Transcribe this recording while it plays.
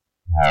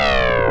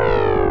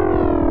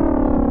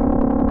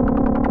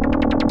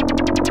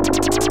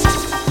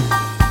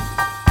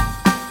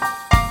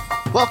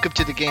Welcome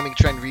to the Gaming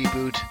Trend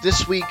Reboot.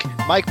 This week,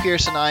 Mike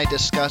Pierce and I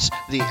discuss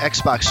the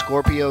Xbox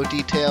Scorpio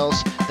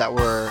details that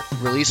were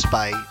released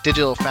by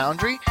Digital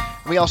Foundry.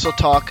 We also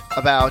talk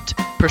about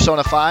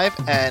Persona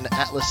 5 and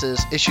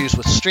Atlus's issues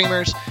with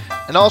streamers.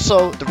 And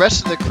also, the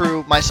rest of the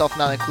crew, myself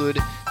not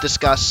included,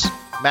 discuss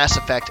Mass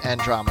Effect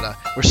Andromeda.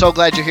 We're so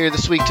glad you're here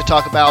this week to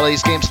talk about all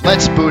these games.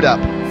 Let's boot up.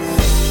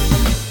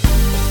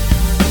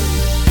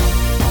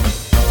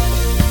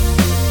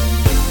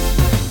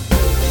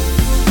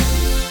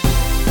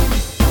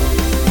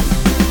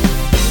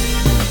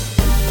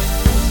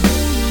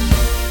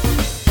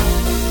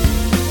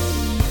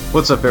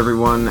 What's up,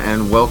 everyone,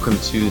 and welcome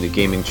to the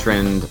Gaming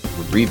Trend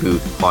Reboot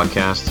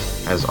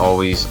podcast. As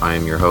always, I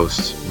am your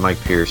host, Mike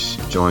Pierce,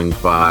 joined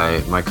by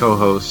my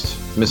co-host,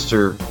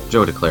 Mr.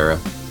 Joe DeClara.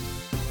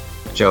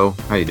 Joe,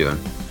 how you doing?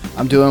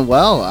 I'm doing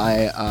well.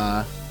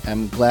 I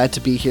am glad to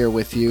be here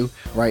with you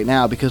right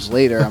now because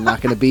later I'm not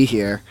going to be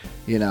here,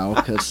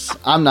 because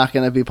I'm not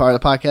going to be part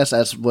of the podcast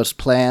as was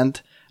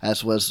planned,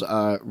 as was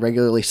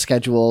regularly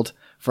scheduled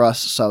for us.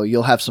 So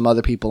you'll have some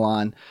other people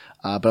on,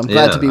 but I'm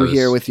glad to be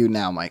here with you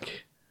now,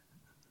 Mike.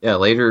 Yeah,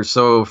 later.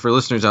 So for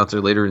listeners out there,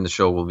 later in the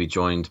show, we'll be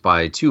joined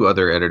by two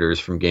other editors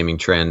from Gaming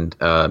Trend,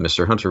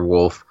 Mr. Hunter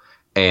Wolfe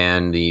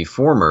and the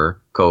former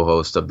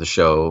co-host of the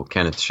show,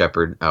 Kenneth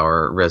Shepard,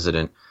 our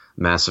resident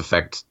Mass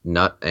Effect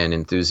nut and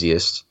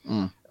enthusiast.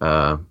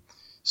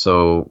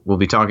 So we'll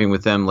be talking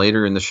with them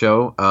later in the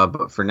show.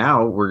 But for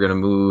now, we're going to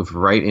move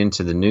right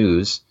into the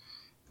news.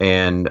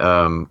 And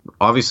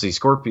obviously,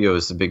 Scorpio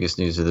is the biggest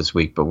news of this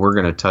week, but we're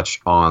going to touch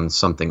on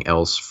something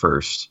else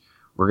first.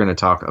 We're going to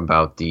talk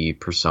about the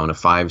Persona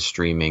 5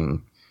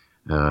 streaming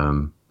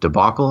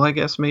debacle, I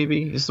guess,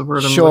 maybe is the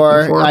word I'm looking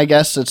for. Sure, I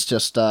guess it's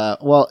just,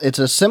 it's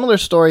a similar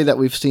story that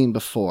we've seen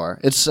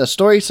before. It's a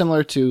story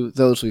similar to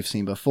those we've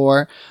seen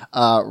before.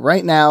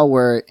 Right now,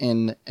 we're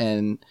in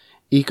an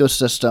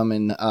ecosystem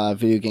in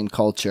video game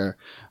culture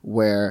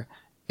where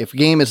if a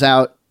game is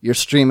out, you're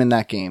streaming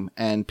that game,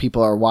 and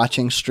people are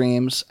watching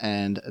streams,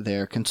 and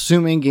they're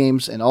consuming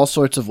games in all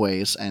sorts of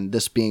ways, and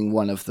this being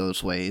one of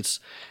those ways.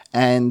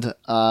 And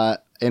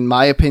in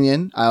my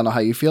opinion, I don't know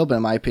how you feel, but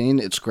in my opinion,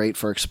 it's great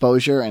for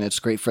exposure, and it's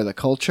great for the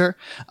culture.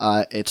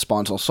 It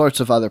spawns all sorts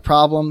of other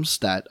problems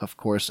that, of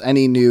course,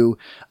 any new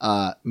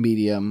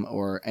medium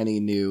or any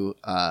new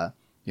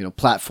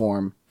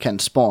platform can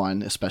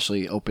spawn,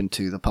 especially open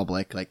to the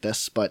public like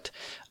this. But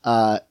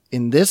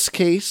in this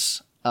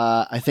case,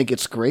 I think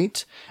it's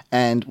great.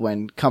 And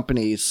when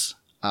companies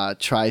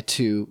try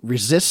to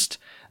resist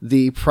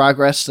the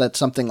progress that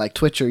something like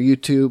Twitch or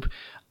YouTube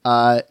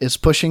is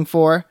pushing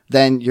for,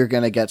 then you're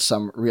going to get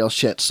some real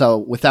shit. So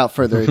without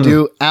further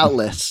ado,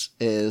 Atlus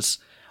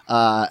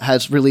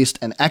has released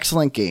an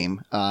excellent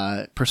game,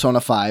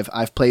 Persona 5.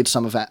 I've played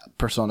some of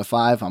Persona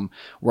 5. I'm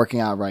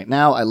working on it right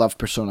now. I love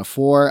Persona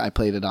 4. I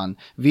played it on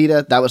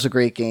Vita. That was a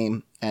great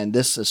game. And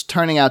this is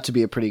turning out to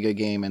be a pretty good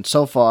game. And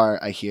so far,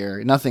 I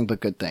hear nothing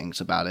but good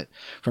things about it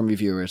from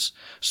reviewers.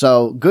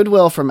 So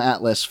goodwill from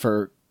Atlus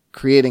for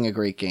creating a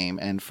great game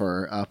and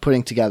for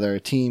putting together a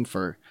team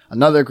for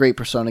another great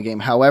Persona game.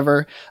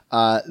 However,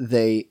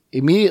 they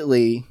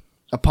immediately,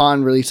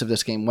 upon release of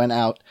this game, went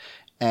out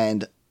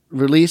and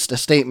released a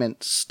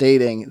statement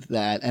stating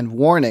that and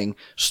warning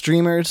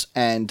streamers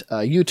and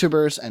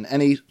YouTubers and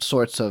any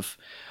sorts of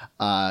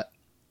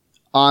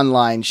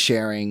online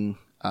sharing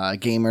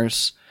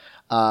gamers,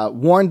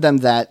 warned them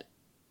that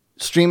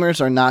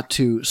streamers are not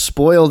to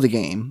spoil the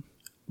game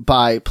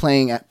by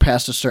playing at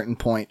past a certain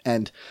point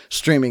and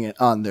streaming it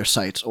on their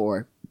sites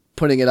or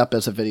putting it up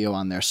as a video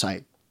on their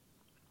site.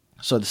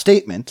 So the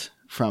statement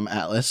from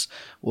Atlus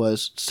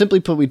was, simply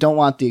put, we don't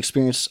want the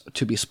experience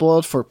to be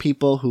spoiled for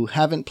people who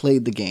haven't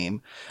played the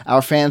game.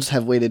 Our fans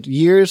have waited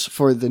years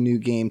for the new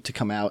game to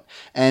come out,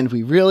 and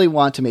we really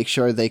want to make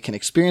sure they can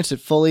experience it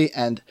fully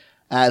and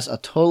as a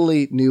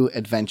totally new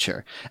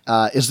adventure.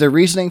 Is their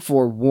reasoning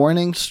for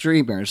warning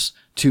streamers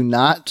to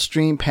not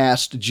stream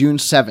past June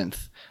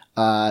 7th?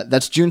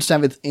 That's June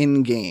 7th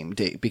in-game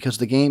date, because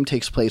the game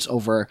takes place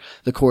over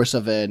the course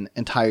of an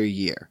entire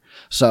year.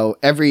 So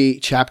every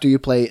chapter you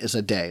play is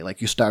a day.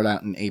 Like you start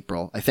out in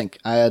April, I think.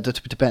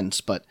 It depends,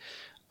 but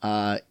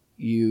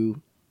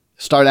you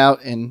start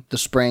out in the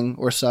spring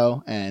or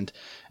so, and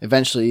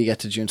eventually you get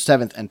to June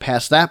 7th, and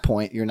past that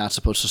point, you're not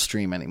supposed to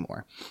stream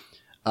anymore.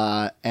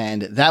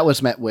 And that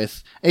was met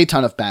with a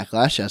ton of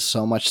backlash, as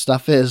so much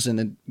stuff is in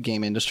the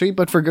game industry,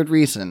 but for good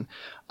reason.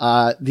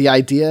 The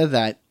idea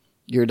that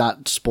you're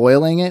not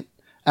spoiling it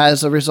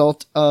as a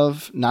result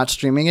of not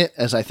streaming it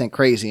is, I think,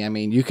 crazy. I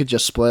mean, you could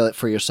just spoil it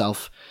for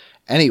yourself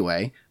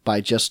anyway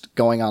by just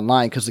going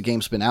online because the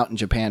game's been out in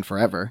Japan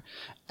forever.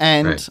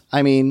 And, right.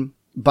 I mean,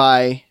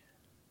 by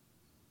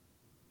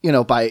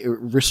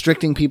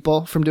restricting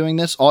people from doing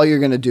this, all you're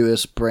going to do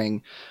is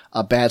bring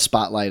a bad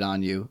spotlight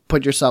on you,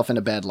 put yourself in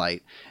a bad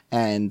light,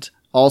 and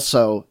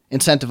also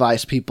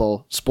incentivize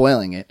people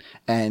spoiling it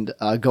and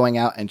going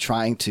out and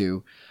trying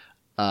to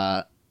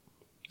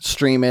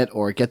stream it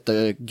or get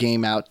the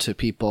game out to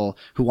people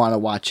who want to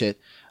watch it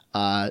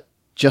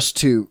just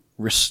to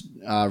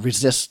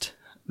resist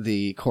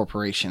the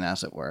corporation,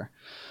 as it were.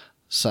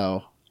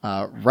 So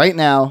right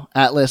now,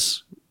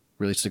 Atlus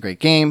released a great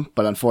game,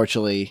 but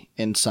unfortunately,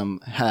 in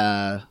some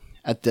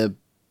at the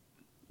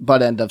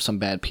butt end of some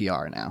bad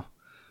PR now.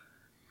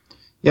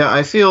 Yeah,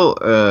 I feel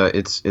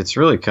it's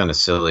really kind of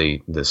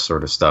silly, this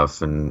sort of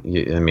stuff, and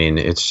I mean,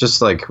 it's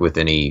just like with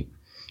any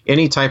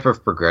type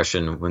of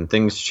progression, when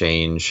things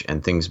change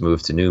and things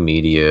move to new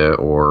media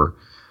or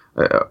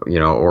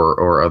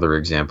or other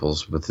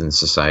examples within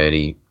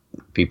society,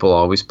 people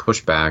always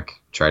push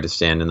back, try to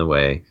stand in the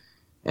way,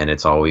 and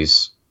it's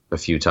always a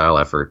futile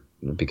effort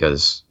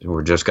because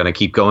we're just going to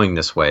keep going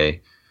this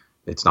way.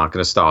 It's not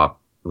going to stop.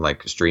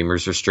 Like,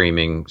 streamers are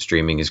streaming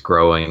is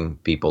growing,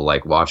 people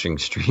like watching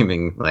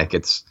streaming, like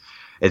it's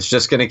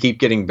just going to keep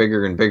getting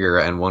bigger and bigger,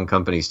 and one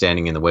company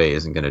standing in the way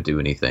isn't going to do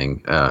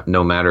anything,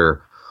 no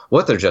matter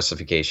what their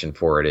justification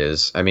for it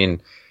is. I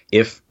mean,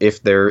 if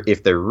their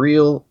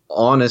real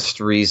honest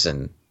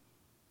reason,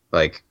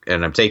 like,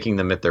 and I'm taking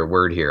them at their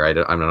word here, I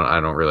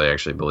don't really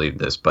actually believe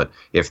this, but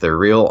if their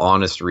real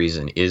honest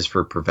reason is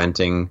for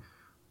preventing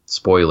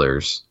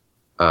spoilers,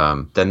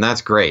 then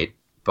that's great.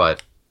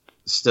 But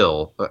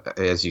still,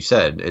 as you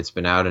said, it's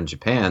been out in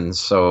Japan,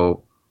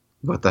 so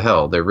what the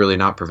hell? They're really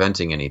not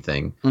preventing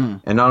anything.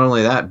 And not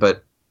only that,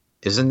 but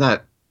isn't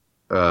that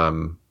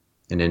an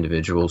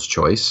individual's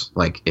choice?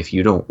 Like, if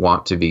you don't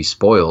want to be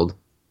spoiled,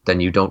 then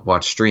you don't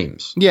watch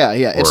streams. Yeah.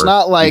 It's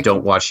not like you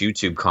don't watch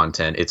YouTube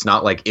content. It's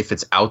not like if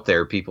it's out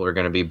there, people are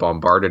going to be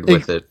bombarded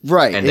with it,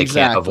 right? And they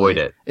can't avoid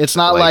it. It's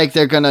not like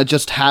they're going to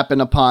just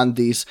happen upon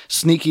these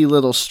sneaky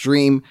little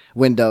stream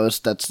windows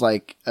that's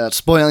like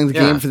spoiling the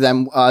game for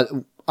them,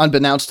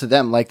 unbeknownst to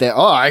them. Like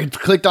I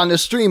clicked on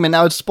this stream and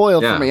now it's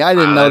spoiled for me. I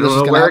didn't know this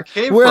was going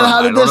to happen.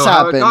 How did this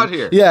happen? How it got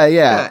here.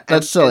 Yeah.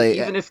 That's silly. And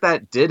even if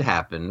that did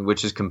happen,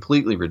 which is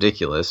completely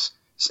ridiculous,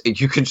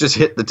 you could just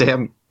hit the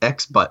damn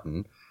X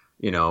button,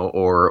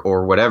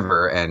 or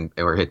whatever,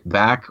 or hit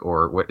back,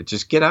 or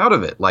just get out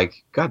of it.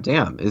 Like,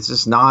 goddamn, this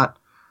is not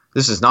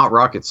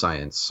rocket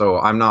science. So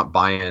I'm not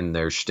buying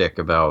their shtick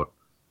about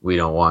we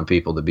don't want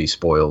people to be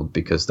spoiled,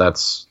 because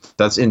that's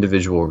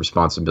individual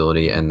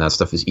responsibility, and that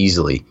stuff is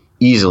easily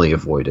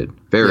avoided,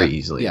 very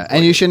easily. Yeah, avoided.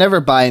 And you should never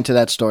buy into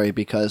that story,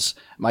 because,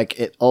 Mike,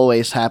 it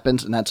always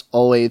happens, and it's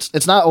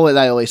not always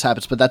that always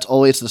happens, but that's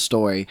always the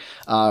story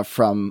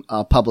from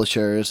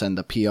publishers and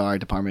the PR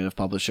department of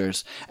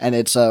publishers, and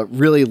it's a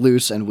really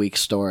loose and weak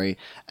story,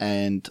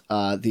 and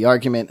the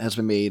argument has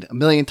been made a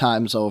million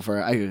times over,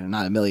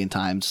 not a million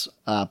times,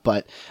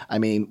 but, I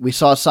mean, we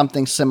saw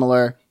something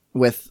similar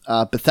with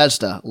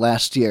Bethesda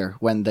last year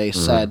when they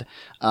said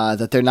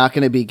that they're not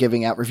going to be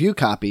giving out review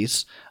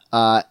copies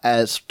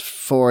as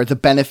for the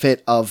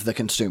benefit of the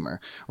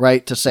consumer,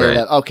 right? To say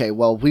that, okay,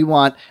 well, we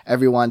want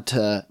everyone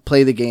to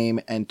play the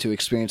game and to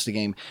experience the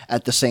game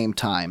at the same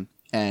time.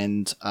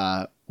 And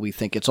we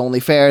think it's only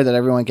fair that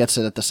everyone gets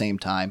it at the same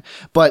time.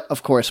 But,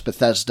 of course,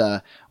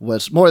 Bethesda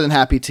was more than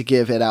happy to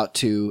give it out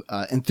to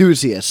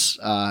enthusiasts,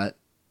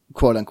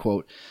 quote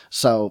unquote.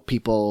 So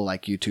people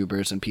like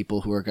YouTubers and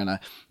people who are going to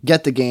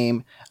get the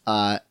game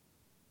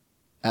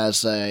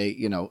as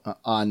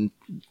on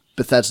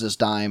Bethesda's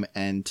dime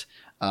and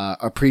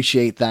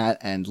appreciate that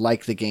and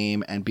like the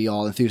game and be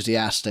all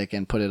enthusiastic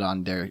and put it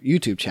on their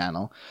YouTube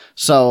channel.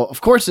 So,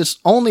 of course, it's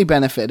only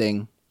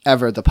benefiting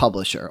ever the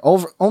publisher,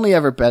 only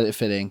ever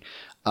benefiting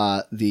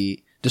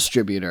the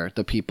distributor,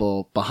 the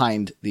people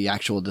behind the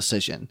actual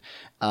decision.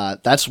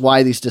 That's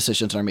why these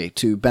decisions are made,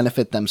 to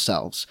benefit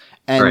themselves.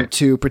 And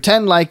to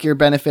pretend like you're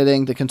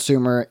benefiting the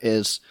consumer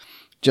is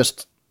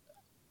just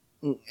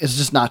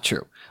not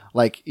true.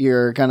 Like,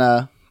 you're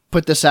gonna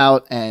put this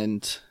out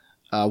and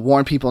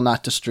warn people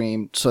not to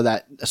stream so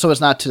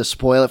as not to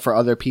spoil it for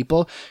other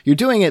people. You're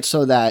doing it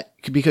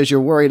because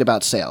you're worried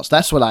about sales.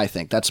 That's what I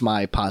think. That's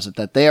my posit,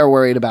 that they are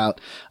worried about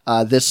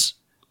this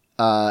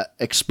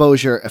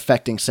exposure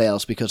affecting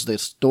sales because the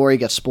story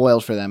gets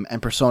spoiled for them,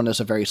 and Persona is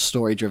a very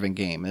story-driven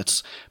game.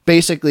 It's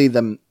basically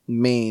the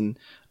main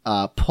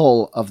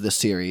pull of the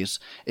series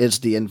is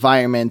the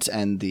environment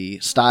and the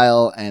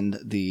style and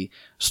the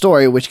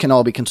story, which can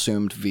all be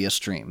consumed via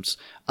streams.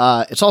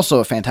 It's also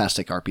a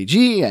fantastic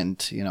RPG and,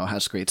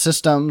 has great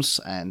systems,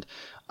 and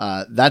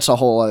that's a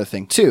whole other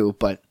thing too.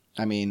 But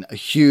I mean, a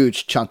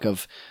huge chunk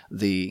of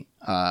the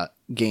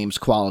game's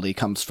quality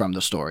comes from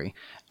the story.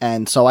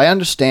 And so I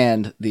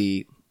understand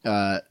the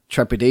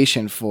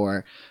trepidation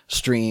for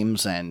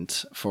streams and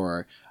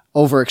for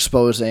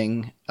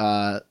overexposing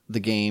the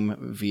game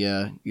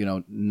via,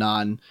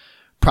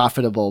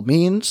 non-profitable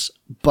means.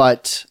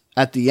 But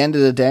at the end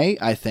of the day,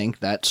 I think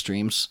that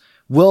streams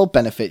will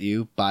benefit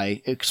you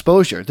by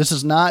exposure. This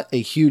is not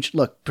a huge...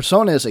 Look,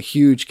 Persona is a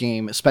huge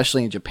game,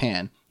 especially in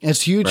Japan.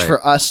 It's huge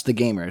for us, the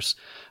gamers.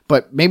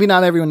 But maybe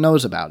not everyone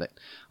knows about it.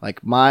 Like,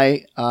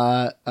 I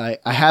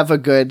have a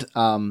good...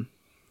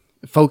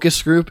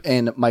 focus group,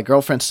 and my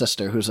girlfriend's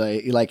sister, who's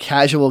a like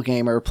casual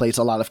gamer, plays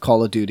a lot of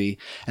Call of Duty,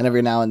 and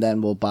every now and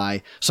then we'll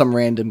buy some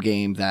random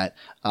game that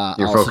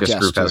your I'll focus suggest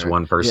group to has her.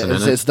 one person Yeah,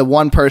 in it. it's the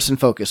one person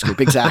focus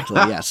group, exactly.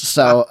 Yes.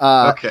 So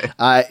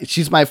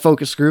she's my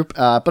focus group,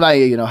 but I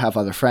have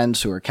other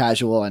friends who are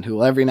casual and who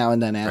will every now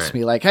and then ask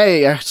me like,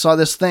 "Hey, I saw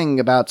this thing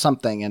about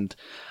something," and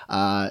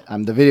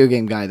I'm the video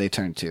game guy they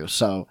turn to.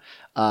 So.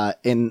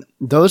 In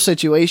those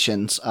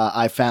situations,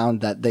 I found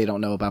that they don't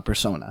know about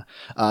Persona,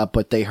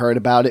 but they heard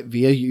about it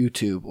via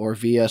YouTube or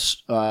via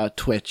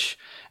Twitch,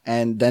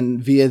 and then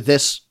via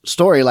this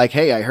story, like,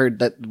 hey, I heard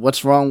that.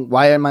 What's wrong?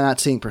 Why am I not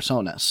seeing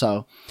Persona?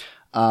 So,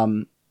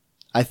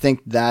 I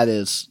think that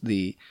is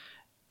the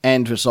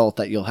end result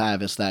that you'll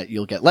have, is that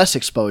you'll get less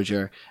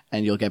exposure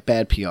and you'll get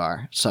bad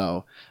PR.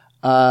 So,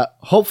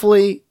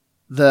 hopefully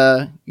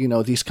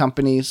these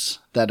companies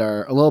that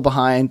are a little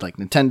behind, like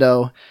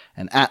Nintendo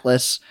and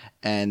Atlus,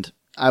 and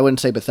I wouldn't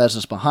say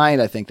Bethesda's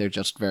behind. I think they're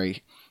just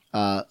very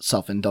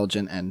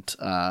self-indulgent and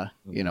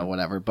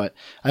whatever. But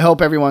I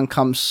hope everyone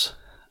comes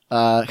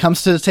to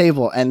the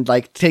table and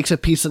like takes a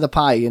piece of the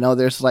pie.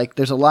 There's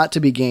a lot to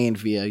be gained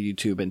via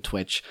YouTube and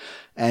Twitch,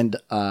 and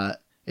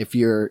if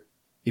you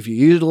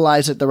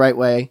utilize it the right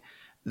way,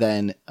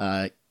 then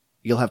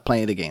you'll have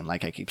plenty to gain.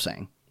 Like I keep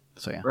saying.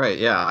 So, yeah. Right.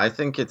 Yeah. I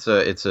think it's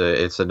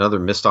another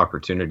missed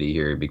opportunity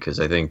here, because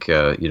I think,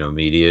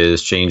 media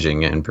is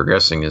changing and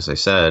progressing, as I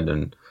said.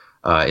 And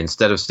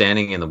instead of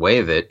standing in the way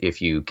of it,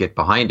 if you get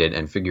behind it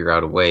and figure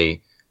out a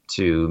way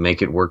to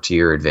make it work to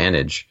your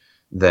advantage,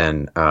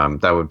 then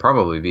that would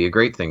probably be a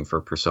great thing for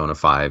Persona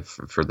 5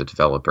 for the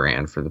developer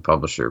and for the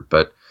publisher.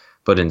 But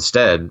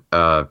instead,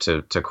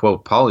 to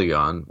quote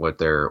Polygon,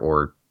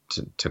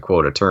 to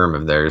quote a term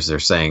of theirs, they're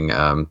saying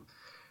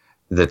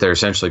that they're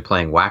essentially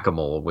playing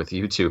whack-a-mole with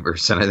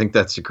YouTubers. And I think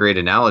that's a great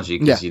analogy,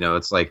 because,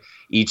 it's like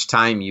each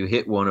time you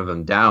hit one of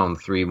them down,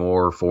 3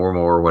 more, 4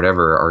 more,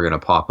 whatever are going to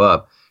pop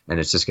up,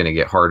 and it's just going to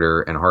get harder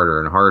and harder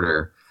and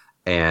harder.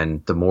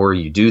 And the more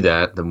you do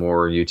that, the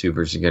more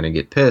YouTubers are going to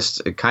get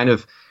pissed. It kind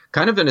of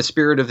in a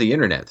spirit of the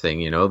internet thing,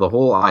 the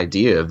whole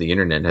idea of the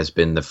internet has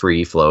been the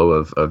free flow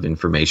of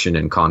information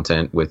and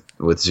content with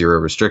zero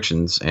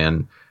restrictions.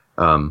 And,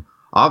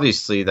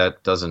 obviously,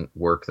 that doesn't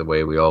work the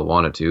way we all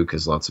want it to,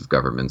 because lots of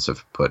governments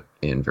have put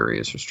in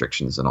various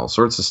restrictions and all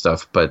sorts of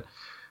stuff. But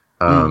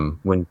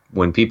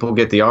when people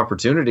get the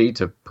opportunity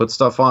to put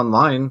stuff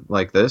online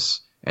like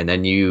this, and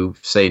then you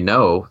say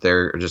no,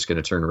 they're just going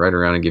to turn right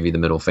around and give you the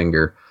middle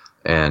finger.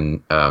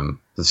 And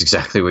that's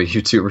exactly what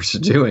YouTubers are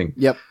doing.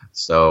 Yep.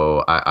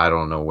 So I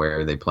don't know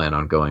where they plan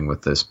on going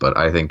with this, but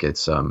I think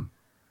it's a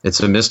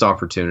missed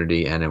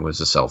opportunity, and it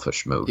was a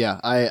selfish move. Yeah,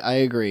 I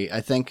agree.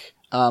 I think...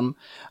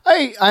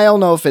 I don't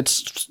know if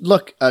it's,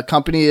 look, a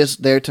company is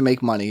there to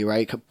make money,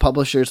 right?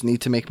 Publishers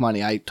need to make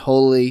money. I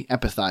totally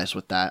empathize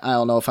with that. I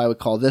don't know if I would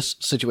call this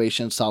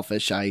situation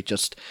selfish. I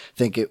just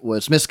think it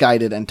was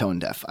misguided and tone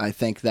deaf. I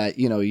think that,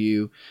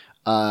 you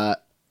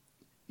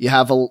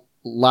have a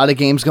lot of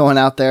games going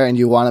out there and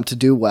you want them to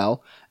do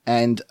well.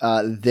 And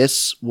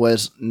this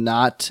was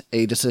not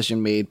a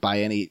decision made by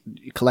any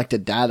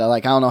collected data.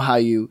 Like, I don't know how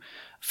you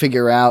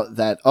figure out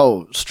that,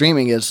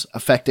 streaming is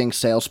affecting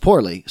sales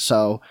poorly.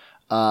 So,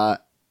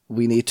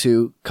 we need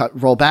to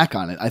roll back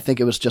on it. I think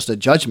it was just a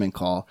judgment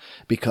call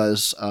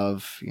because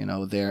of,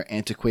 their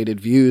antiquated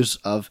views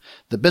of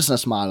the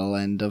business model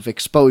and of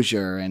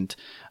exposure and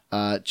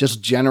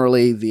just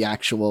generally the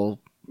actual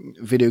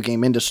video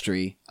game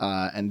industry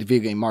and the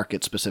video game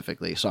market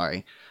specifically.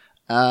 Sorry.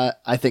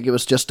 I think it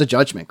was just a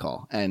judgment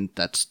call, and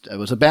it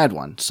was a bad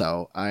one.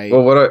 So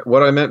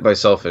what I meant by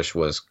selfish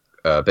was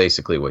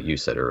basically what you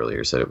said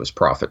earlier. Said it was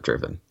profit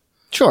driven.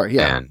 Sure,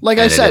 yeah.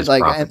 I said,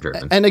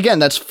 and again,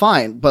 that's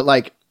fine. But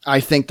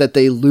I think that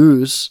they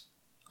lose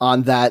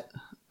on that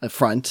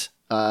front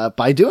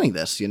by doing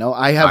this.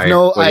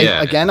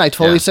 I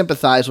totally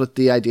sympathize with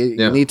the idea.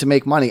 You need to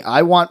make money.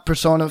 I want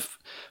Persona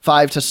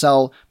 5 to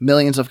sell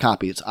millions of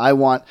copies. I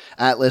want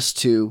Atlus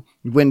to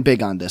win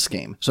big on this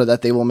game so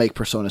that they will make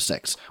Persona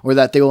 6, or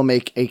that they will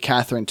make a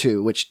Catherine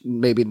 2, which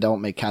maybe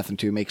don't make Catherine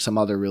 2, make some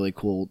other really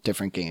cool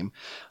different game.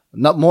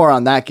 Not more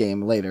on that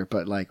game later,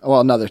 but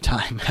another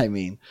time,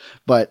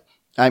 But,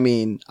 I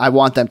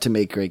want them to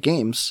make great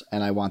games,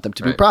 and I want them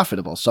to be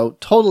profitable. So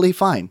totally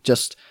fine.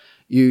 Just,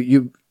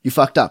 you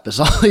fucked up. Is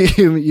all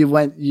you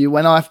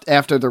went off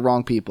after the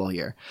wrong people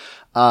here.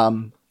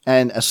 And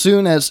as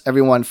soon as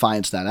everyone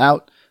finds that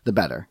out, the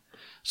better.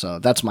 So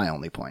that's my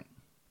only point.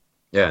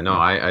 Yeah, no,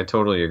 I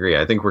totally agree.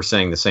 I think we're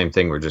saying the same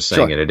thing. We're just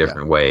saying it a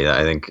different way.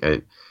 I think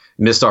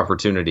missed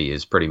opportunity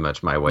is pretty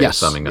much my way of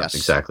summing up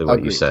exactly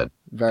what you said.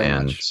 Very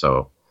much.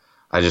 So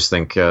I just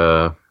think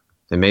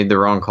they made the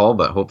wrong call,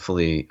 but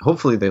hopefully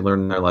they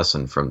learned their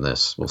lesson from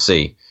this. We'll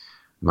see.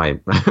 My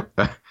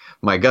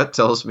gut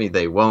tells me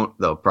they won't.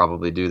 They'll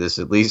probably do this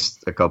at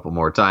least a couple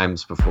more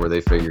times before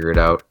they figure it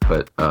out.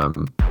 But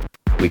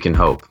we can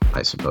hope,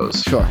 I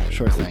suppose. Sure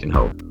thing. We can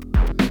hope.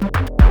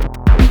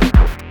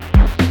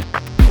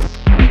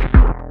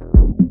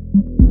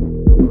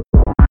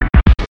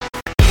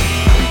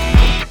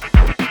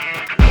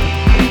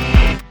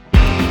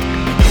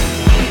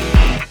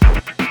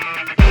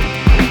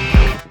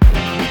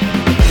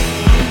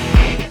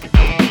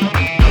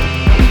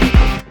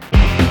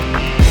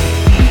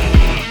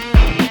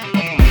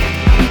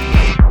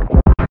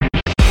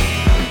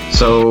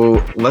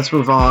 So let's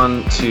move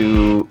on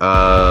to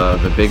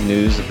the big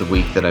news of the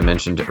week that I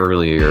mentioned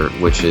earlier,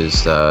 which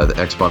is the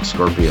Xbox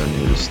Scorpio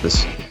news.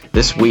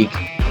 This week,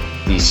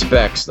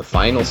 the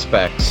final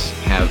specs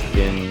have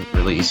been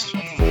released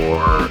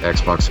for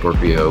Xbox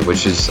Scorpio,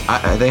 which is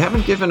they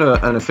haven't given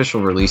an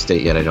official release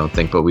date yet, I don't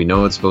think, but we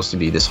know it's supposed to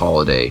be this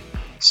holiday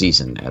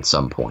season at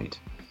some point.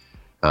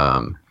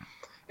 And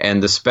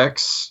the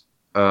specs,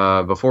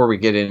 before we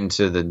get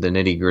into the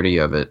nitty-gritty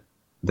of it,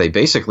 they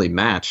basically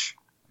match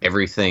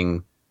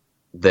everything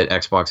that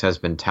Xbox has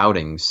been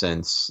touting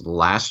since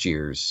last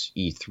year's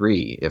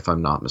E3, if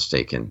I'm not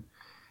mistaken.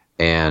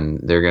 And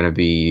they're going to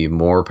be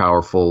more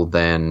powerful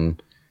than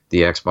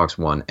the Xbox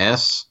One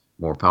S,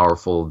 more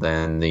powerful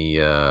than the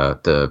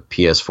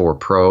PS4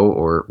 Pro,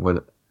 or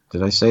what?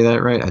 Did I say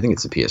that right? I think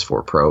it's the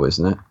PS4 Pro,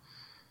 isn't it?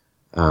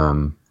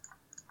 I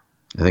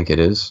think it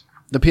is.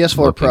 The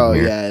PS4 Pro,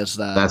 is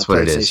that's what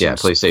it is. Yeah,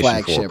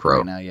 PlayStation 4 Pro.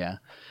 Right now, yeah.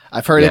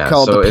 I've heard it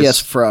called the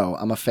PS Pro.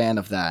 I'm a fan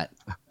of that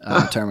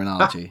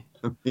terminology.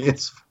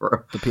 PS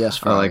Pro. The PS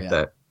Pro. I like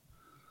that.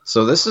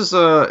 So this is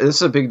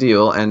a big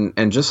deal,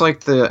 and just like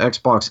the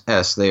Xbox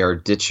S, they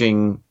are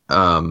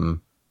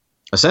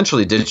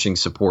essentially ditching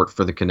support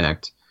for the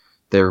Kinect.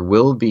 There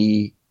will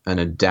be an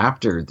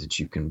adapter that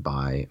you can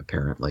buy,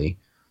 apparently,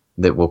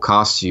 that will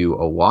cost you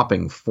a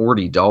whopping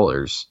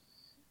 $40.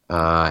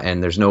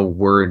 And there's no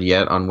word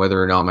yet on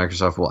whether or not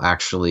Microsoft will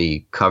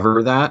actually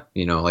cover that.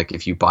 You know, like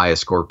if you buy a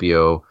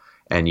Scorpio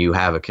and you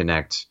have a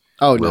Kinect,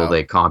 will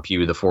they comp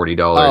you the $40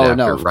 adapter?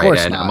 No, of right?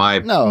 Course and not.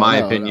 my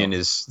opinion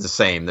is the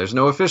same. There's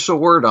no official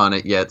word on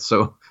it yet,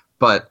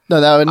 but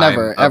that would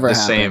never ever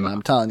happen.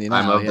 I'm telling you now.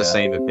 I'm of the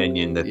same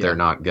opinion that they're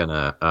not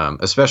gonna,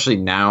 especially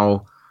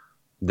now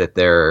that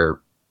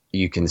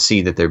you can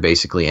see that they're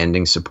basically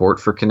ending support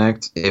for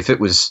Kinect. If it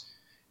was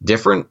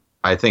different,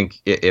 I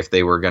think if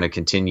they were going to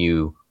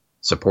continue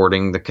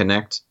supporting the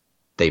Kinect,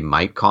 they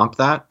might comp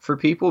that for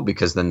people,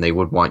 because then they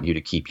would want you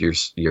to keep your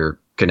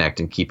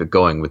Kinect and keep it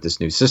going with this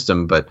new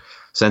system. But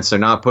since they're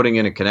not putting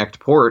in a Kinect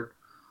port,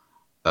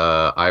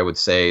 I would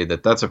say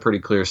that's a pretty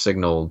clear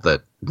signal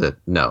that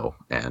no,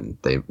 and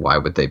why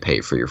would they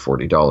pay for your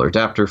 $40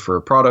 adapter for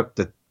a product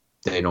that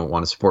they don't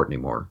want to support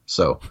anymore?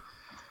 So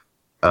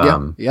I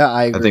agree.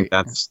 I think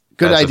that's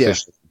good idea.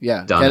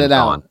 Get it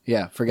out.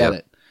 Yeah, forget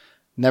it.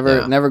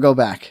 Never go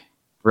back.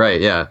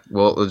 Right, yeah.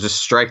 Well, we'll just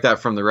strike that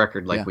from the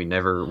record. Like we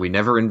never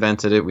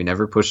invented it. We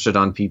never pushed it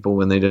on people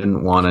when they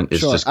didn't want it.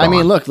 It's just gone. I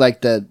mean, look,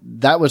 like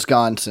that was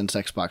gone since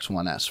Xbox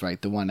One S, right?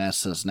 The One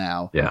S is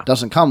now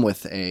doesn't come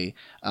with a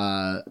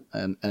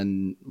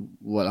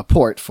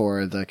port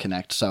for the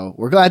Kinect. So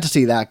we're glad to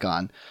see that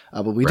gone.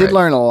 But we did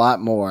learn a lot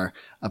more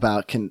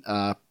about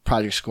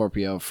Project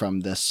Scorpio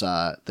from this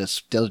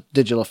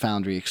Digital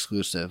Foundry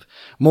exclusive,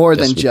 more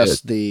than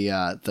just the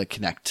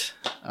Kinect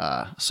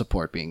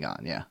support being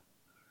gone. Yeah.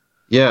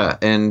 Yeah,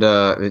 and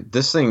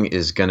this thing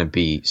is going to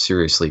be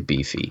seriously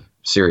beefy,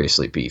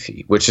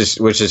 which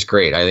is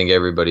great. I think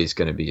everybody's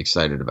going to be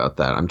excited about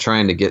that. I'm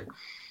trying to get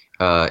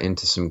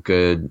into some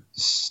good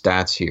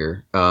stats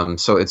here.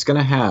 So it's going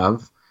to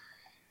have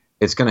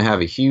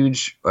a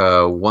huge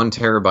 1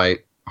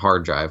 terabyte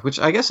hard drive, which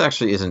I guess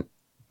actually isn't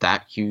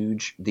that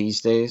huge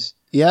these days.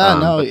 Yeah,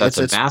 no, but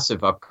that's a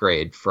massive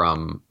upgrade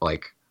from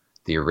like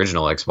the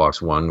original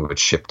Xbox One, which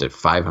shipped at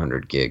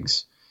 500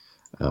 gigs.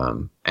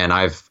 And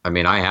I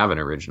have an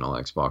original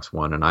Xbox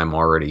One, and I'm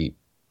already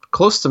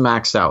close to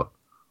maxed out,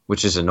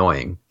 which is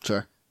annoying.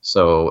 Sure.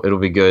 So it'll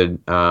be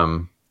good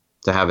to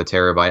have a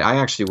terabyte. I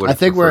actually would.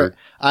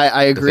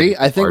 I agree.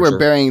 I think we're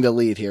burying the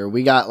lead here.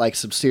 We got like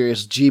some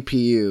serious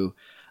GPU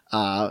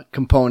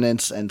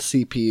components and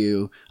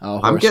CPU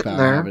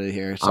horsepower over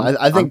here. So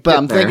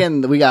I'm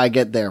thinking we gotta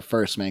get there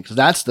first, man, because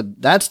that's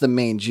the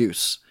main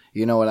juice.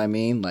 You know what I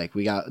mean? Like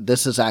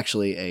this is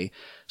actually a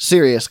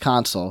serious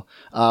console,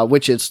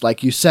 which is,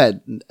 like you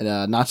said,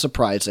 not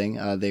surprising.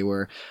 They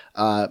were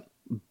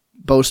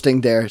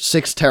boasting their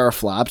 6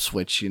 teraflops,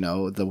 which, you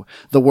know,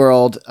 the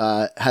world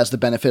has the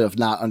benefit of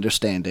not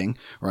understanding,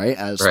 right?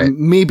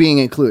 Me being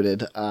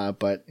included.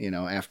 But, you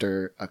know,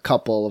 after a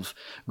couple of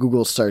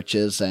Google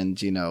searches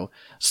and, you know,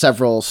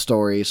 several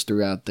stories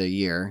throughout the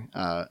year,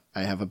 I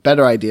have a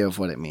better idea of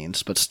what it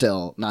means, but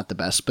still not the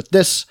best. But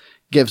this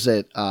gives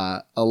it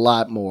a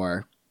lot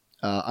more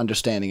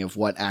understanding of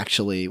what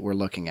actually we're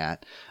looking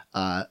at.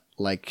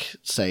 Like,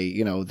 say,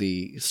 you know,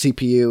 the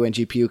CPU and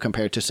GPU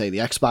compared to, say, the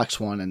Xbox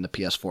One and the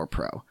PS4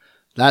 Pro.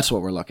 That's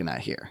what we're looking at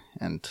here,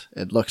 and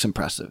it looks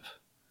impressive.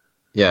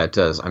 Yeah, it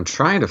does. I'm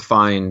trying to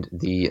find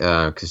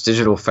because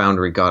Digital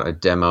Foundry got a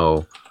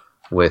demo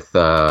with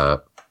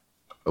the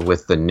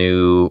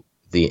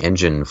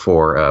engine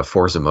for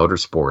Forza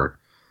Motorsport,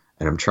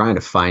 and I'm trying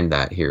to find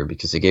that here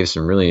because they gave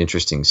some really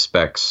interesting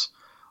specs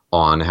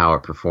on how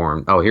it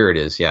performed. Oh, here it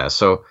is. Yeah,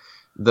 so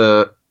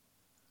the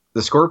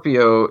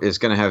Scorpio is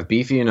going to have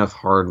beefy enough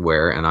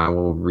hardware, and I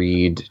will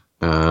read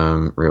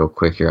real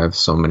quick here. I have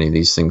so many of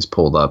these things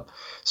pulled up.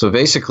 So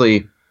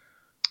basically,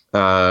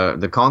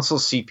 the console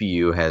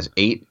CPU has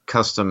 8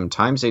 custom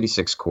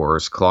x86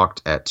 cores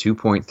clocked at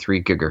 2.3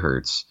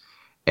 gigahertz,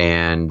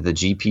 and the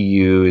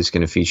GPU is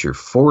going to feature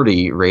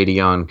 40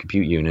 Radeon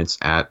compute units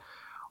at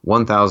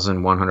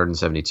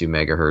 1,172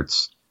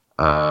 megahertz.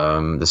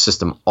 The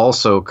system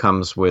also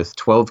comes with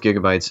 12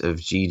 gigabytes of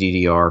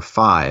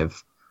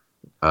GDDR5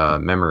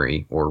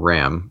 memory or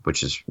RAM,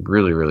 which is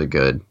really, really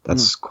good.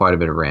 That's quite a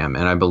bit of RAM.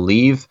 And I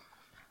believe,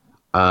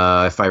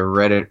 if I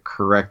read it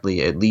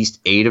correctly, at least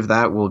 8 of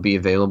that will be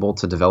available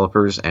to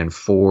developers and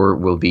 4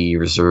 will be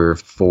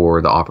reserved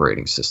for the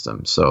operating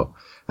system. So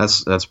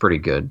that's pretty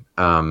good.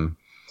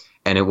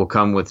 And it will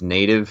come with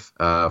native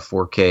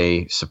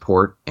 4K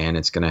support, and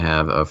it's going to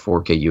have a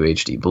 4K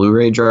UHD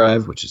Blu-ray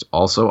drive, which is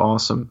also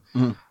awesome.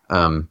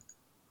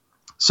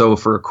 So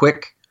for a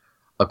quick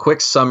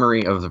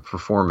summary of the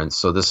performance,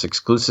 so this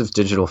exclusive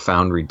Digital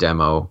Foundry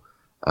demo,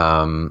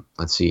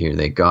 let's see here,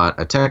 they got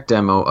a tech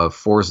demo of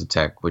Forza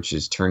Tech, which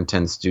is Turn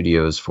 10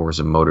 Studios'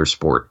 Forza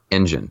Motorsport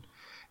engine,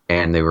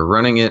 and they were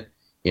running it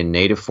in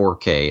native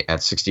 4K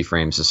at 60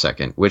 frames a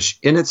second, which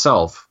in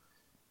itself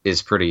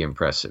is pretty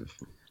impressive.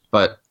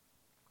 But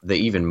the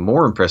even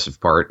more impressive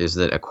part is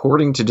that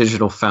according to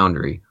Digital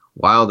Foundry,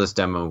 while this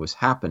demo was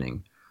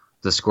happening,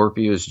 the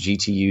Scorpio's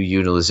GTU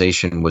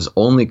utilization was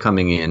only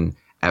coming in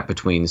at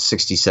between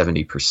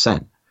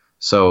 60-70%.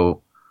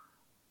 So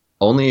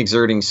only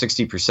exerting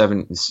 60 to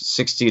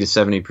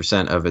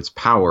 70% of its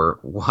power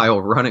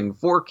while running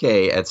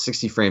 4K at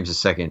 60 frames a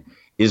second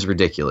is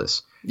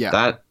ridiculous. Yeah.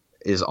 That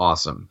is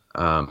awesome.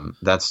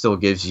 That still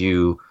gives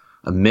you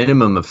a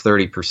minimum of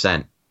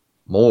 30%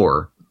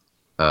 more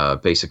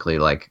basically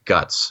like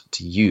guts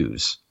to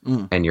use,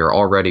 and you're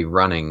already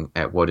running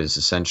at what is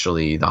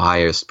essentially the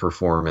highest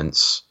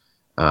performance,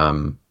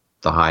 the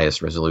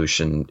highest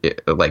resolution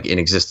like in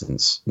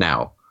existence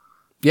now.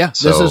 Yeah,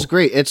 so, this is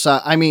great. It's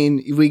I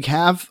mean, we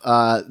have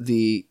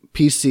the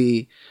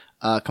PC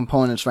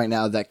components right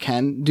now that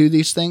can do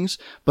these things,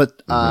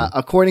 but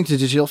according to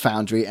Digital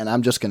Foundry, and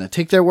I'm just going to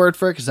take their word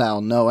for it because I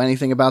don't know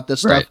anything about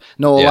this stuff,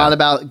 know a lot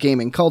about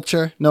gaming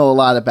culture, know a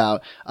lot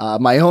about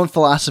my own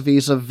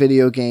philosophies of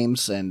video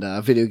games and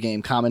video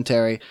game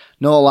commentary,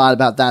 know a lot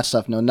about that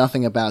stuff, know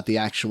nothing about the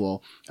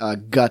actual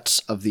guts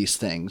of these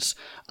things,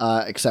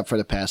 except for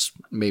the past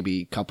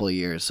maybe couple of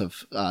years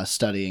of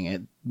studying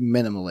it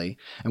minimally.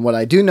 And what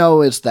I do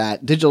know is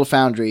that Digital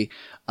Foundry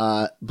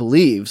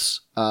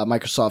believes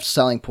Microsoft's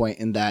selling point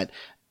in that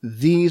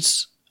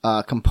these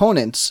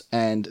components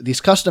and these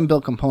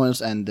custom-built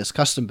components and this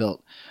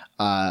custom-built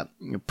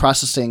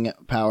processing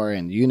power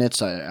and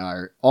units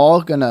are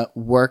all going to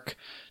work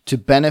to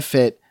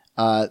benefit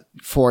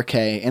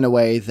 4K in a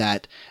way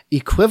that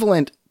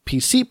equivalent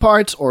PC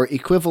parts or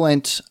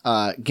equivalent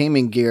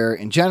gaming gear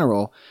in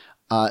general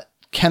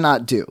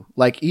cannot do.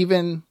 Like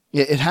even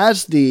it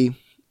has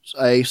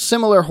a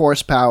similar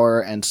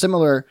horsepower and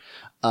similar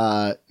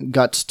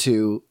guts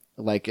to,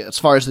 like, as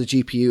far as the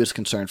GPU is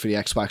concerned for the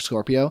Xbox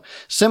Scorpio,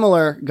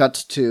 similar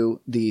guts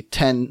to the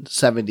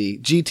 1070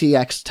 GTX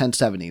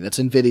 1070. That's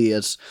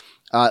NVIDIA's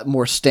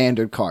more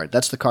standard card.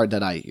 That's the card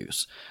that I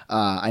use.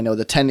 I know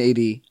the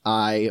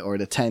 1080i or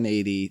the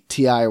 1080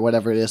 Ti or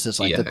whatever it is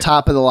like the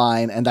top of the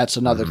line, and that's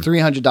another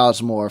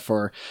 $300 more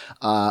for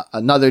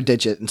another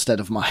digit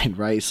instead of mine,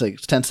 right? So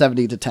it's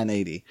 1070 to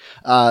 1080.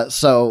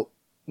 So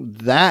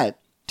that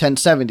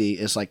 1070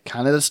 is like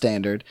kind of the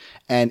standard,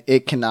 and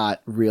it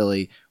cannot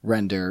really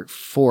render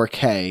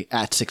 4K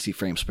at 60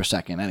 frames per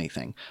second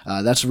anything.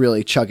 That's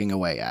really chugging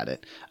away at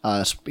it,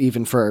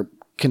 even for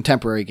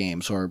contemporary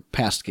games or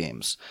past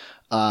games.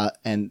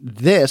 And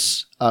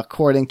this,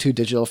 according to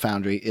Digital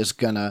Foundry, is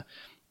going to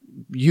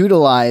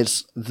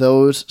utilize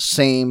those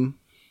same,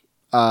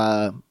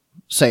 that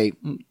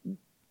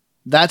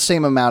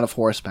same amount of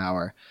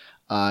horsepower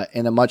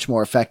in a much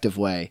more effective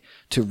way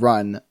to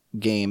run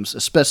games,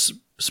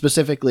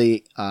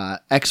 specifically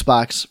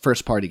Xbox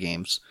first-party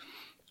games,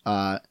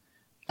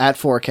 at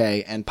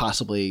 4K and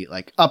possibly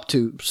like up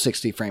to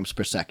 60 frames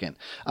per second.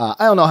 I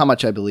don't know how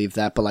much I believe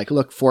that, but like,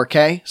 look,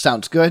 4K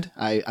sounds good.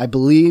 I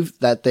believe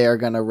that they are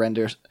going to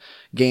render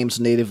games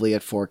natively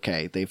at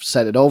 4K. They've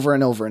said it over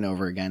and over and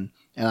over again,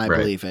 and I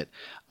believe it.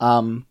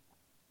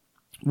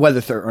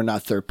 Whether or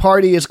not third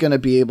party is going to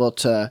be able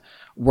to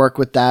work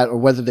with that, or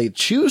whether they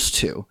choose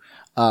to,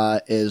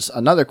 is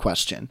another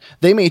question.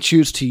 They may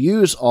choose to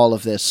use all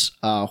of this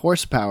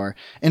horsepower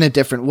in a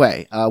different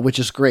way, which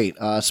is great.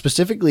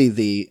 Specifically,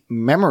 the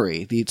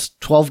memory, these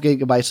 12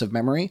 gigabytes of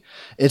memory,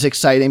 is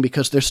exciting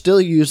because they're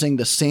still using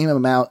the same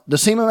amount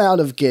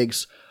of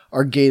gigs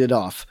are gated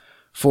off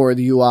for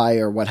the UI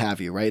or what have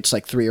you, right? It's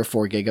like 3 or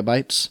 4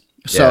 gigabytes.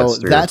 So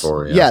that's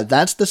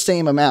that's the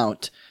same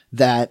amount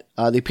that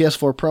the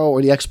PS4 Pro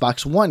or the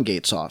Xbox One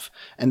gates off.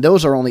 And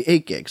those are only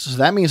 8 gigs. So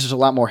that means there's a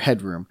lot more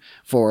headroom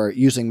for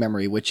using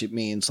memory, which it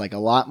means like a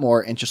lot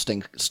more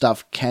interesting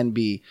stuff can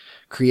be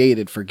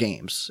created for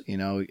games. You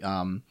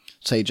know,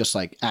 say just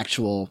like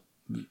actual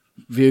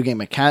video game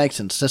mechanics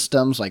and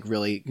systems, like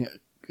really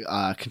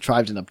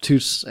contrived and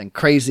obtuse and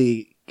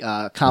crazy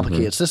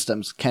complicated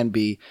systems can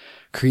be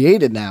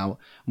created now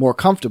more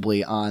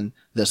comfortably on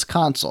this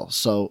console.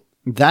 So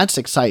that's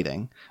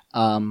exciting.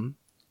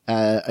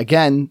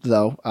 Again,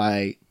 though,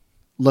 I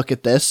look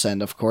at this,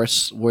 and of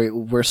course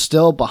we're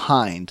still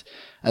behind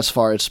as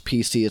far as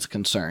PC is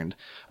concerned.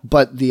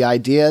 But the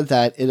idea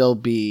that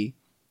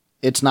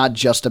it's not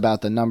just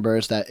about the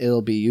numbers, that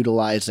it'll be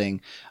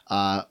utilizing,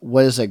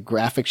 what is it,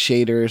 graphic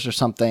shaders or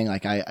something?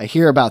 Like I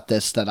hear about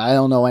this that I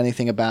don't know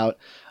anything about,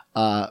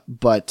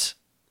 but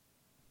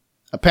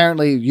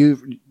apparently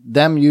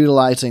them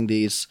utilizing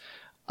these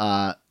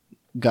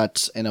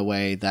guts in a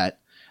way that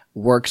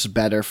works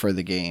better for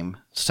the game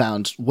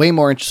sounds way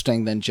more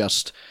interesting than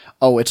just,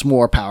 oh, it's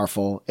more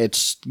powerful,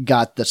 it's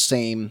got the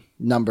same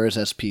numbers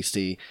as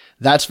PC.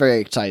 That's very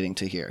exciting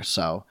to hear.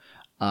 So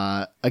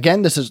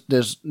again,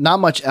 there's not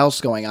much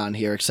else going on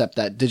here except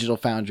that Digital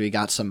Foundry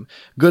got some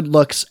good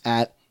looks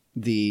at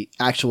the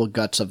actual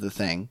guts of the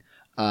thing.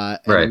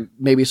 And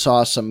maybe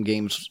saw some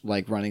games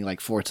like running like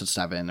Forza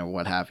 7 or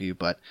what have you.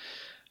 But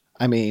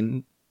I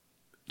mean,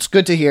 it's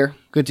good to hear.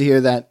 Good to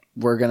hear that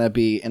we're going to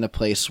be in a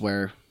place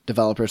where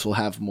developers will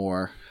have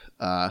more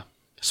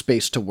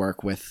space to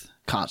work with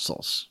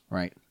consoles,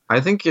 right? I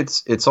think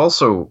it's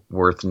also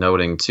worth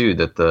noting too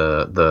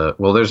that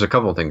well, there's a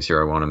couple of things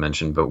here I want to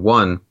mention, but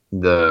one,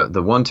 the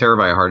 1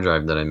 terabyte hard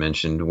drive that I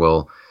mentioned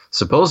will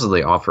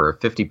supposedly offer a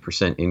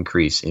 50%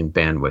 increase in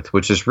bandwidth,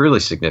 which is really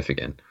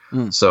significant.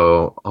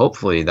 So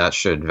hopefully that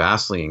should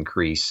vastly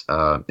increase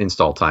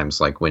install times,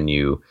 like when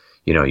you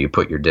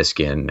put your disc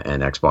in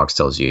and Xbox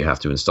tells you have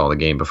to install the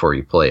game before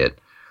you play it.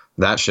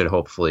 That should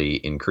hopefully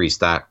increase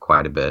that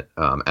quite a bit,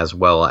 as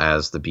well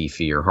as the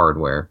beefier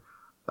hardware.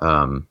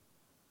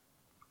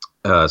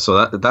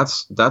 So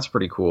that's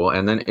pretty cool.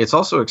 And then it's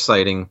also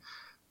exciting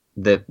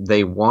that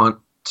they want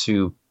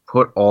to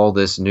put all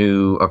this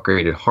new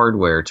upgraded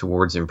hardware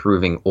towards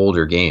improving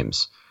older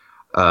games.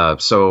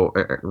 So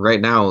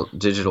right now,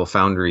 Digital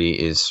Foundry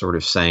is sort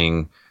of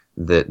saying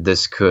that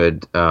this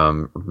could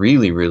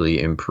really, really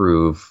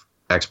improve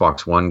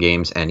Xbox One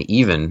games and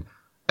even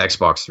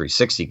Xbox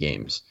 360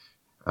 games.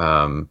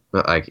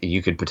 Like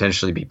you could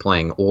potentially be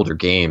playing older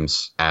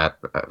games at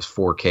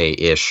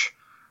 4K-ish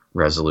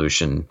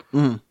resolution.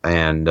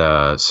 And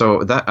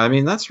so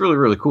that's really,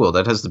 really cool.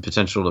 That has the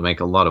potential to make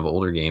a lot of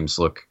older games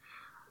look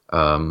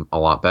a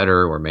lot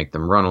better or make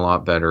them run a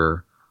lot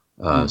better.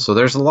 So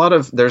there's a lot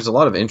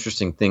of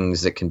interesting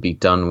things that can be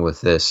done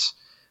with this.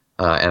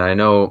 And I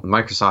know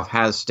Microsoft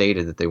has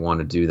stated that they want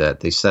to do that.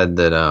 They said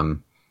that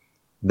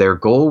their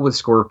goal with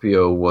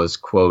Scorpio was,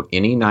 quote,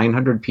 any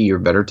 900p or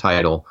better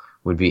title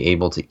would be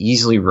able to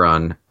easily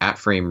run at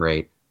frame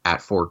rate at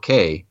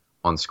 4K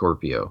on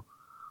Scorpio,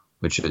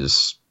 which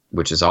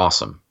is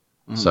awesome.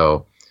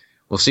 So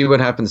we'll see what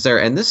happens there.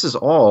 And this is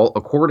all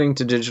according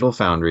to Digital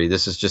Foundry.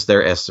 This is just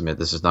their estimate.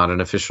 This is not an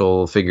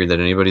official figure that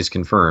anybody's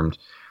confirmed.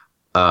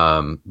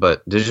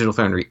 But Digital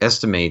Foundry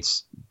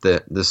estimates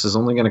that this is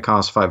only going to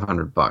cost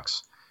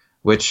 $500,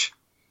 which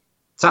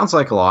sounds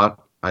like a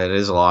lot. It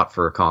is a lot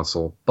for a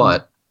console,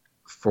 but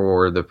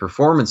for the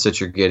performance that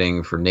you're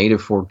getting for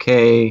native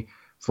 4K,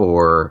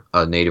 for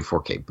a native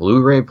 4K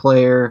Blu-ray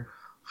player,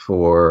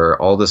 for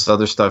all this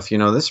other stuff,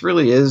 this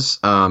really is,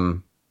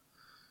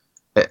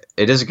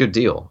 it is a good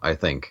deal, I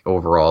think,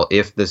 overall,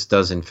 if this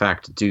does in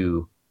fact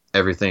do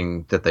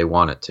everything that they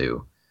want it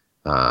to.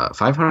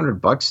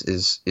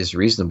 $500 is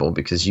reasonable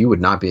because you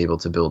would not be able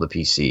to build a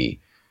PC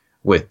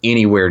with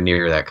anywhere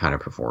near that kind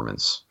of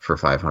performance for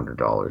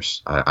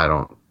 $500.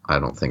 I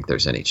don't think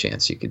there's any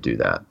chance you could do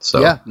that. So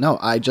yeah, no,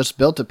 I just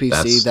built a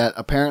PC that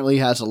apparently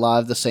has a lot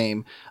of the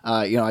same.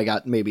 I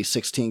got maybe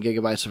 16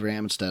 gigabytes of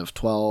RAM instead of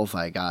 12.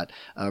 I got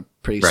a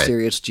pretty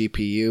serious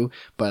GPU,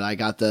 but I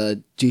got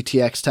the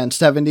GTX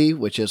 1070,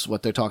 which is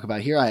what they're talking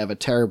about here. I have a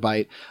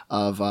terabyte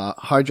of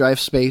hard drive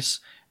space.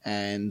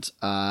 And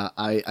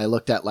I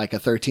looked at like a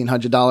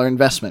 $1,300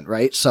 investment,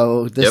 right?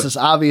 So this is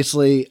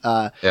obviously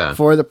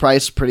for the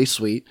price pretty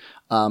sweet.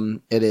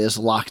 It is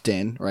locked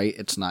in, right?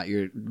 It's not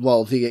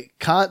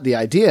the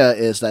idea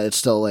is that it's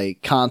still a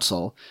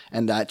console,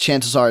 and that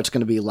chances are it's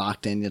going to be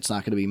locked in. It's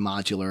not going to be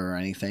modular or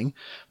anything.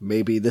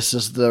 Maybe this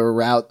is the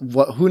route.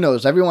 Who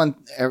knows? Everyone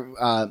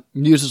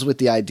muses with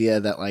the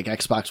idea that like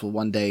Xbox will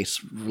one day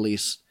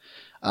release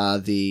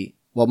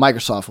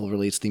Microsoft will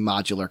release the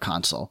modular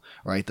console,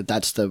 right?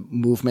 That's the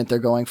movement they're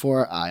going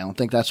for. I don't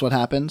think that's what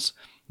happens.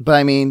 But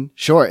I mean,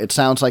 sure, it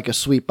sounds like a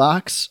sweet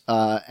box,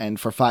 and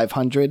for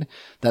 $500,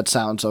 that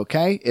sounds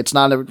okay. It's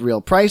not a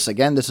real price.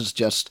 Again, this is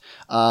just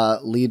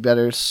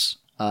Leadbetter's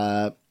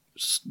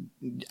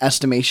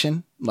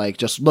estimation, like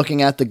just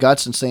looking at the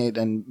guts and saying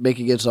and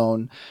making his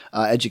own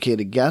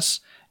educated guess,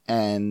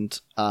 and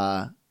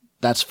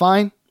that's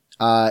fine.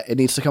 It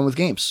needs to come with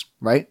games,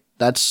 right?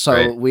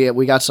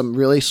 We got some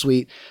really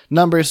sweet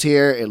numbers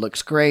here. It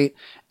looks great,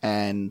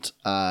 and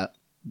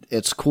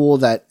it's cool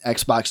that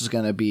Xbox is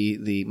going to be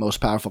the most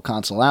powerful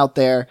console out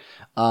there,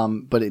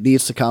 but it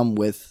needs to come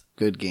with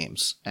good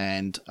games.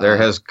 And there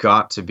has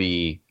got to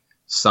be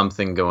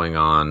something going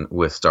on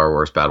with Star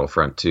Wars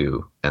Battlefront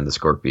 2 and the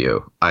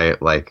Scorpio.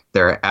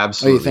 There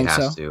absolutely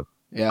has to.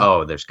 Yeah.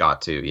 Oh, there's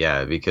got to,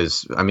 yeah,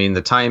 because I mean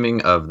the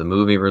timing of the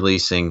movie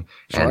releasing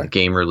and the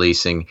game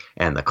releasing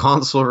and the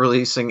console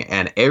releasing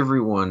and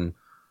everyone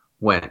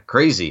went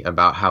crazy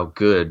about how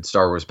good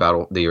Star Wars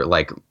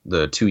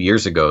the 2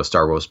 years ago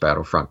Star Wars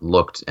Battlefront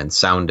looked and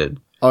sounded.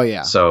 Oh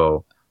yeah.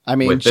 So I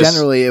mean, with this,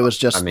 generally, it was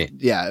just, I mean,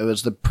 it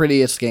was the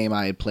prettiest game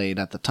I had played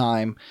at the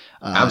time.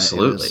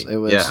 absolutely. It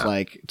was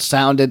like, it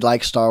sounded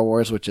like Star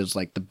Wars, which is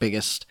like the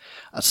biggest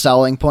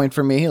selling point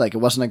for me. Like, it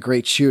wasn't a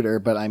great shooter,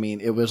 but I mean,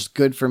 it was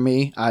good for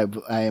me. I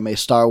am a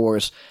Star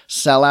Wars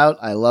sellout.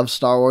 I love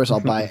Star Wars.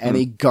 I'll buy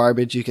any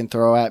garbage you can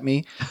throw at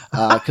me,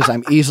 because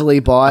I'm easily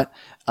bought.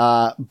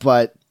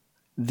 But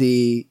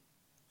the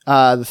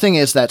thing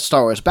is that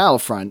Star Wars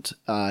Battlefront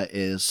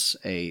is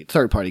a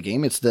third-party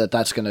game.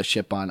 That's going to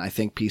ship on, I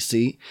think,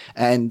 PC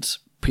and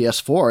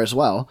PS4 as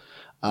well.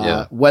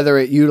 Whether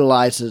it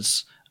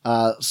utilizes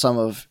some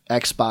of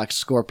Xbox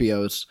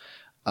Scorpio's,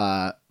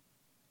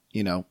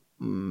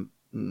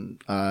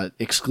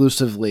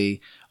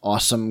 exclusively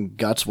awesome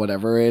guts,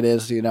 whatever it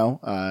is,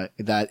 that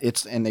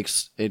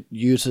it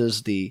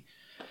uses the.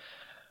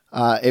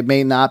 It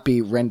may not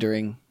be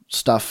rendering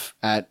stuff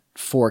at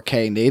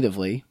 4K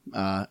natively.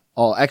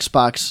 All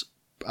Xbox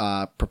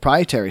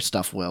proprietary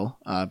stuff will,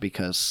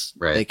 because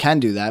they can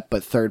do that,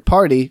 but third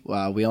party,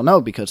 we don't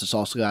know, because it's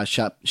also got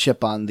to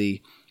ship on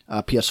the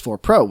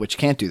PS4 Pro, which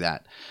can't do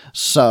that.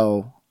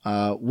 So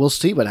we'll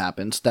see what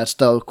happens. That's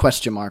the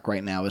question mark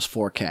right now, is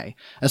 4K.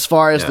 As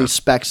far as the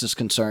specs is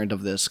concerned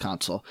of this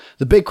console,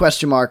 the big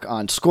question mark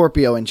on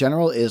Scorpio in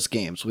general is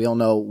games. We don't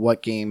know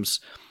what games.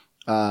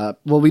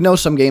 We know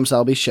some games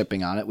that'll be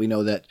shipping on it. We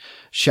know that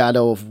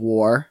Shadow of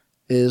War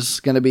is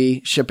going to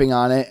be shipping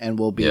on it and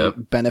will be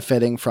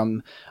benefiting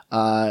from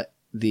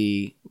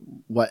the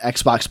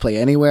Xbox Play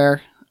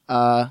Anywhere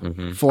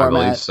format. I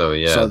believe so,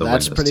 yeah. So the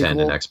that's Windows pretty 10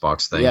 cool. and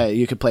Xbox thing. Yeah,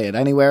 you could play it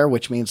anywhere,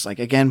 which means, like,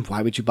 again,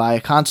 why would you buy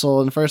a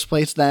console in the first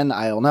place then?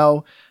 I don't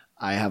know.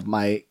 I have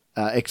my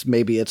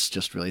maybe it's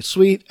just really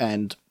sweet,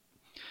 and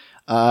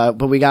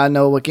but we gotta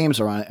know what games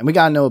are on it, and we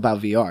gotta know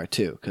about VR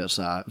too, because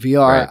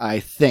VR, I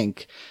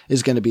think,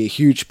 is going to be a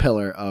huge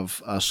pillar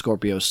of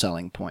Scorpio's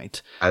selling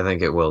point. I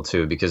think it will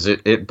too, because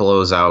it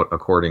blows out,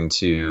 according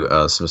to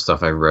some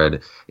stuff I've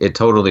read. It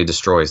totally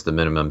destroys the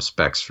minimum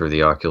specs for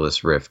the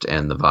Oculus Rift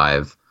and the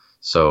Vive.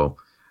 So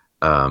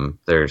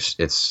there's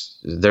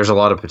a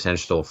lot of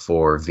potential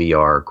for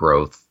VR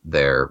growth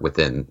there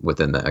within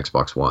the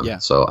Xbox One. Yeah.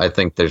 So I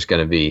think there's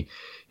going to be.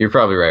 You're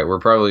probably right. We're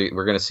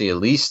going to see at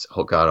least,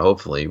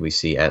 hopefully we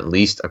see at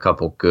least a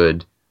couple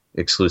good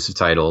exclusive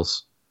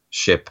titles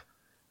ship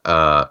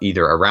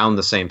either around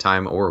the same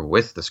time or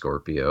with the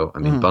Scorpio. I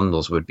mean,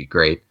 bundles would be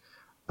great.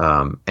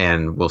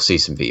 And we'll see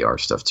some VR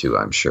stuff too,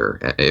 I'm sure.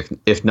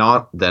 If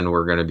not, then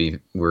we're going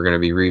to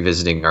be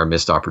revisiting our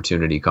missed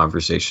opportunity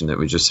conversation that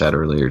we just had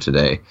earlier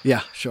today.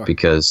 Yeah, sure.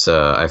 Because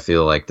I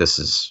feel like this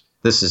is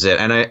it.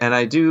 And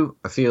I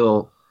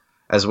feel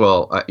as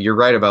well, you're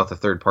right about the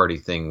third-party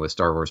thing with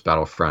Star Wars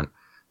Battlefront,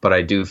 but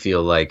I do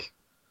feel like,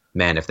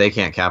 man, if they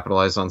can't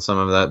capitalize on some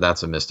of that,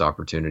 that's a missed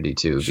opportunity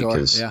too,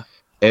 because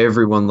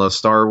everyone loves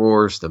Star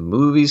Wars. The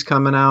movie's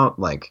coming out,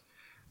 like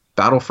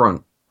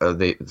Battlefront.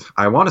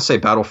 I want to say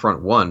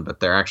Battlefront 1, but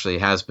there actually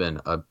has been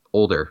a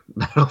older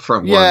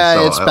Battlefront 1.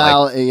 Yeah, it's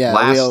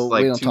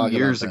last 2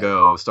 years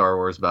ago, Star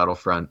Wars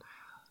Battlefront.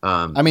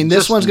 I mean,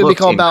 this one's going to be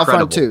called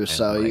Battlefront 2,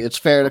 so it's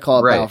fair to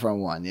call it Battlefront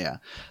 1, yeah.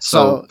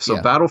 So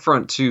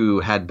Battlefront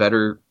 2 had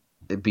better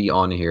be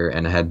on here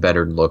and had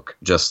better look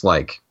just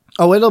like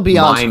it'll be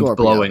on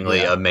Scorpio.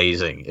 Mind-blowingly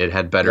amazing. It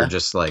had better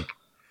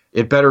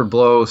it better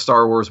blow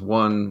Star Wars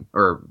 1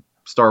 or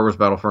Star Wars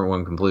Battlefront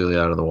 1 completely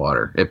out of the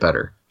water. It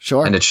better.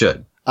 Sure. And it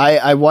should.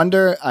 I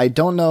wonder, I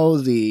don't know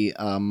the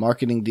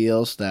marketing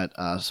deals that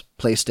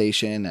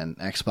PlayStation and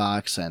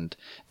Xbox and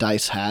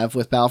DICE have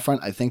with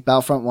Battlefront. I think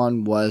Battlefront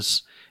 1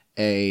 was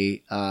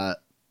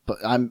but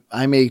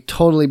I may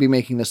totally be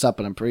making this up,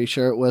 but I'm pretty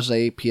sure it was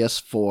a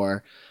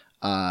PS4.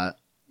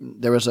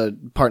 There was a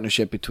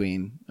partnership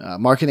between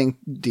marketing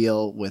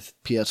deal with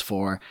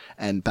PS4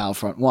 and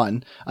Battlefront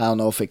 1. I don't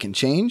know if it can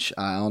change.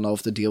 I don't know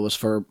if the deal was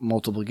for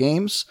multiple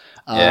games.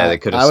 They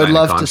could have signed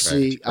a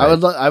contract.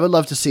 I would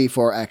love to see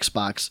for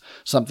Xbox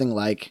something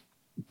like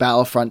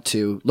Battlefront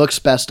 2 looks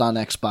best on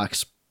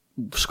Xbox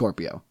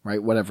Scorpio,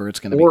 right? Whatever it's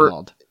going to be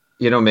called.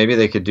 Maybe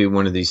they could do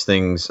one of these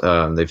things.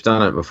 They've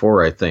done it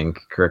before, I think.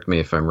 Correct me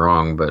if I'm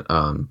wrong, but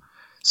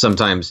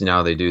sometimes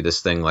now they do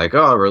this thing like,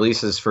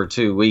 releases for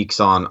 2 weeks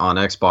on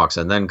Xbox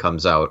and then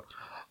comes out.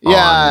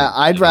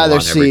 I'd rather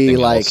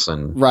see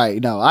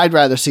I'd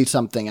rather see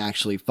something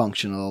actually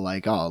functional,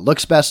 like,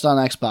 looks best on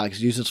Xbox,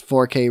 uses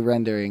 4K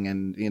rendering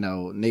and,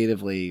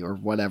 natively or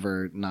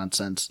whatever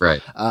nonsense.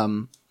 Right.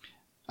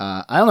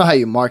 I don't know how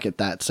you market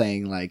that,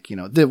 saying like,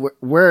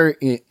 we're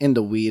in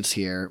the weeds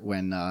here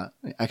when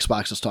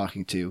Xbox is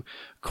talking to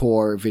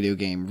core video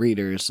game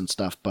readers and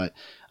stuff, but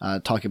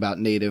talking about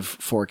native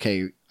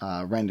 4K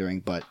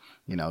rendering, but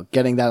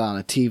getting that on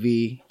a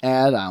TV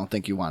ad, I don't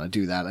think you want to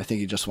do that. I think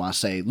you just want to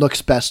say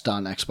looks best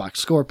on Xbox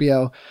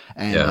Scorpio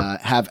and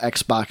have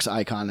Xbox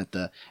icon at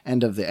the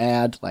end of the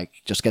ad.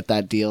 Like, just get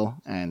that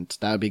deal and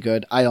that would be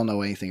good. I don't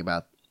know anything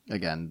about,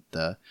 again,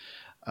 the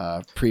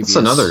previous. That's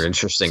another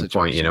interesting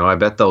point. situation. I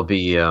bet there'll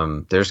be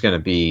there's going to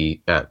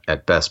be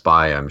at Best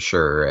Buy, I'm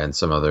sure, and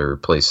some other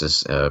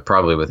places,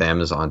 probably with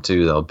Amazon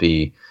too. There'll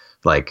be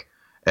like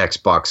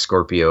Xbox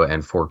Scorpio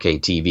and 4K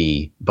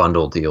TV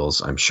bundle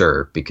deals, I'm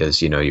sure,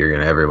 because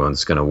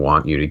everyone's gonna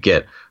want you to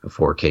get a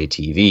 4K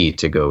TV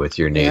to go with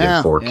your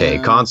native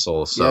 4K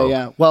console. So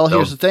yeah. Well,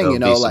 here's the thing, be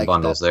some like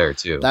bundles there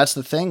too. That's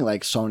the thing.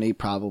 Like Sony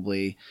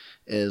probably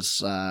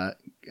is.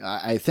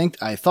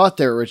 I thought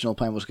their original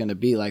plan was going to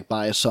be like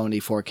buy a Sony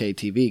 4K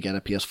TV, get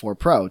a PS4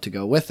 Pro to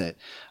go with it.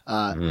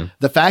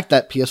 The fact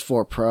that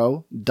PS4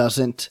 Pro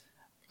doesn't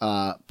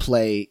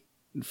play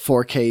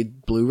 4K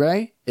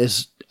Blu-ray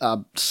is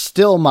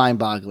still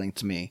mind-boggling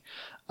to me.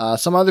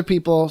 Some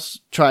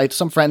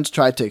friends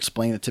tried to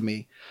explain it to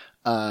me,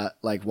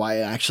 like why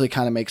it actually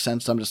kind of makes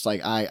sense. I'm just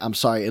like, I'm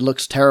sorry, it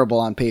looks terrible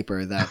on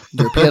paper that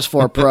your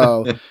PS4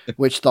 Pro,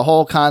 which the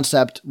whole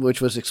concept,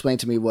 which was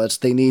explained to me, was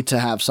they need to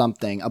have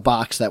a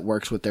box that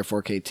works with their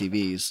 4K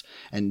TVs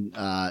and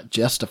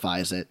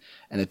justifies it,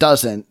 and it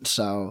doesn't.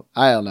 So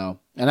I don't know.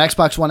 And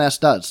Xbox One S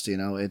does,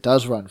 it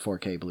does run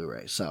 4K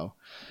Blu-ray. So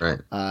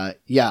right,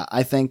 yeah,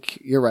 I think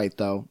you're right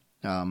though.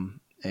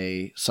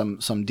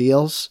 Some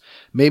deals,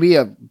 maybe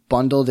a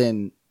bundled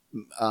in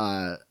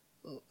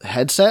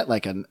headset,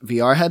 like a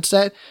VR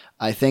headset.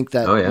 I think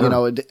that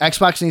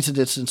Xbox needs to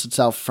distance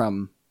itself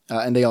from,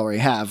 and they already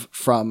have,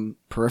 from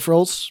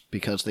peripherals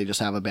because they just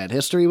have a bad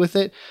history with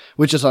it,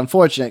 which is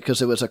unfortunate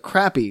because it was a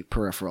crappy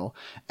peripheral,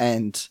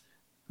 and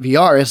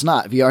VR is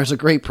not. VR is a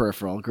great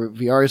peripheral.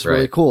 VR is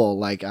really cool.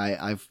 Like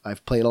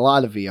I've played a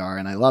lot of VR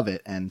and I love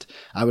it, and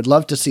I would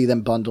love to see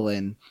them bundle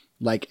in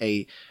like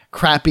a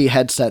crappy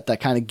headset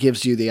that kind of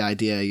gives you the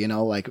idea,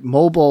 like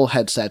mobile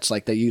headsets,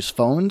 like they use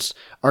phones,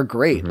 are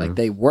great. Like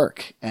they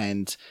work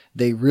and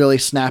they really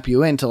snap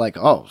you into like,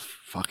 oh,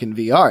 fucking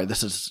VR,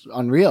 this is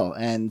unreal.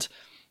 And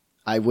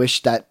I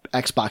wish that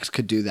Xbox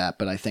could do that,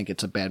 but I think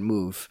it's a bad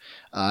move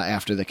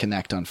after the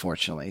Kinect,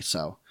 unfortunately.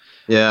 So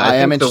yeah, I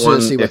am interested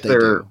to see what they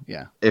do.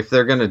 Yeah, if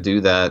they're going to do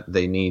that,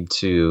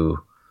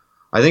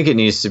 I think it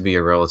needs to be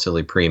a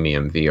relatively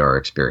premium VR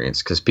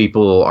experience because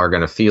people are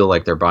going to feel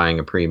like they're buying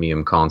a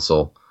premium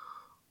console.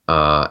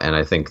 And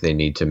I think they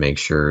need to make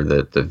sure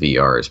that the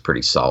VR is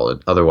pretty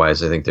solid.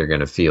 Otherwise, I think they're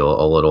going to feel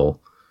a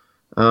little,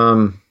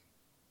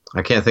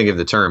 I can't think of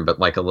the term, but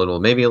like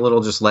maybe a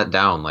little just let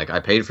down. Like I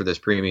paid for this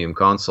premium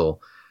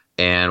console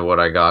and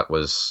what I got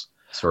was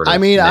sort of, I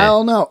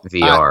don't know,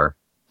 VR.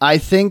 I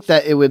think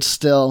that it would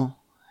still,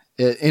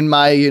 in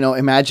my,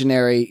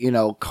 imaginary,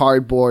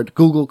 cardboard,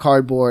 Google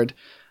Cardboard,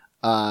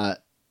 a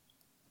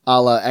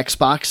la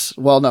Xbox.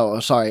 Well, no,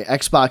 sorry.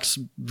 Xbox,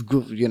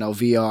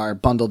 VR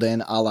bundled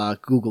in a la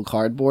Google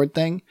Cardboard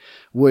thing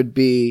would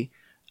be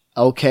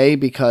okay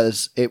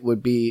because it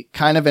would be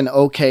kind of an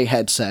okay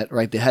headset,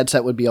 right? The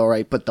headset would be all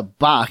right, but the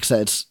box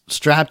that it's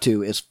strapped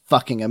to is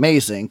fucking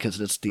amazing because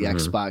it's the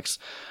Xbox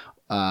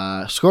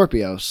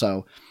Scorpio.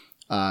 So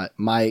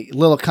my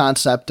little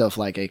concept of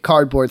like a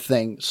cardboard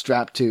thing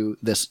strapped to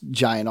this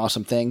giant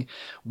awesome thing,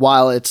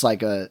 while it's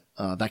like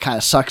that kind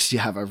of sucks, you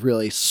have a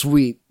really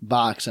sweet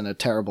box and a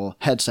terrible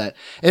headset,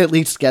 it at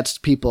least gets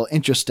people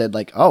interested,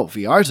 like, oh,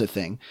 VR's a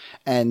thing.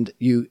 And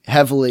you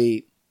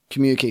heavily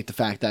communicate the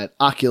fact that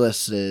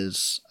Oculus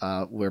is,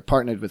 we're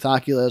partnered with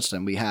Oculus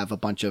and we have a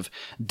bunch of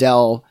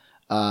Dell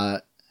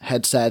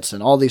headsets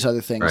and all these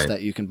other things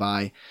that you can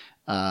buy.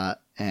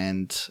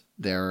 And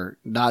they're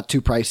not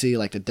too pricey.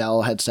 Like the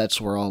Dell headsets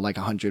were all like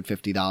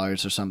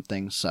 $150 or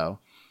something. So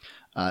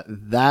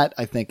that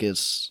I think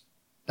is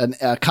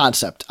a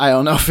concept. I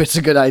don't know if it's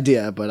a good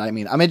idea, but I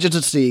mean, I'm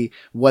interested to see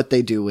what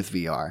they do with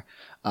VR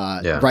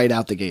right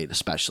out the gate,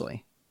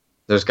 especially.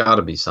 There's got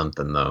to be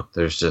something though.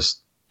 There's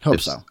just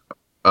hope so.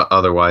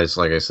 Otherwise,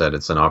 like I said,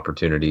 it's an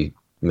opportunity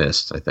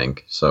missed, I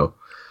think. So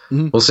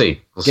we'll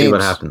see. We'll see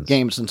what happens.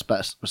 Games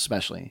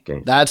especially.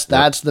 That's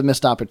the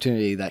missed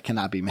opportunity that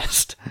cannot be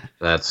missed.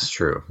 That's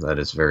true. That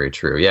is very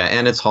true. Yeah,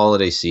 and it's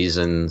holiday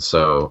season,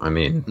 so I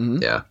mean,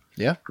 yeah,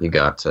 you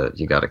got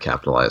to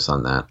capitalize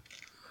on that.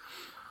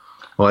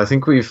 Well, I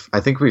think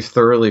we've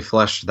thoroughly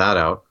fleshed that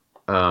out.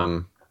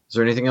 Is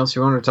there anything else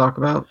you want to talk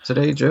about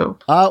today, Joe?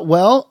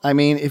 Well, I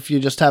mean, if you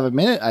just have a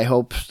minute, I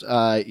hope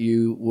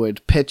you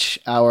would pitch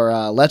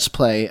our Let's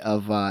Play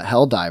of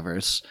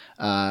Helldivers.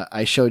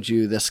 I showed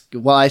you this.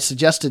 Well, I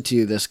suggested to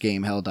you this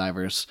game,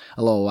 Helldivers,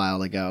 a little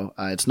while ago.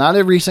 It's not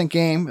a recent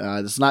game.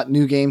 It's not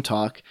new game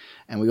talk,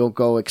 and we won't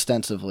go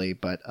extensively.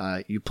 But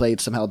you played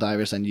some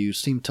Helldivers, and you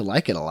seemed to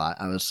like it a lot.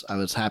 I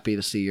was happy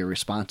to see your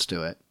response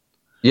to it.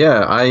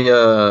 Yeah,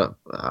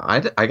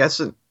 I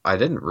guess I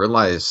didn't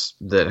realize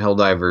that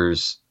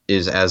Helldivers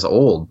is as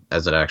old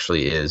as it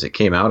actually is. It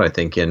came out, I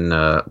think, in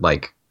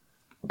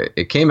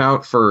it came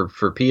out for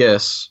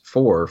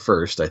PS4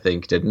 first, I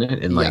think, didn't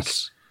it? In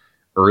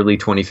early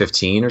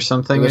 2015 or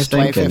something, it was,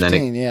 I think.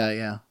 2015, and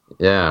then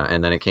yeah,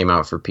 and then it came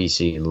out for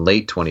PC in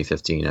late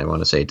 2015. I want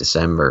to say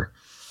December.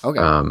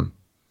 Okay.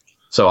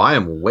 So I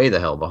am way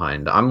the hell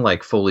behind. I'm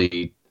like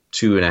fully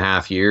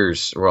 2.5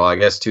 years. Well, I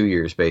guess 2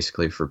 years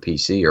basically for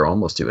PC, or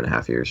almost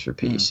 2.5 years for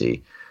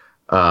PC.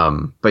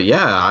 But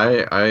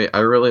yeah, I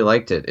really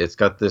liked it. It's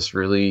got this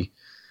really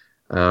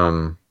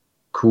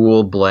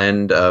cool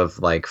blend of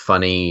like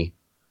funny,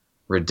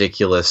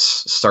 ridiculous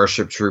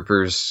Starship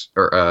Troopers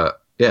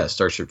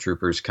Starship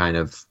Troopers kind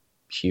of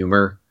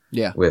humor.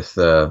 Yeah. With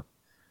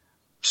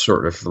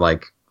sort of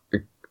like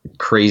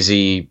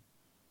crazy,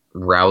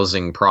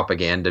 rousing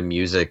propaganda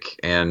music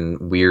and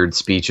weird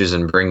speeches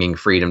and bringing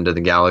freedom to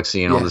the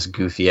galaxy and all this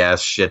goofy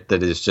ass shit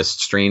that is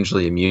just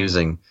strangely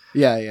amusing.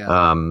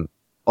 Yeah.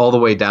 All the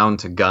way down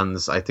to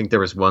guns. I think there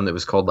was one that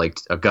was called like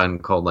a gun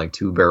called like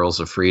 2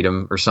 Barrels of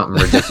Freedom or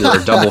something ridiculous,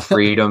 or Double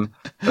Freedom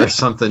or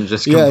something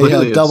just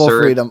completely Double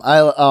absurd. Freedom.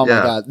 My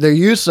God, their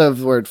use of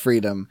the word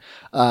freedom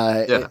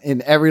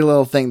in every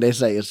little thing they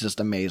say is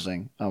just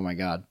amazing. Oh my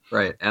God.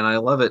 Right, and I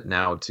love it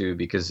now too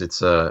because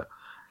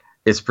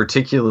it's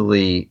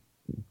particularly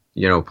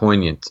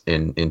poignant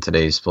in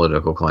today's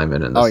political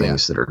climate and the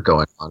things that are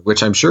going on,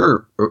 which I'm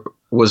sure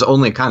was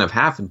only kind of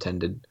half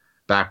intended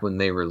back when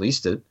they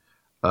released it.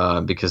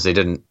 Because they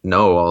didn't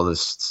know all this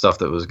stuff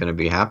that was going to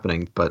be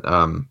happening. But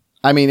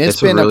I mean,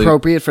 it's been really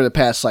appropriate for the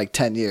past like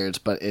 10 years,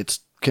 but it's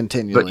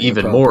continually but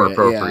even more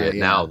appropriate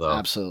now, though.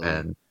 Absolutely.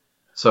 And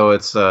so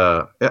it's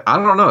I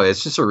don't know.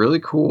 It's just a really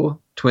cool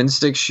twin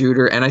stick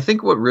shooter, and I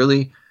think what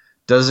really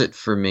does it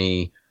for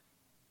me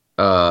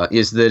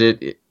is that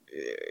it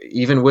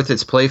even with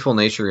its playful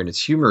nature and its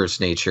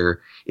humorous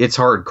nature, it's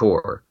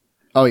hardcore.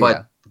 Oh yeah.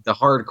 But the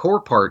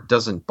hardcore part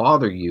doesn't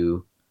bother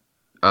you.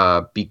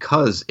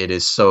 Because it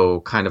is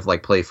so kind of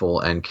like playful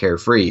and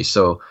carefree.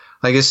 So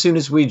like as soon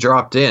as we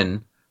dropped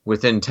in,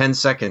 within 10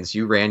 seconds,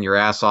 you ran your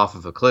ass off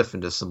of a cliff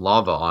into some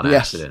lava on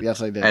accident.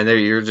 Yes, I did. And there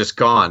you're just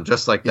gone,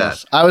 just like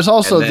that. I was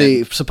also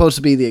supposed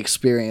to be the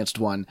experienced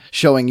one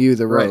showing you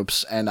the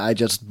ropes, and I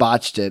just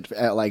botched it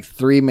at like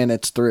 3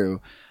 minutes through.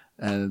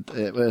 And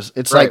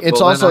I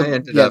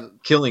ended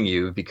up killing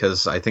you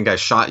because I think I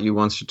shot you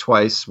once or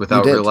twice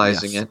without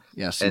realizing it.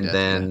 Yes, and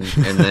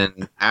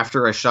then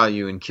after I shot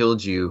you and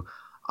killed you,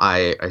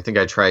 I think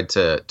I tried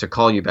to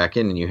call you back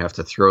in, and you have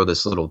to throw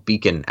this little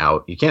beacon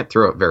out. You can't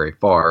throw it very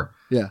far.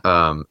 Yeah.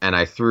 And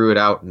I threw it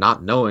out,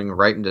 not knowing,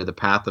 right into the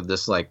path of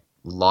this like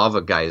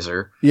lava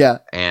geyser. Yeah.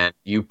 And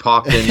you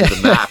popped into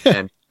the map,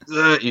 and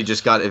you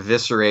just got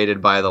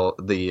eviscerated by the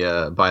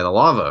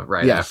lava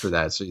after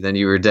that. So then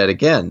you were dead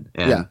again.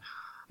 And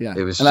yeah.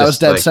 It was. And I was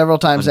dead several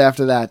times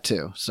after that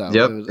too. So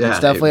it's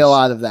definitely a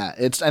lot of that.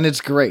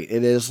 It's great.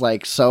 It is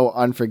like so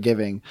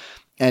unforgiving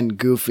and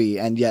goofy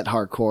and yet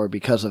hardcore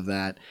because of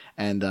that,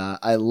 and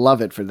I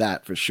love it for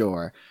that for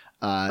sure.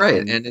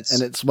 And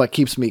it's what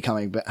keeps me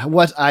coming back.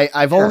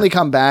 I've only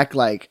come back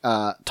like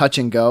touch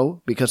and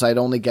go because I'd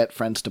only get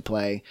friends to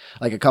play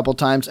like a couple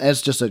times, and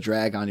it's just a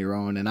drag on your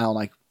own, and I don't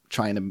like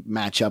trying to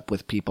match up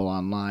with people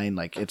online.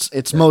 Like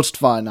it's most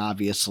fun,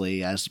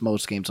 obviously, as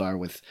most games are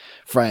with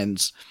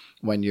friends,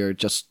 when you're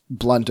just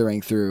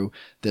blundering through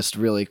this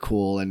really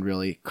cool and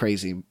really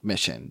crazy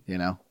mission,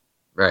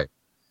 Right.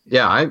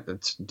 Yeah,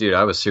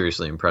 I was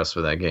seriously impressed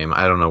with that game.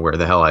 I don't know where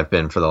the hell I've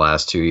been for the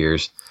last 2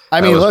 years. I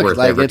mean, look,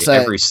 like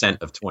every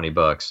cent of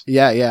 $20.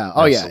 Yeah.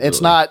 Oh, yeah.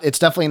 It's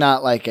definitely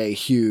not like a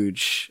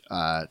huge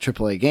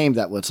AAA game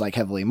that was like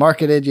heavily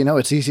marketed.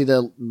 It's easy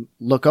to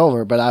look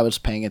over, but I was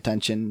paying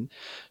attention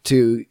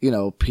to,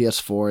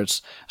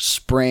 PS4's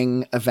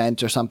spring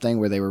event or something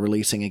where they were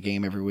releasing a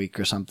game every week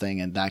or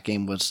something. And that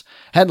game was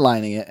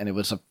headlining it, and it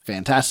was a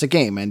fantastic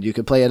game. And you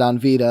could play it on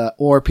Vita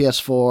or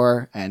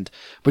PS4,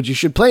 but you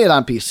should play it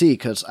on PC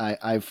because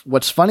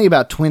what's funny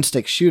about twin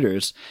stick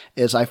shooters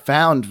is I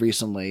found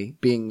recently,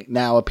 being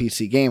now a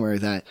PC gamer,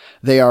 that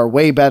they are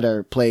way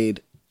better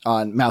played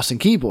on mouse and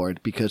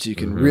keyboard because you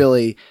can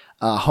really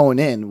hone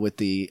in with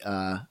the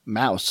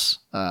mouse.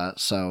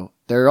 So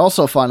they're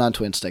also fun on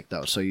twin stick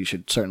though, so you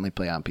should certainly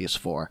play on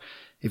PS4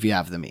 if you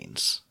have the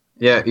means.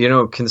 Yeah,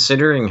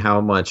 considering how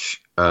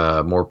much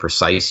more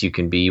precise you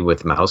can be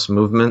with mouse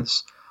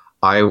movements,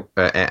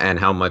 and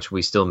how much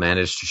we still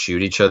manage to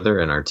shoot each other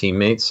and our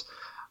teammates,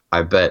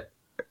 I bet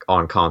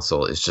on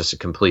console is just a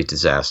complete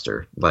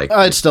disaster. Like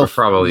it's still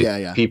probably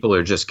people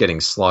are just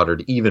getting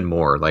slaughtered even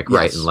more, like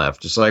right and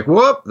left. Just like,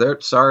 whoop,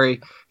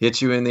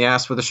 hit you in the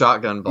ass with a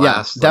shotgun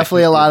blast. Yeah,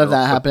 definitely a lot of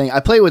that happening. I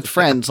play with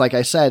friends, like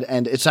I said,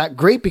 and it's not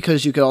great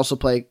because you could also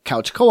play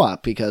couch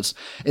co-op because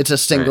it's a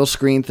single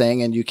screen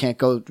thing, and you can't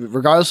go,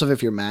 regardless of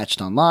if you're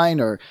matched online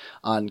or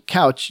on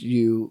couch,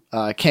 you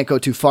can't go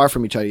too far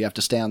from each other. You have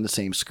to stay on the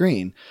same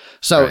screen.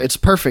 So it's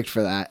perfect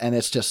for that, and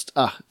it's just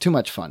too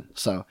much fun.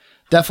 So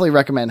definitely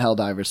recommend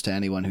Helldivers to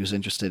anyone who's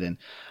interested in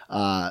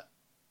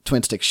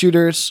twin stick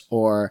shooters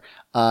or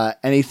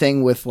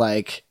anything with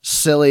like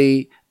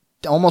silly,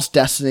 almost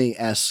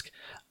Destiny-esque,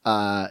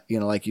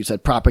 like you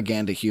said,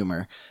 propaganda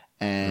humor,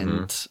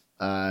 and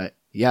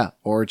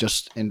or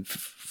just in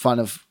fun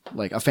of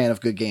like a fan of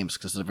good games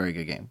because it's a very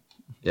good game.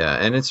 Yeah,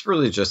 and it's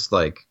really just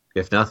like,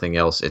 if nothing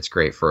else, it's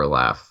great for a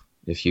laugh.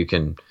 If you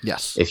can,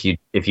 if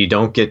you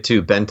don't get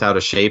too bent out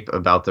of shape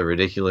about the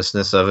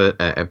ridiculousness of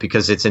it,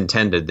 because it's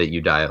intended that you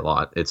die a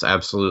lot. It's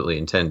absolutely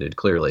intended,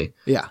 clearly.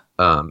 Yeah.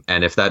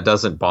 And if that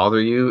doesn't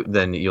bother you,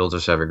 then you'll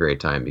just have a great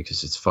time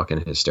because it's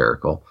fucking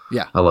hysterical.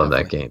 Yeah, I love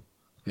definitely. that game.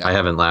 Yeah. I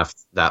haven't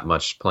laughed that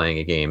much playing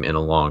a game in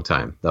a long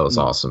time. That was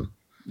awesome.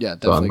 Yeah,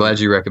 So I'm glad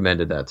you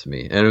recommended that to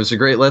me. And it was a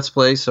great Let's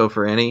Play. So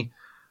for any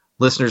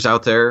listeners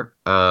out there,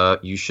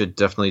 you should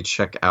definitely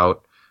check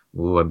out,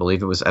 I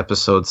believe it was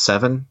episode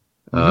 7.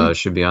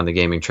 Should be on the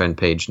Gaming Trend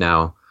page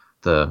now.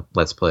 The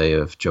Let's Play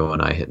of Joe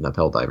and I hitting up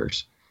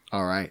Helldivers.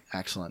 All right.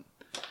 Excellent.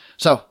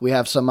 So we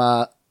have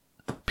some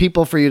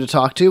people for you to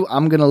talk to.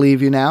 I'm going to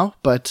leave you now,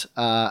 but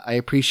I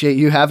appreciate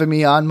you having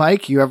me on,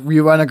 Mike. You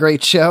run a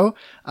great show.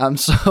 I'm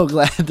so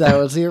glad that I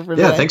was here for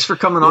today. Yeah, thanks for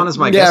coming on as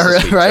my guest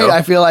this week, right? Joe.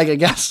 I feel like a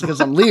guest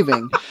because I'm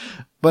leaving.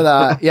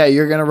 But yeah,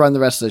 you're going to run the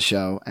rest of the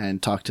show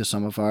and talk to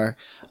some of our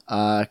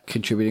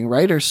contributing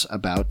writers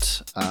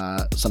about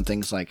some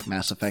things like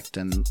Mass Effect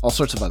and all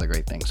sorts of other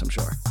great things, I'm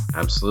sure.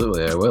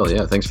 Absolutely, I will.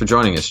 Yeah, thanks for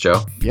joining us,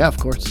 Joe. Yeah, of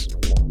course.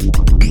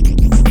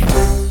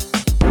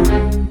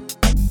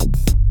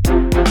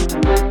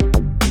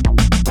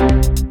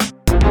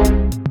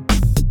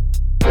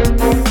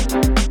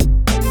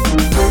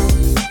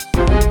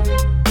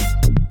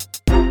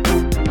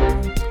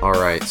 All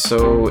right,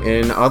 so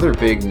in other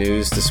big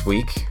news this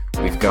week,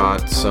 we've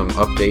got some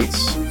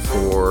updates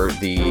for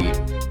the,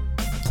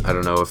 I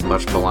don't know if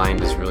much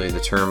maligned is really the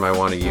term I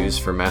want to use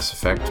for Mass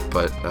Effect,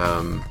 but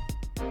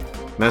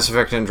Mass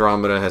Effect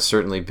Andromeda has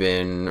certainly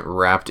been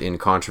wrapped in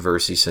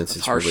controversy since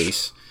its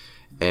release.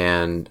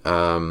 And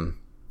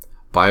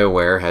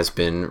BioWare has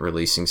been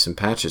releasing some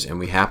patches. And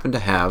we happen to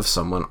have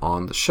someone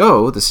on the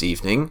show this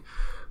evening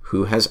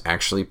who has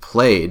actually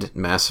played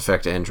Mass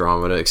Effect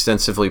Andromeda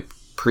extensively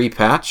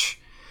pre-patch,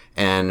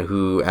 and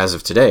who, as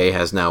of today,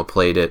 has now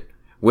played it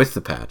with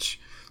the patch.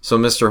 So,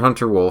 Mr.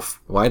 Hunter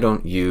Wolfe, why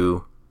don't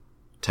you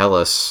tell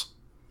us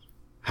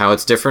how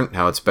it's different,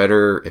 how it's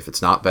better, if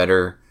it's not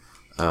better?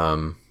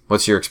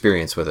 What's your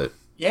experience with it?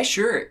 Yeah,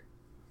 sure.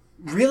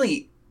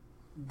 Really,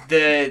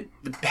 the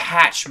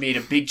patch made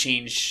a big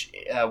change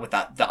with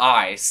the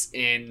eyes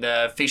in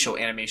the facial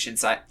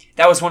animations. That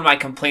was one of my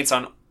complaints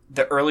on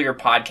the earlier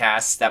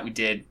podcasts that we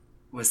did,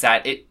 was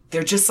that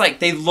they're just like,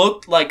 they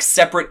look like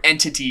separate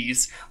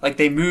entities, like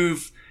they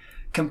move,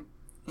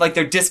 like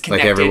they're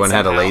disconnected. Like everyone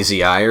somehow. had a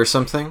lazy eye or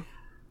something?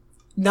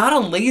 Not a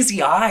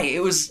lazy eye.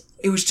 It was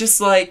just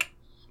like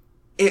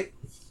it.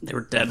 They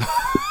were dead.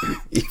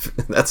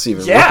 That's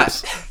even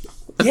worse.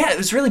 Yeah, it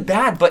was really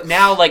bad. But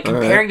now, like,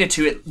 comparing the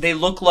two, they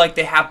look like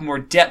they have more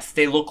depth.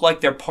 They look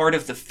like they're part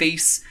of the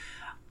face.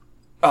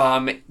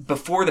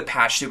 Before the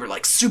patch, they were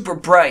like super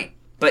bright,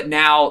 but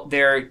now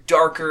they're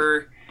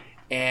darker,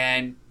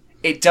 and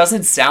it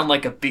doesn't sound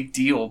like a big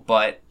deal,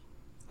 but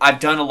I've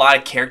done a lot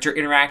of character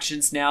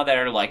interactions now that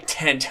are like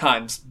 10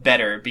 times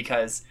better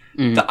because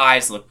the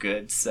eyes look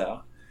good,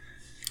 so.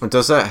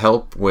 Does that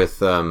help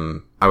with,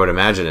 I would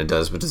imagine it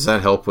does, but does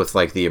that help with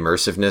like the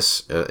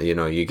immersiveness?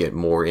 You get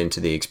more into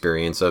the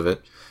experience of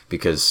it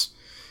because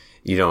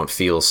you don't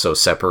feel so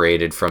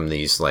separated from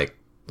these like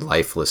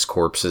lifeless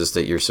corpses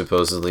that you're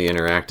supposedly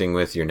interacting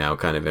with. You're now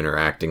kind of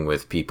interacting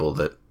with people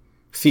that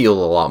feel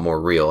a lot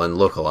more real and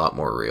look a lot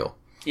more real.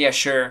 Yeah,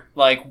 sure.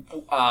 Like,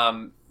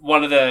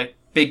 one of the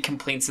big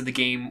complaints of the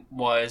game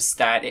was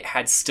that it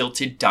had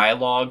stilted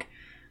dialogue.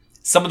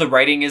 Some of the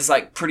writing is,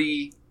 like,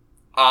 pretty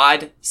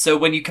odd. So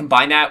when you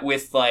combine that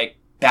with, like,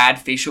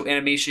 bad facial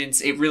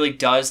animations, it really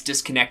does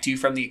disconnect you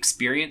from the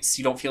experience.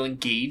 You don't feel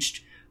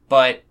engaged.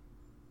 But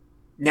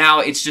now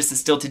it's just a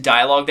stilted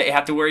dialogue that you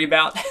have to worry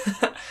about.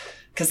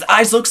 Because the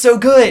eyes look so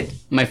good.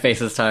 My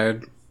face is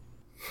tired.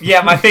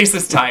 Yeah, my face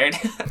is tired.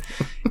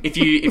 If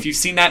you've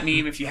seen that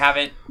meme, if you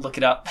haven't, look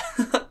it up.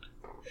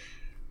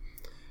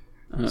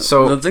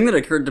 So the thing that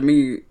occurred to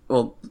me,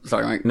 well,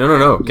 sorry, Mike.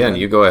 No. Ken,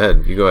 you go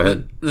ahead.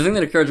 The thing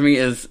that occurred to me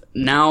is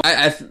now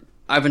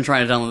I've been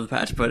trying to download the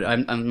patch, but I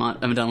haven't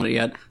downloaded it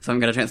yet, so I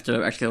haven't got a chance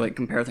to actually like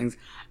compare things.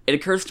 It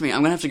occurs to me I'm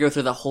gonna have to go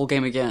through the whole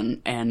game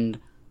again and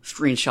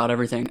screenshot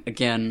everything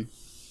again,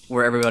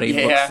 where everybody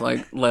looks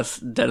like less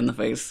dead in the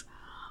face.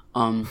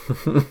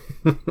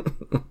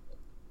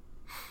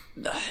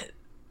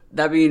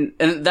 That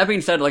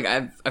being said, like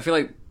I feel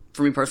like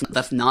for me personally,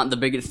 that's not the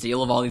biggest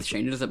deal of all these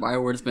changes that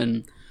BioWare's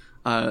been.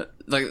 Like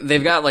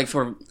they've got like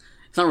sort of,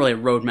 it's not really a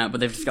roadmap,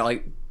 but they've just got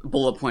like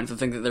bullet points of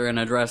things that they're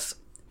gonna address,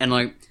 and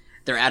like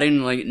they're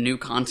adding like new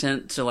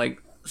content to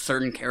like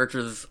certain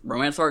characters'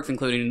 romance arcs,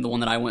 including the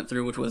one that I went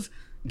through, which was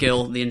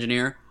Gil, the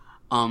engineer.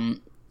 And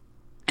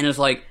it's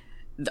like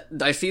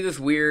I see this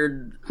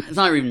weird. It's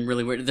not even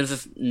really weird. There's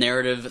this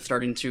narrative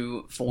starting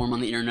to form on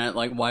the internet.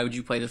 Like, why would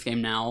you play this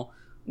game now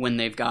when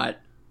they've got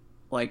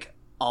like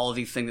all of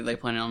these things that they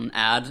planning to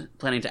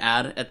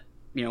add at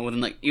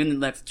within like even the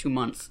next 2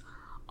 months.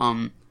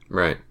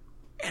 Right.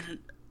 And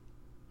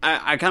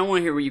I kind of want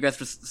to hear what you guys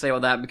just say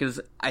about that, because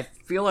I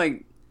feel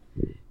like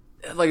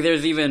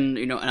there's even,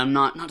 and I'm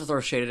not to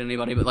throw shade at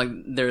anybody, but like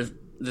there's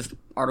this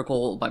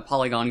article by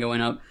Polygon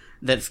going up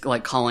that's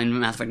like calling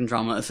Mass Effect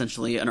Andromeda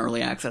essentially an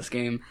early access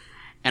game.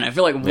 And I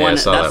feel like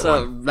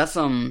that's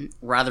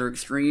rather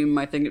extreme,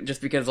 I think,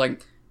 just because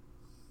like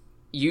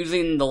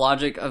using the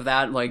logic of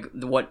that, like,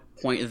 what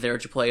point is there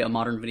to play a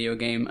modern video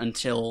game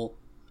until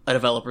a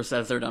developer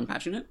says they're done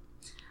patching it?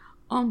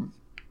 And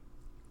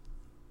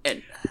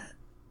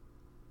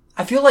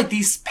I feel like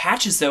these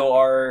patches,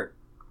 though,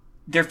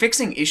 they're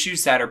fixing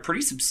issues that are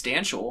pretty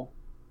substantial.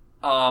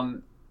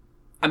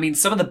 I mean,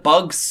 some of the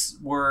bugs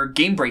were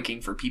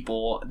game-breaking for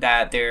people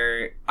that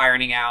they're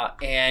ironing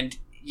out, and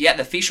yeah,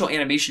 the facial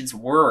animations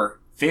were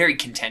very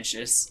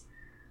contentious.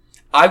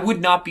 I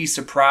would not be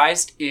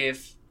surprised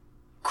if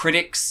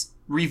critics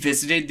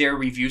revisited their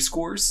review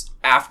scores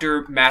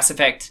after Mass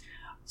Effect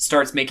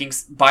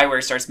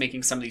BioWare starts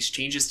making some of these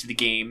changes to the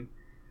game,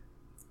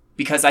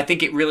 because I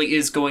think it really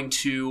is going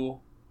to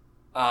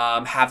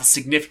have a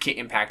significant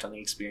impact on the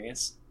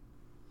experience.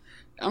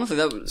 Honestly,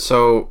 that was...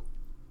 So,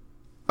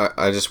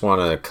 I just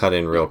want to cut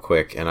in real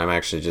quick, and I'm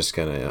actually just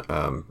going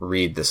to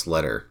read this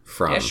letter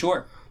from... Yeah,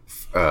 sure.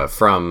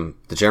 From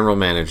the general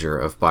manager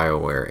of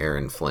BioWare,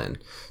 Aaron Flynn.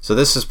 So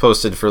this is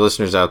posted for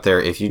listeners out there.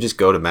 If you just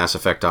go to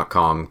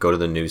masseffect.com, go to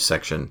the news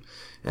section,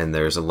 and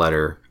there's a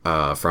letter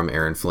from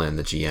Aaron Flynn,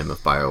 the GM of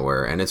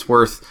BioWare. And it's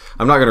worth...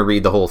 I'm not going to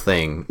read the whole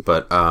thing,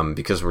 but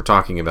because we're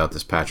talking about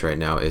this patch right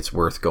now, it's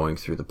worth going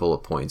through the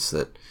bullet points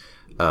that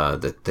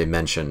they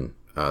mention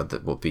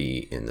that will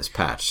be in this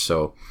patch.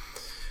 So...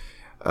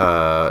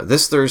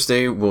 this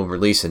Thursday, we'll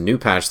release a new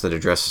patch that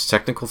addresses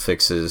technical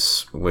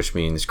fixes, which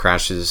means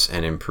crashes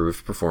and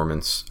improved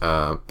performance,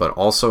 but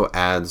also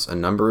adds a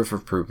number of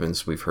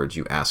improvements we've heard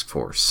you ask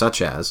for,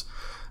 such as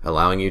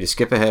allowing you to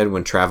skip ahead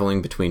when traveling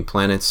between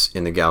planets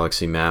in the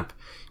galaxy map,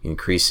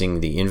 increasing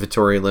the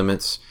inventory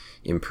limits,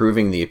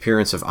 improving the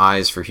appearance of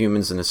eyes for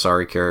humans and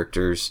Asari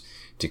characters,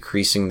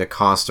 decreasing the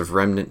cost of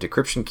remnant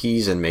decryption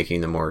keys and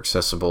making them more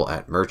accessible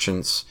at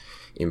merchants,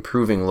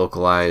 improving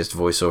localized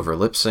voiceover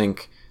lip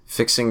sync,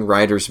 fixing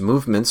riders'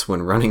 movements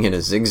when running in a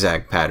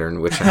zigzag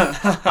pattern, which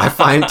I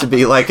find to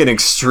be like an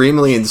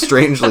extremely and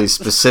strangely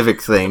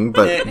specific thing,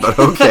 but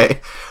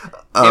okay.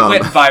 It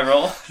went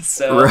viral,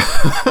 so...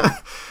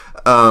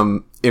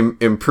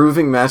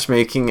 improving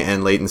matchmaking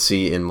and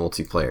latency in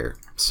multiplayer.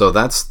 So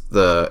that's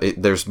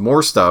there's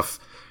more stuff,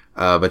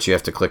 but you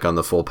have to click on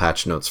the full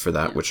patch notes for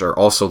that, which are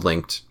also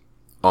linked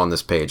on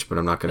this page, but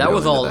I'm not going to go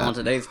into that. That was all on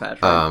today's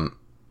patch, right?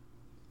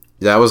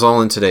 That was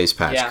all in today's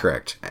patch, yeah.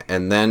 Correct.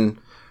 And then...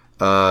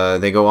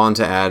 they go on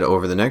to add,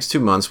 over the next 2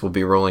 months, we'll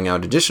be rolling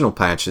out additional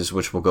patches,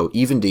 which will go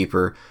even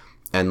deeper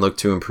and look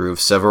to improve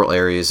several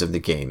areas of the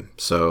game.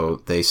 So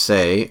they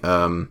say,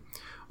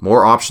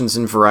 more options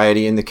and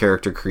variety in the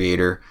character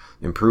creator,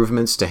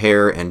 improvements to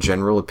hair and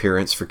general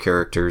appearance for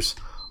characters,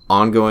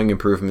 ongoing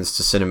improvements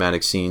to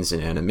cinematic scenes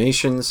and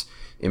animations,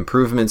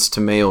 improvements to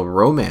male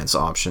romance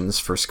options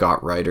for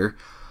Scott Ryder,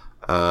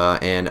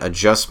 and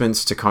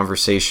adjustments to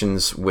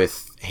conversations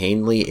with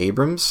Hanley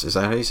Abrams. Is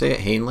that how you say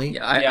it? Hanley?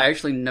 Yeah, I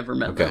actually never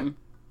met them.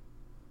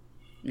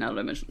 Now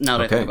that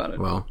I think about it.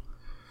 Well,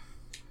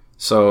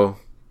 so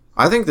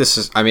I think this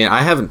is... I mean,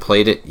 I haven't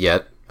played it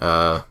yet,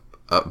 but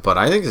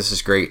I think this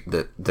is great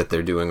that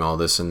they're doing all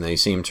this, and they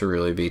seem to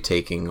really be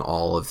taking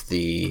all of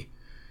the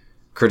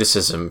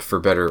criticism, for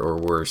better or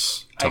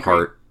worse, to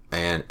heart,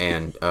 and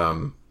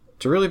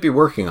to really be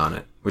working on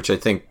it, which I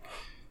think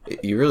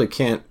you really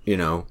can't,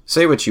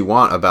 say what you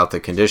want about the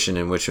condition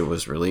in which it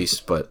was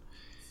released, but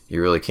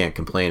you really can't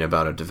complain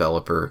about a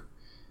developer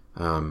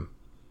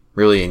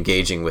really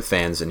engaging with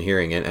fans and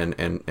hearing it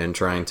and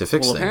trying to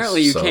fix things. Well,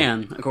 apparently you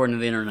can, according to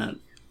the internet.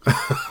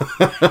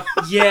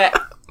 Yeah,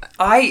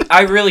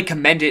 I really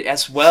commend it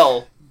as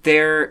well.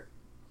 They're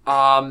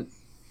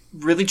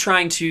really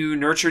trying to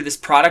nurture this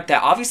product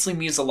that obviously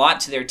means a lot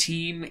to their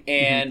team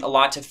and a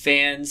lot to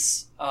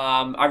fans.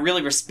 I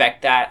really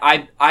respect that.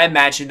 I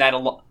imagine that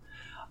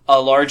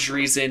a large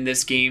reason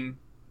this game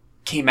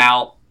came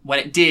out when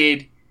it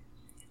did.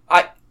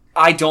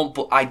 I don't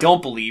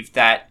believe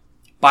that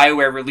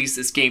BioWare released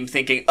this game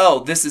thinking,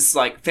 oh, this is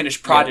like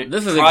finished project,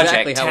 this is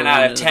exactly 10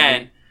 out of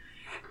 10.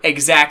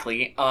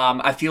 Exactly.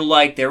 I feel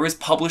like there was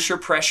publisher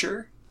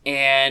pressure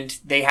and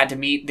they had to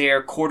meet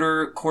their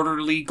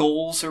quarterly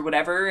goals or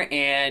whatever,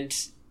 and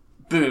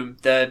boom,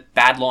 the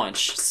bad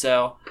launch.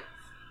 So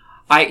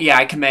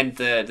I commend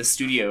the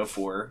studio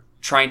for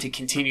trying to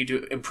continue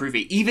to improve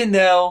it, even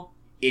though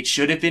it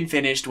should have been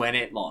finished when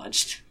it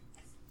launched.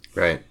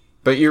 Right.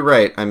 But you're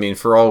right. I mean,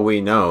 for all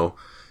we know,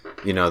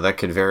 that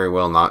could very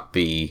well not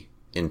be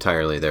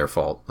entirely their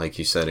fault. Like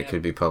you said, it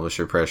could be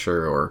publisher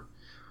pressure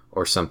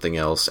or something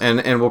else.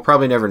 And we'll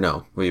probably never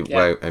know.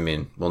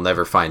 We'll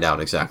never find out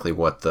exactly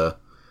what the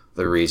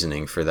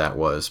reasoning for that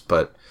was.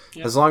 But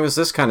as long as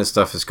this kind of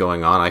stuff is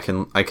going on,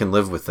 I can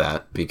live with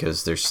that,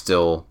 because they're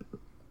still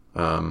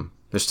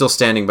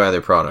standing by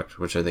their product,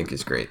 which I think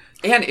is great.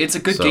 And it's a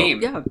good game.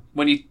 Yeah.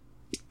 When you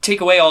take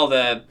away all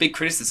the big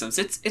criticisms,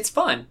 it's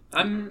fun.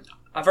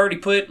 I've already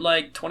put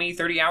like 20,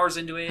 30 hours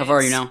into it. How far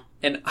are you now?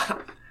 And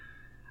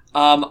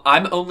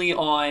I'm only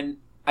on...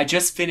 I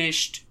just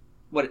finished...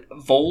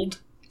 Vold?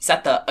 Is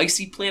that the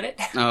icy planet?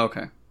 Oh,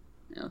 okay.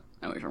 Yeah, I know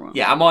what you're talking about.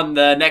 Yeah, I'm on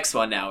the next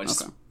one now.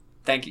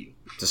 Thank you.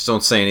 Just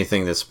don't say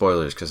anything that's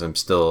spoilers, because I'm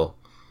still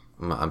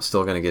I'm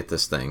still gonna get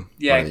this thing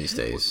Yeah, one of these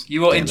days.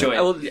 You will Damn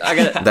enjoy it. it. I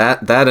got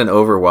That and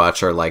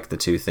Overwatch are like the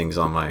two things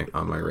on my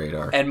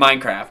radar. And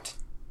Minecraft.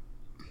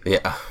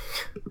 Yeah,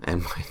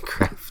 and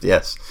Minecraft.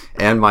 Yes,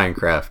 and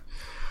Minecraft.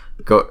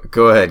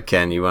 Go ahead,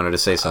 Ken. You wanted to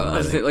say something.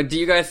 I think. Like, do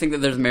you guys think that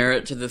there's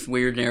merit to this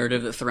weird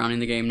narrative that's surrounding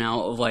the game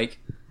now of like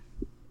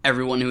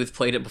everyone who has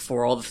played it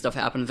before all this stuff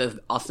happens is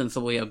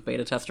ostensibly a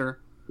beta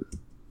tester?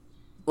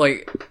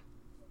 Like,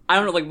 I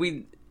don't know.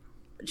 Like,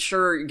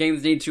 sure,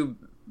 games need to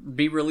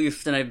be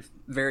released in a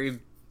very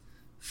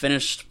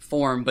finished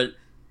form, but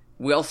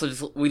we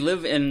also we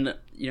live in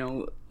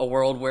a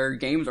world where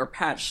games are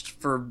patched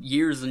for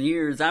years and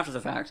years after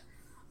the fact.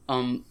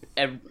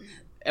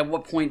 At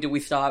what point do we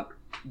stop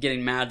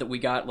getting mad that we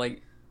got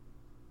like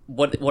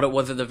what it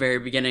was at the very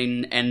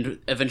beginning, and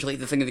eventually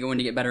the thing is going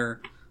to get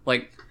better?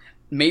 Like,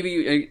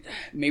 maybe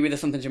there's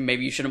something to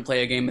maybe you shouldn't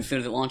play a game as soon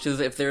as it launches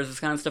if there's this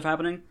kind of stuff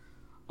happening.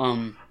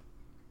 I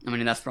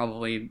mean, that's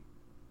probably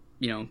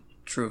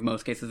true of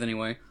most cases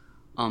anyway.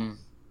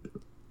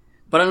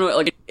 But I don't know,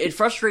 like, it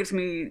frustrates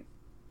me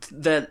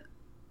that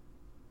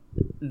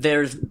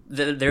there's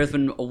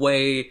been a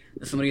way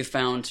that somebody has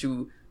found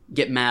to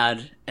get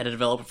mad at a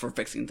developer for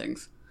fixing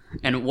things.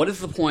 And what is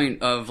the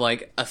point of,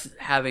 like, us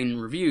having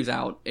reviews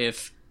out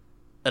if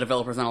a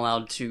developer is not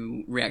allowed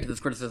to react to this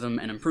criticism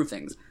and improve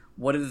things?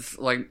 What is,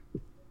 like,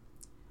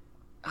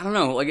 I don't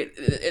know, like,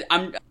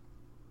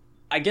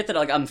 I get that,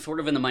 like, I'm sort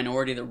of in the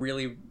minority that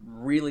really,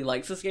 really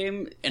likes this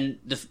game, and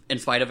just in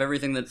spite of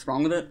everything that's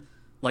wrong with it,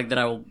 like, that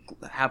I will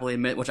happily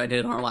admit, which I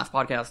did on our last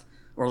podcast,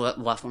 or the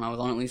last one I was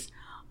on at least.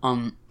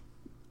 I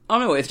don't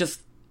know,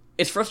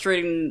 it's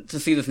frustrating to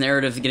see this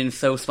narrative getting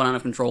so spun out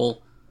of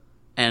control,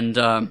 and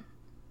I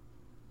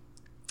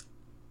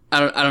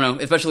don't know,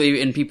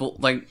 especially in people,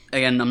 like,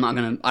 again,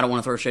 I don't want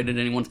to throw shade at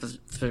any one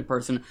specific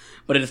person,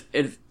 but it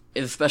is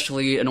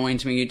especially annoying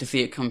to me to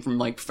see it come from,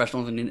 like,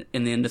 professionals in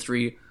the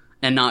industry,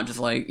 and not just,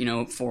 like,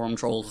 forum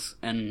trolls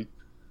and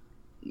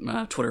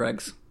Twitter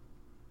eggs.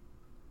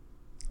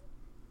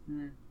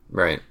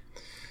 Right.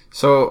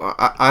 So,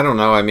 I don't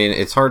know. I mean,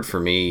 it's hard for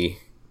me,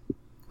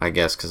 I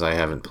guess, because I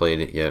haven't played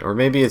it yet. Or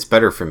maybe it's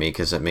better for me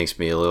because it makes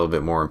me a little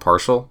bit more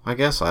impartial, I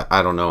guess.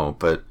 I don't know.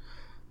 But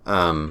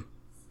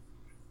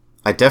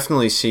I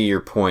definitely see your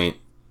point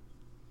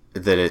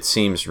that it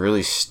seems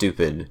really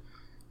stupid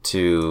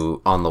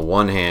to, on the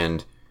one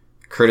hand,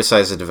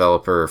 criticize a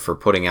developer for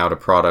putting out a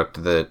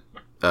product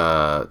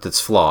that's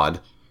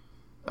flawed,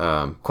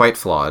 quite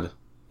flawed,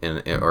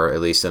 or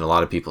at least in a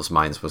lot of people's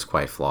minds was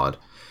quite flawed.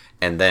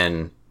 And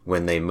then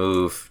when they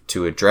move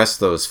to address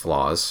those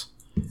flaws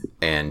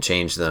and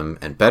change them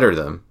and better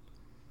them,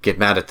 get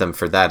mad at them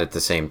for that at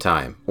the same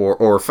time.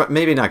 Or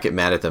maybe not get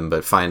mad at them,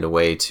 but find a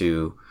way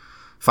to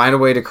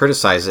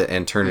criticize it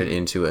and turn it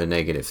into a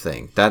negative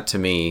thing. That, to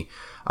me,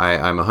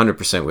 I'm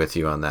 100% with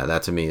you on that.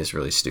 That, to me, is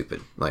really stupid.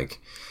 Like,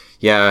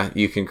 yeah,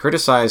 you can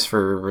criticize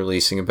for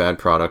releasing a bad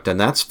product, and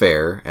that's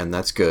fair, and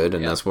that's good,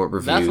 and that's what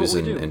reviews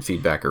and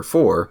feedback are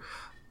for.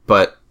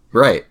 But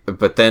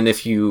then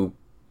if you,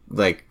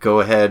 like,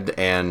 go ahead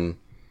and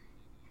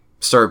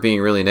start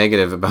being really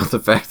negative about the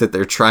fact that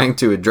they're trying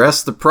to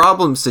address the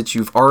problems that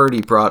you've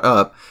already brought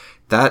up,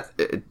 that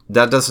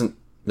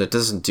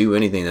doesn't do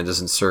anything. That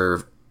doesn't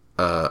serve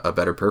a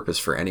better purpose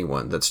for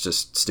anyone. That's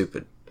just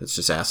stupid. That's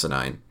just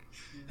asinine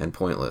and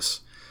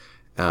pointless.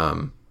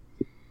 And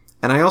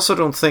I also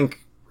don't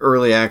think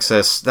early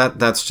access,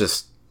 that's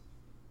just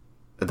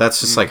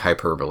like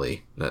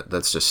hyperbole.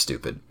 That's just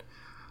stupid.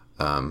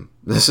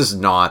 This is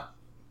not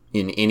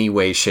in any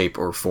way, shape,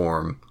 or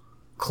form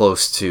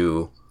close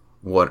to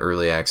what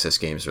early access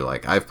games are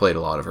like. I've played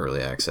a lot of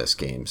early access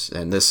games,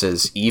 and this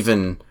is,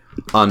 even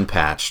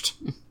unpatched,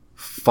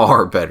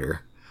 far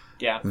better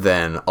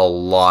than a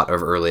lot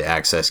of early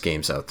access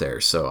games out there.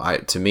 So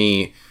to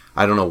me,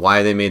 I don't know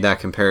why they made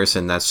that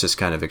comparison. That's just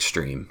kind of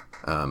extreme.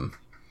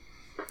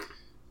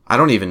 I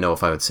don't even know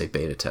if I would say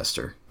beta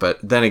tester, but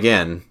then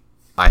again,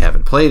 I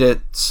haven't played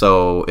it,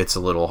 so it's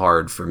a little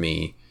hard for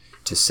me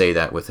to say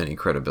that with any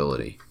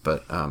credibility.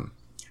 But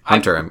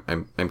Hunter,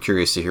 I'm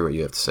curious to hear what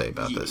you have to say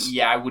about this.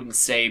 Yeah, I wouldn't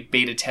say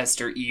beta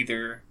tester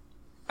either.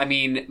 I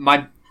mean,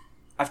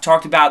 I've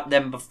talked about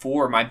them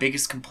before. My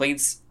biggest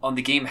complaints on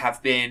the game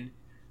have been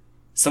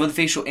some of the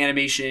facial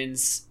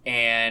animations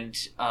and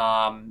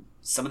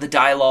some of the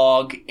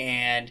dialogue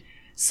and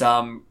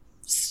some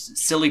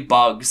silly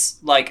bugs.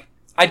 Like,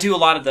 I do a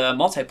lot of the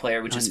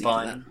multiplayer, which is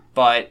fun,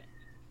 but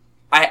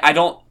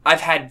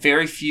I've had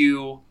very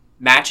few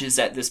matches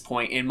at this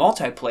point in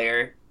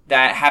multiplayer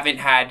that haven't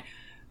had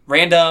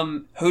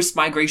random host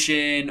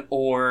migration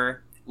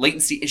or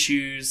latency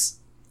issues.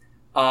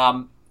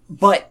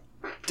 But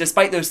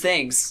despite those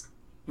things,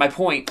 my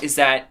point is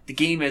that the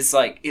game is,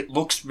 like, it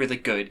looks really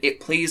good. It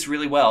plays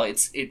really well.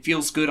 It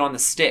feels good on the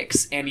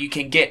sticks, and you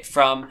can get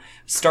from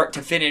start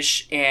to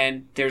finish,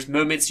 and there's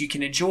moments you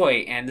can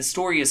enjoy, and the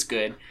story is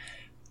good.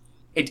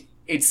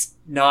 It's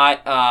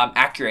not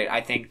accurate,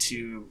 I think,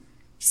 to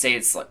say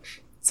it's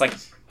like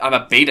I'm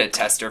a beta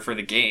tester for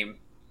the game.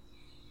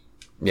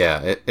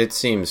 Yeah, it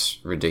seems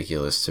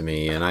ridiculous to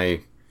me,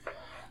 and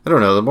I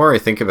don't know. The more I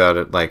think about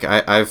it, like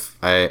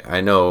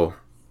I know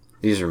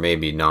these are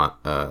maybe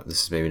not.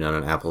 This is maybe not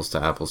an apples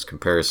to apples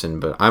comparison,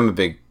 but I'm a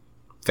big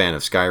fan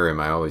of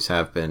Skyrim. I always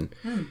have been,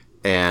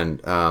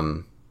 and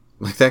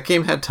like that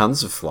game had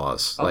tons of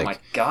flaws. Oh like, my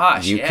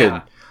gosh! you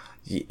could.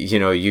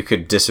 You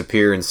could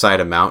disappear inside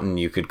a mountain.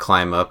 You could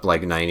climb up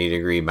like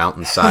 90-degree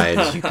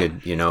mountainsides. You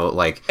could,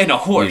 like... And a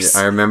horse.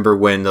 I remember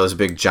when those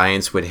big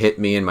giants would hit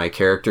me and my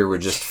character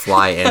would just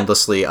fly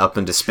endlessly up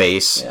into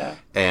space. Yeah.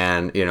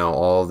 And,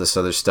 all this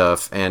other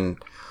stuff. And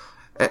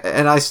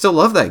I still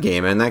love that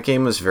game. And that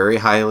game was very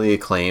highly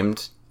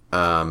acclaimed.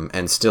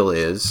 And still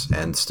is.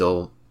 And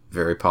still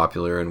very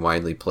popular and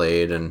widely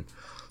played. And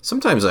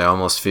sometimes I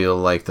almost feel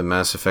like the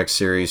Mass Effect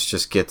series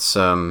just gets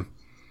a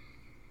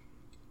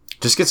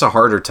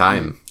harder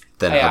time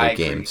than other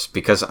games,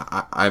 because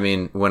I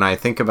mean, when I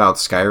think about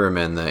Skyrim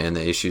and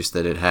the issues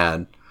that it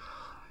had,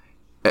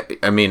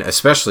 I mean,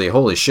 especially,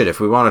 holy shit,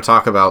 if we want to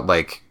talk about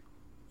like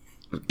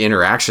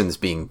interactions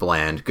being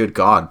bland, good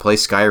God, play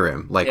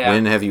Skyrim. Like,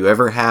 when have you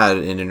ever had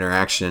an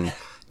interaction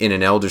in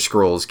an Elder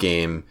Scrolls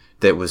game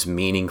that was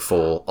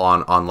meaningful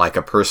on like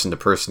a person to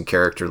person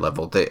character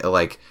level?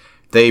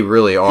 They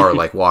really are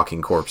like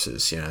walking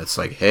corpses. It's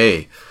like,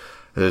 hey,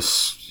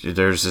 there's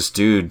this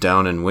dude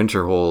down in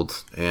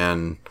Winterhold,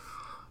 and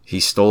he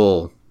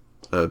stole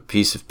a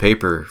piece of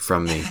paper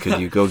from me. Could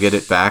you go get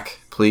it back,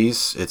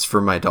 please? It's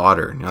for my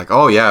daughter. And you're like,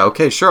 oh yeah,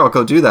 okay, sure, I'll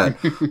go do that.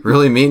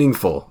 Really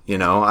meaningful,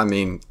 I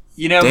mean,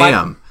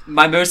 damn.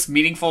 My most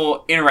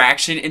meaningful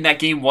interaction in that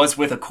game was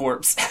with a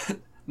corpse.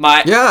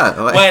 When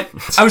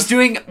I was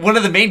doing one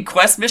of the main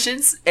quest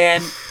missions,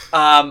 and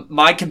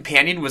my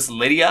companion was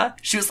Lydia.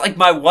 She was like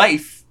my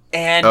wife.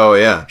 And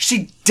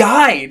she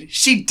died,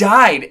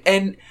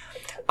 and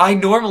I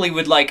normally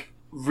would like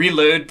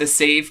reload the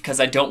save because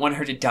I don't want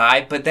her to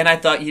die, but then I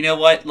thought, you know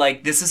what,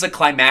 like, this is a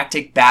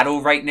climactic battle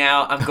right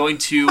now. I'm going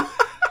to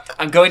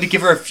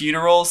give her a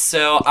funeral,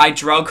 so I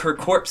drug her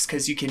corpse,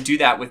 because you can do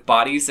that with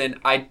bodies, and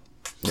I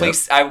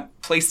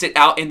placed it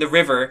out in the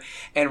river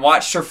and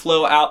watched her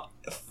float out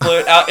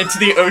into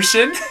the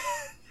ocean.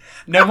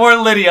 No more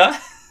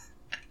Lydia.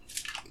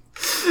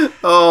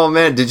 Oh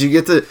man, did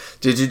you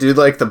do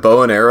like the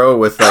bow and arrow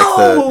with like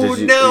I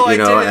didn't.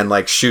 And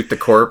like shoot the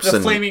corpse, the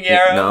flaming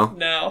arrow?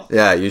 No.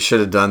 Yeah, you should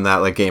have done that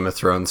like Game of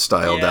Thrones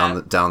style down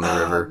the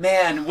river.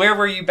 Man, where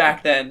were you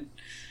back then?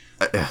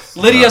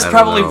 Lydia's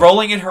probably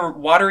rolling in her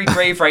watery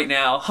grave right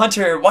now.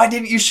 Hunter, why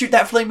didn't you shoot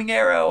that flaming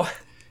arrow?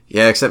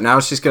 Yeah, except now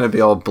she's going to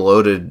be all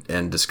bloated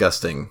and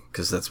disgusting,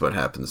 because that's what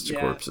happens to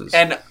corpses.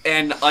 And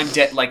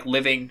undead, like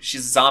living,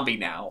 she's a zombie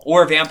now.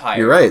 Or a vampire.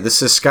 You're right,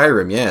 this is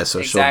Skyrim, yeah, so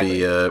exactly.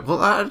 She'll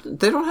be...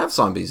 they don't have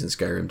zombies in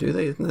Skyrim, do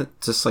they? Isn't it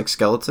just like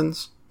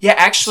skeletons? Yeah,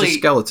 actually... It's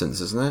just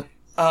skeletons, isn't it?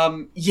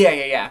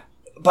 Yeah.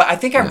 But I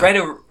think I read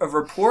a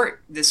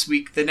report this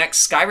week. The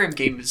next Skyrim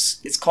game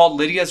it's called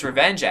Lydia's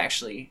Revenge,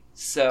 actually.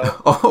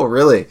 So. Oh,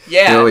 really?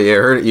 Yeah. No,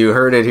 you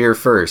heard it here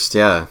first.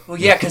 Yeah. Well,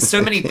 yeah, because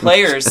so many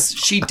players,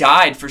 she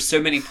died for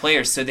so many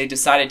players, so they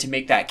decided to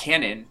make that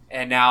canon,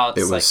 and now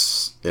it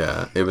was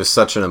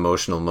such an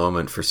emotional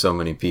moment for so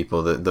many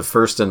people. The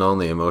first and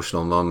only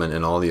emotional moment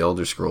in all the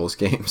Elder Scrolls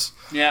games.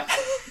 Yeah.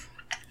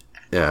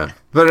 Yeah,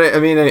 but I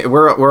mean,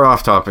 we're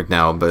off topic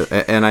now,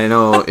 and I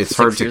know it's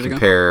hard to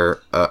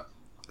compare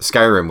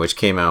Skyrim, which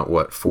came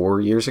out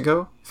 4 years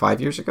ago, 5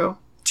 years ago.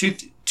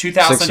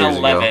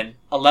 2011.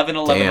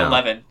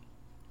 11.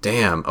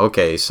 Damn.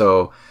 Okay,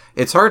 so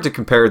it's hard to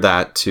compare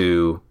that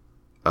to,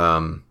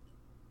 a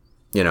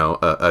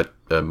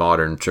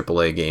modern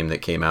AAA game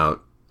that came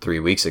out 3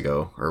 weeks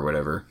ago or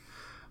whatever.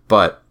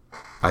 But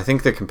I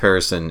think the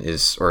comparison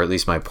is, or at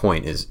least my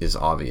point is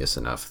obvious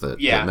enough that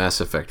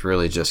Mass Effect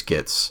really just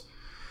gets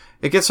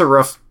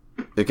rough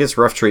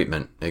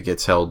treatment. It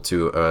gets held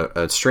to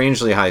a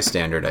strangely high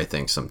standard, I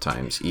think,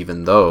 sometimes,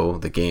 even though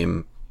the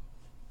game,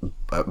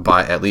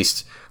 by at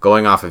least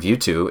going off of you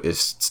two,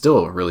 is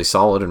still really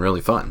solid and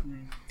really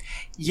fun.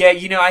 Yeah,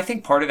 I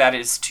think part of that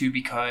is too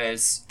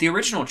because the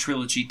original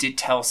trilogy did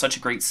tell such a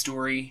great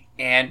story,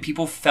 and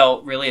people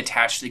felt really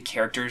attached to the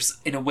characters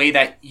in a way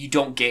that you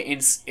don't get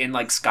in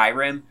like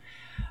Skyrim.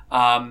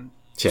 Skyrim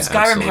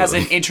absolutely. has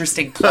an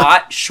interesting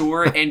plot,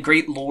 sure, and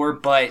great lore,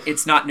 but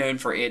it's not known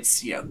for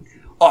its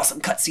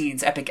awesome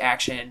cutscenes, epic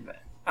action.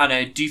 I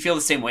don't know. Do you feel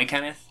the same way,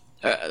 Kenneth?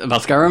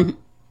 About Skyrim?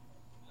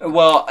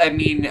 Well, I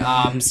mean,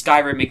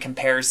 Skyrim in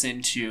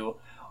comparison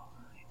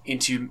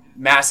into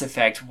Mass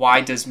Effect. Why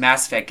does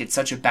Mass Effect get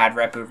such a bad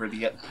rep over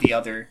the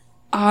other?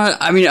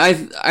 I mean, I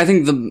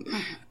think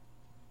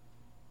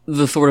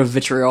the sort of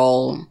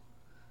vitriol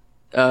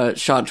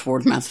shot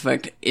towards Mass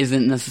Effect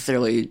isn't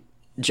necessarily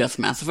just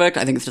Mass Effect.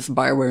 I think it's just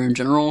BioWare in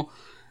general,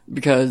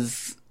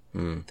 because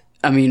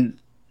I mean,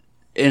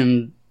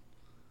 in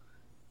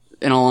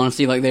all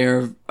honesty, like,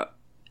 they're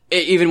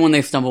even when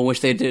they stumble, which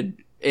they did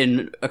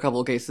in a couple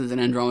of cases in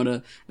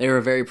Andromeda, they were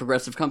a very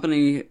progressive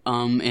company,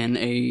 in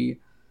a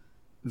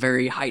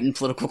very heightened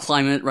political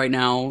climate right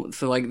now.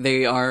 So, like,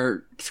 they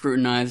are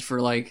scrutinized for,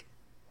 like,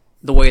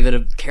 the way that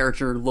a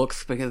character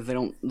looks, because they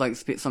don't, like,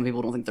 some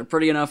people don't think they're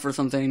pretty enough or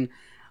something.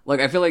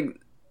 Like, I feel like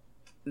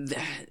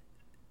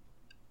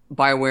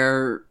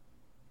BioWare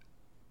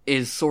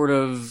is sort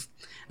of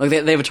like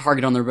they have a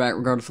target on their back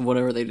regardless of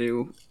whatever they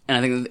do, and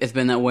I think it's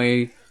been that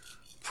way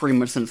pretty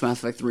much since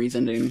Mass Effect 3's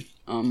ending.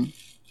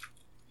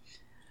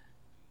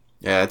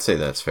 Yeah, I'd say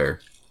that's fair.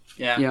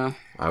 Yeah,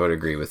 I would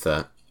agree with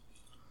that.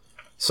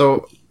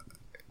 So,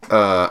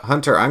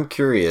 Hunter, I'm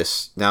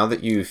curious now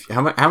that you've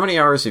how many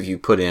hours have you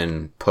put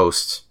in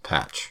post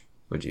patch?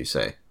 Would you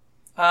say?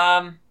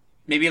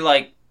 Maybe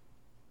like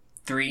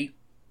 3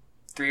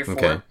 or 4.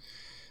 Okay.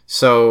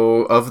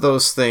 So, of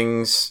those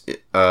things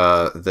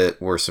that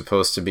were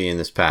supposed to be in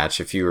this patch,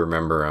 if you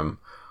remember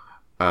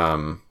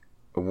them,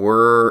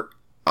 were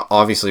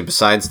obviously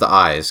besides the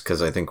eyes,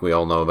 because I think we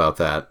all know about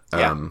that.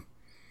 Yeah.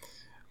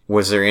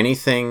 Was there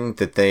anything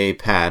that they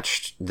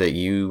patched that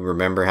you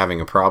remember having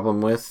a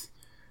problem with,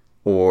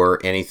 or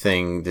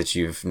anything that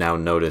you've now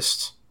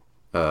noticed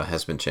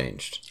has been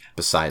changed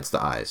besides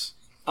the eyes?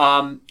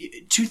 2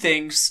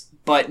 things,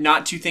 but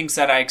not 2 things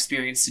that I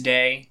experienced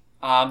today.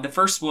 The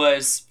first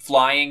was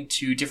flying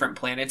to different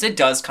planets. It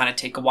does kind of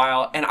take a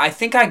while, and I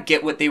think I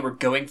get what they were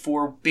going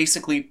for.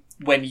 Basically,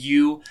 when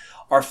you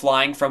are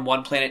flying from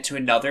one planet to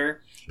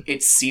another,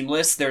 it's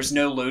seamless. There's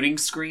no loading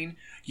screen.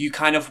 You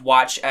kind of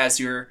watch as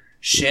your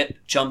ship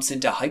jumps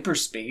into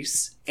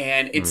hyperspace,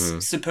 and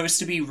it's supposed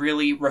to be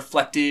really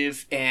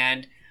reflective,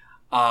 and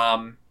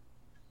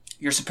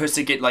you're supposed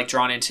to get like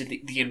drawn into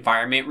the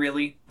environment,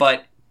 really.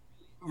 But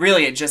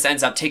really, it just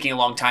ends up taking a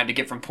long time to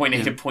get from point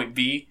A to point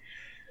B.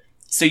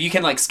 So you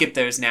can like skip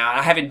those now.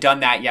 I haven't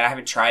done that yet. I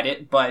haven't tried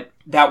it, but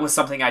that was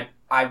something I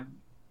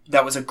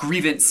that was a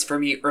grievance for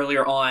me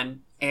earlier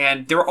on.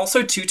 And there were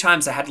also 2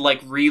 times I had to like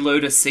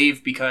reload a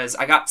save because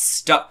I got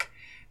stuck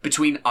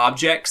between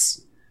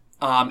objects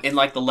in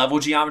like the level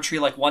geometry.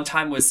 Like one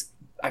time was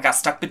I got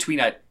stuck between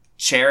a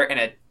chair and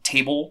a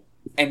table,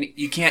 and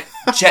you can't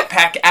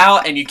jetpack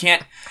out, and you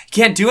can't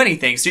do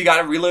anything. So you got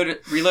to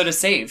reload a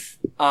save.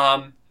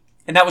 And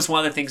that was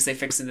one of the things they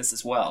fixed in this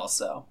as well.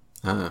 So.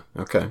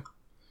 Okay.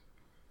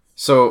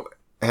 So,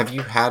 have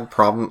you had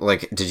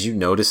did you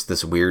notice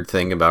this weird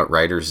thing about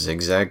Ryder's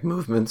zigzag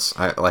movements?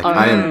 I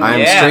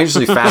am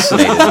strangely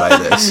fascinated by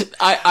this.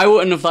 I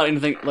wouldn't have thought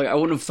anything, like, I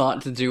wouldn't have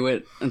thought to do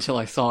it until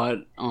I saw it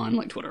on,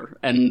 like, Twitter.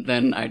 And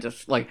then I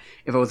just, like,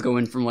 if I was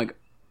going from, like,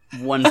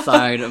 one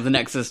side of the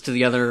Nexus to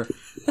the other,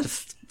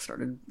 just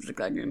started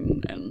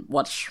zigzagging and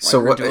watch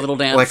Ryder do a little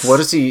dance. Like, what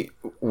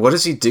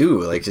does he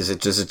do? Like, does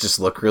it just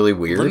look really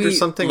weird or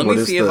something? Let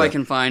me see if I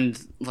can find,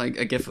 like,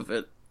 a GIF of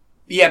it.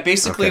 Yeah,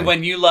 basically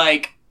when you,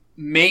 like,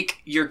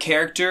 make your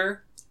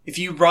character, if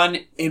you run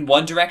in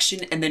one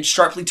direction and then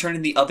sharply turn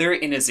in the other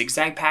in a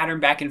zigzag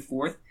pattern back and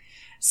forth,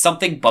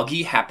 something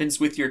buggy happens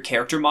with your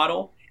character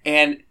model,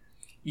 and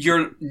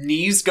your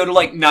knees go to,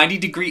 like,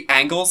 90-degree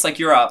angles, like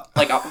you're a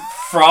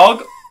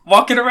frog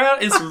walking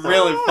around. It's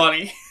really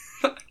funny.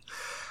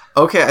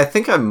 Okay, I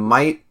think I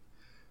might...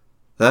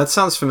 That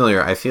sounds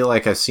familiar. I feel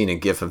like I've seen a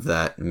GIF of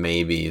that,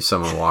 maybe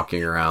someone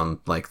walking around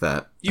like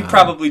that. You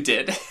probably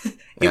did.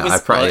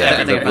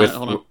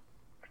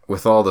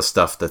 With all the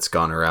stuff that's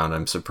gone around,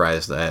 I'm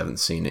surprised I haven't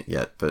seen it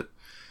yet. But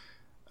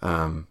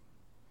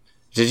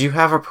did you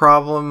have a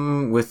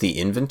problem with the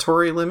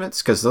inventory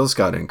limits? Because those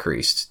got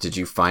increased. Did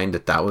you find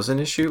that was an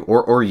issue?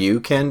 Or you,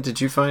 Ken, did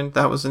you find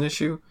that was an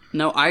issue?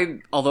 No,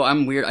 although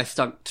I'm weird, I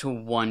stuck to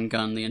one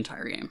gun the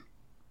entire game.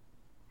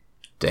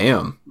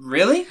 Damn.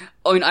 Really?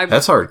 I mean,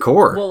 that's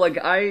hardcore. Well, like,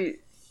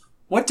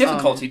 what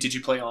difficulty did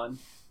you play on?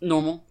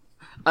 Normal.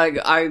 I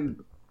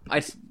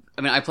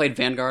mean, I played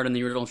Vanguard in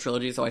the original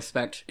trilogy, so I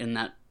spec'd in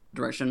that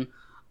direction.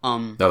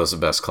 That was the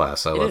best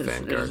class. I love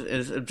Vanguard. It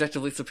is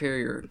objectively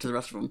superior to the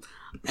rest of them.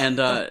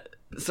 And,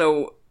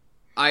 so,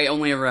 I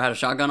only ever had a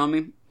shotgun on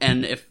me,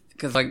 and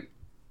because, like,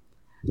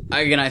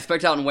 I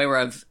spec'd out in a way where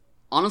I was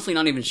honestly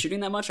not even shooting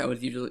that much. I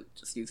was usually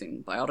just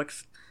using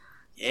biotics.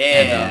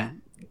 Yeah.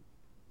 And,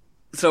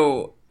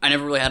 so I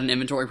never really had an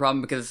inventory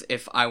problem because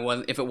if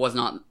it was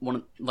not one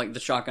of, like, the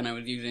shotgun I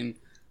was using,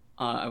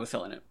 I was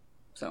selling it.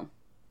 So.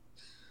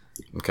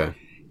 Okay.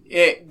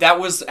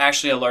 That was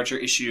actually a larger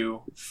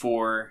issue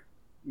for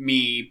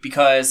me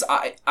because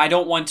I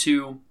don't want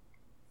to.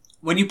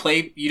 When you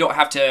play, you don't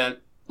have to,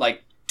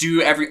 like,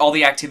 do all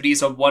the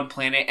activities on one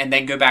planet and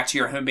then go back to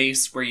your home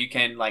base where you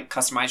can, like,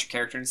 customize your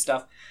character and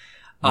stuff.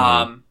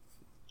 Mm-hmm.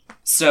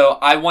 So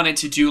I wanted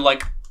to do,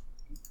 like,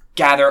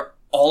 gather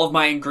all of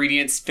my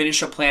ingredients,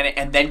 finish a planet,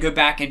 and then go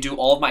back and do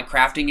all of my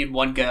crafting in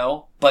one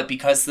go. But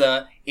because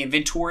the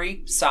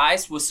inventory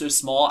size was so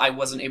small, I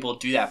wasn't able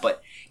to do that.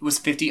 But it was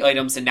 50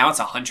 items, and now it's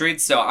 100,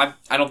 so I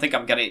don't think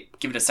I'm going to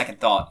give it a second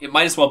thought. It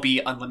might as well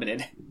be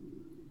unlimited.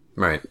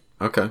 Right.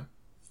 Okay.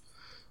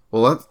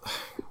 Well, that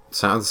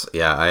sounds...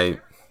 Yeah, I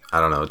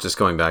don't know. Just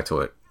going back to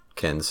what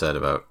Ken said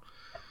about,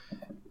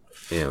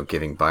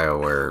 giving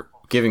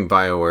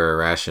BioWare a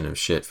ration of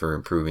shit for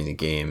improving the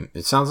game.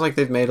 It sounds like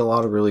they've made a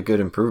lot of really good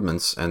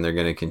improvements, and they're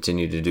going to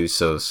continue to do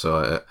so.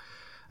 So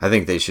I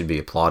think they should be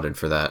applauded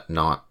for that.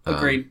 Not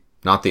agreed.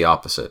 Not the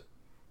opposite.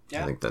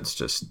 Yeah. I think that's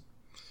just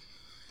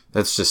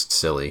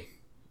silly.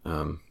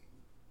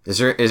 Is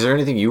there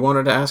anything you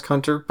wanted to ask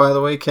Hunter, by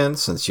the way, Ken,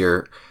 since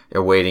you're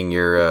awaiting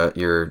your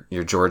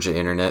Georgia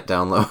internet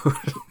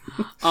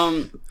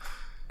download?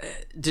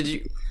 Did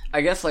you?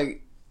 I guess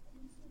like,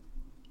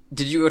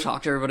 did you go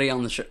talk to everybody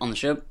on the ship,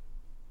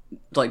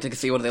 like to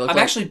see what they look like?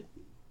 I'm actually,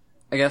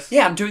 I guess.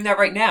 Yeah, I'm doing that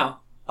right now.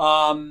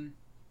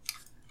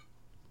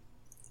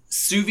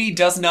 Suvi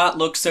does not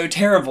look so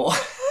terrible.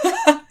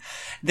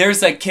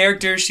 There's a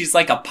character, she's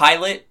like a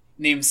pilot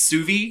named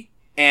Suvi,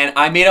 and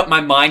I made up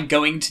my mind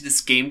going to this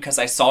game because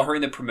I saw her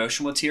in the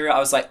promotional material. I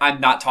was like, I'm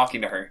not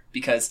talking to her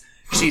because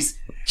she's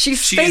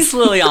Space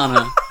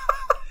Liliana.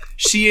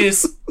 She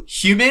is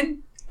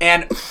human,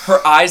 and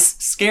her eyes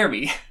scare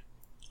me.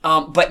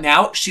 But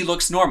now she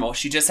looks normal.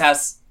 She just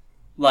has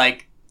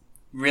like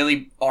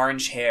really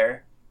orange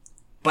hair,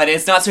 but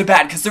it's not so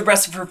bad because the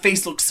rest of her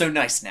face looks so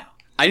nice now.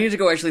 I need to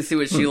go actually see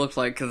what she looks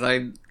like because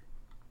I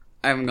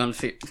haven't gone to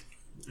see.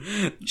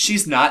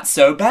 She's not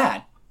so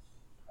bad.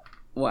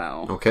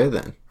 Wow. Okay,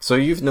 then. So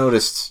you've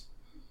noticed...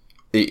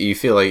 You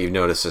feel like you've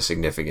noticed a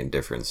significant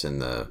difference in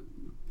the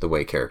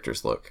way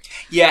characters look.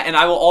 Yeah, and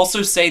I will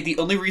also say the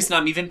only reason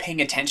I'm even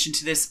paying attention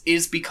to this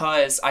is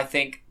because I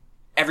think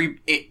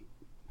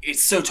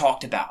it's so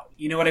talked about.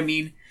 You know what I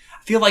mean?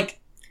 I feel like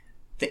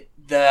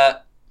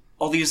the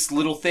all these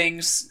little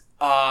things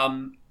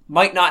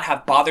might not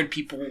have bothered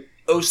people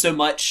so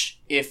much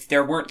if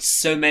there weren't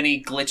so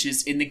many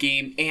glitches in the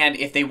game and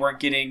if they weren't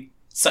getting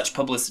such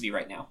publicity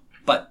right now.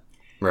 But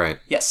right,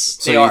 yes,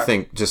 so you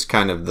think just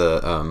kind of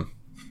the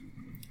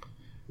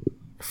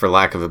for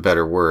lack of a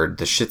better word,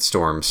 the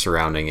shitstorm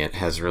surrounding it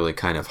has really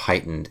kind of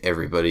heightened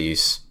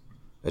everybody's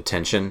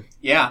attention,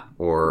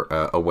 or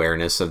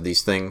awareness of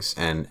these things,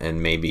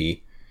 and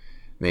maybe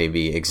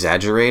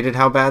exaggerated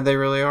how bad they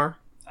really are.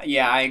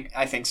 Yeah,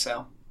 I think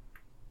so.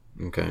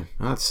 Okay,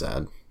 that's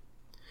sad.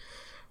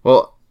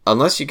 Well,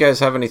 unless you guys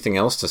have anything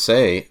else to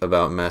say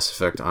about Mass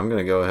Effect, I'm going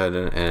to go ahead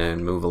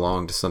and move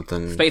along to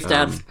something. Space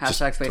Dads.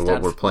 Hashtag Space Dads.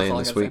 What we're playing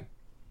this week.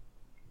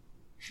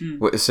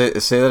 Wait, say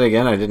that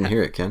again. I didn't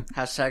hear it, Ken.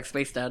 Hashtag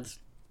Space Dads.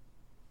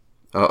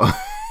 Oh,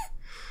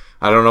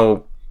 I don't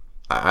know.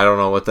 I don't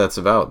know what that's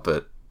about,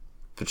 but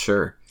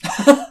sure.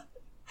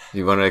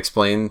 You want to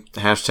explain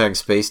hashtag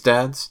Space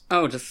Dads?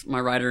 Oh, just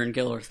my Ryder and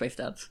Gil are Space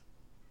Dads.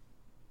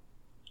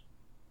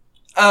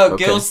 Oh,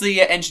 okay. Gil's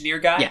the engineer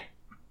guy? Yeah.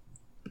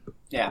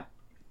 Yeah.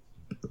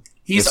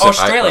 He's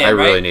Australian, I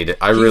really right? need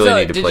to. I really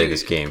need to play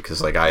this game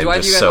because, like, I'm just so.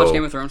 Do you guys watch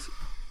Game of Thrones?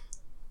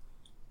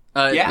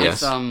 Yeah.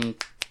 It's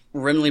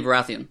Renly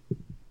Baratheon.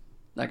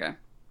 That guy.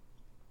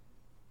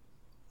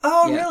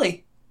 Oh,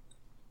 really?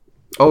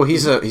 Oh,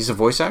 he's a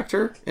voice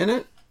actor in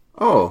it.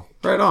 Oh,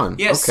 right on.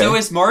 Yeah. Okay. So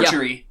is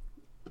Marjorie.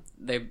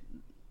 Yeah.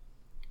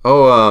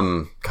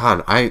 Oh,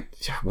 God,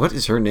 what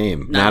is her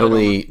name?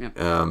 Natalie.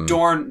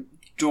 Dorn.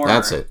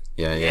 That's it.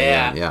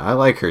 Yeah. I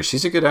like her.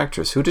 She's a good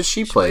actress. Who does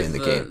she play in the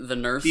game? The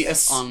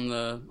nurse on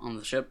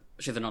the ship.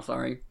 She's an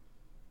Althari.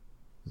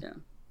 Yeah.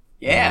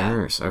 Yeah.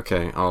 Nurse.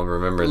 Okay, I'll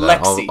remember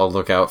that. I'll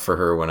look out for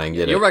her when I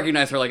get it. You'll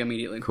recognize her like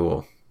immediately.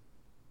 Cool.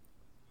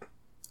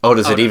 Oh,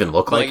 does it even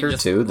look like her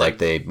too? Like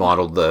they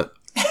modeled the.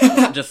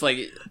 Just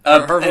like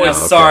her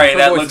voice. Sorry, her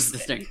that voice looks is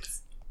distinct.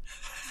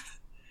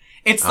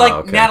 It's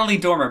like Natalie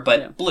Dormer,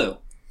 but blue.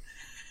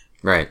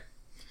 Right.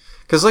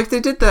 Because, like, they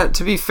did that,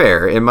 to be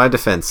fair, in my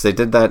defense, they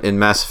did that in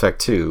Mass Effect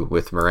 2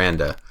 with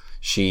Miranda.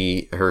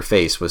 Her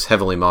face was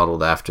heavily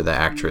modeled after the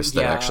actress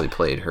that actually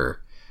played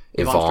her.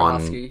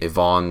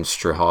 Yvonne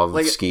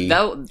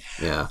Strahovski.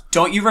 Yeah.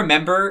 Don't you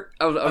remember?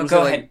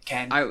 Go ahead,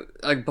 Ken.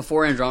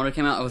 Before Andromeda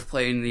came out, I was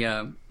playing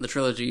the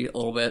trilogy a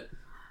little bit,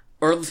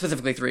 or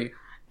specifically 3,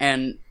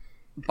 and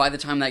by the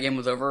time that game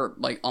was over,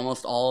 like,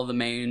 almost all of the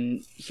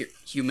main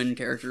human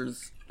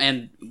characters,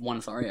 and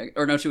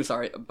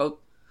both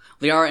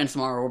Liara and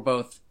Samara were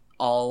both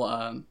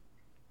all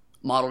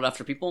modeled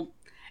after people,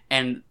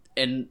 and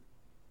it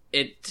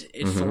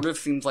sort of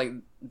seems like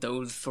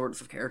those sorts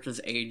of characters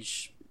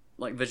age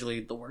like visually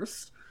the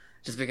worst,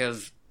 just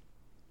because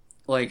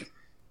like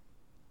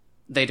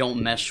they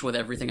don't mesh with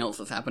everything else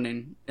that's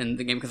happening in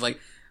the game. Because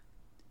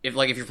if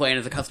you're playing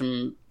as a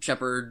custom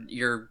Shepard,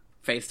 your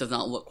face does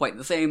not look quite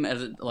the same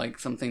as like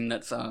something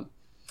that's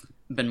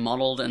been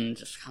modeled, and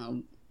just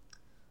kind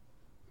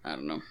of, I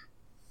don't know.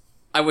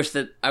 I wish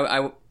that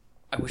I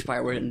wish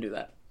BioWare didn't do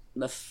that.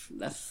 That's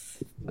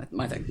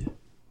my thing.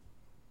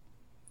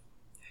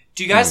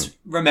 Do you guys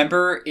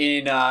remember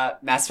in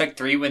Mass Effect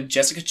 3 when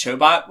Jessica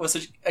Chobot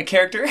was a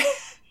character?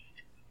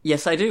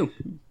 Yes, I do.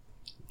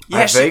 Yeah,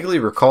 I vaguely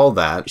recall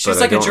that. She was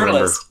but like I don't a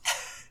journalist. Remember.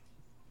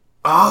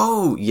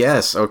 Oh,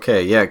 yes.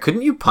 Okay, yeah.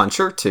 Couldn't you punch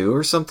her too,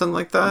 or something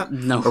like that?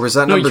 No. Or was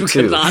that number 2?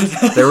 Could not.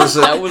 There was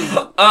that was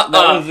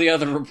the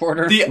other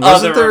reporter.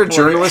 Wasn't there a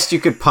journalist you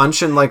could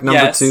punch in like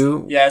number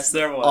 2? Yes,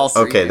 there was.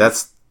 Okay,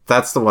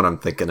 that's the one I'm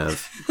thinking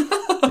of.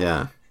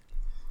 Yeah.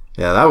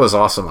 Yeah, that was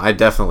awesome. I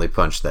definitely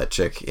punched that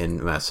chick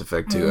in Mass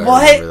Effect 2.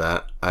 What? I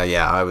remember that.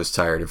 Yeah, I was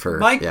tired of her.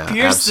 Mike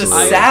Pierce the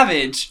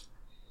Savage.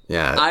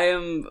 Yeah. I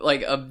am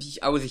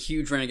I was a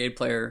huge Renegade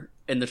player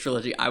in the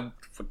trilogy.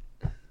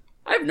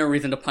 I have no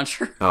reason to punch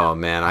her. Oh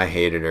man, I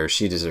hated her.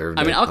 She deserved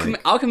it. I mean,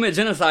 I'll commit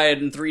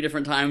genocide in 3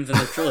 different times in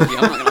this trilogy.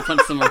 I'm not going to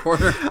punch some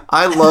reporter.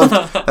 I loved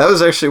that.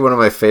 Was actually one of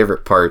my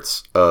favorite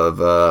parts of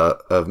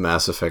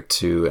Mass Effect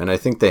 2, and I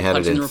think they had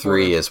Punching it in the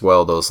 3 reporter. as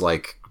well. Those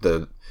like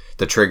the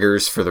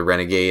triggers for the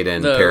Renegade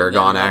and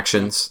Paragon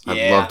actions. I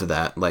Yeah. loved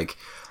that. Like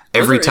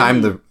every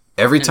time the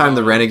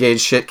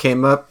Renegade shit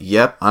came up,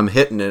 yep, I'm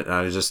hitting it. And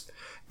I just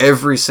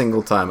every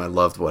single time I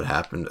loved what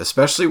happened,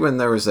 especially when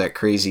there was that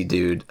crazy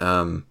dude.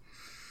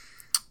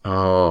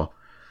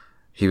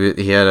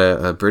 He had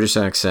a British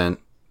accent.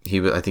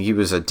 I think he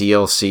was a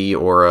DLC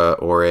or a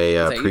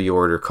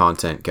pre-order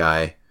content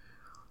guy,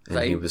 and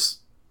Zaid? he was.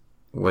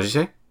 What did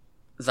you say?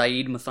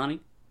 Zaid Masani?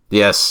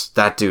 Yes,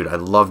 that dude. I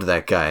loved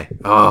that guy.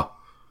 Oh,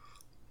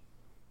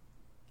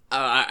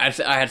 I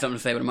had something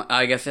to say, but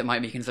I guess it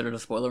might be considered a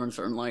spoiler in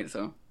certain light,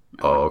 so...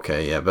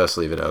 okay, yeah. Best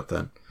leave it out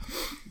then.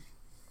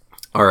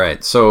 All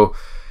right, so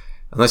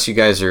unless you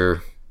guys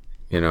are,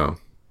 you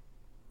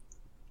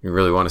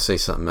really want to say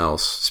something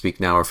else, speak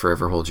now or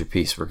forever hold your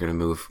peace. We're gonna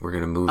move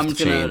the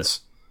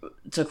chains.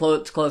 To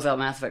close out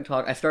Mass Effect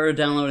talk, I started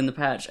downloading the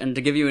patch, and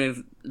to give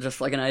you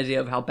just like an idea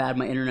of how bad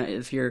my internet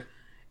is here,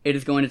 it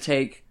is going to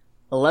take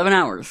 11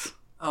 hours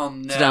Oh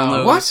no. to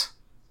download. What?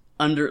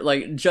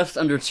 Just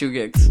under 2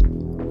 gigs.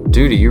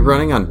 Dude, are you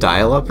running on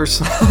dial-up or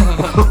something?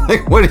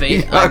 Like, what are you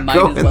I got might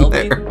going as well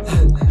there? be.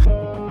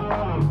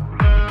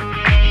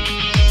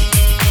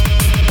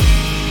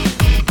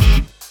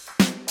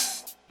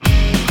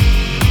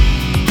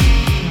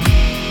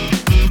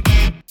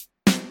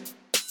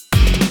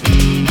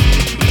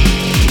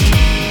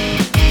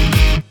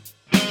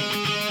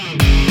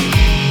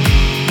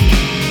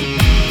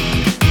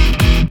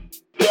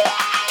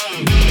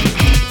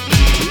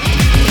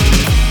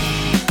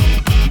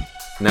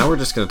 Now we're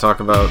just going to talk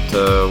about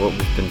what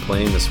we've been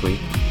playing this week.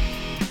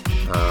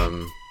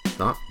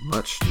 Not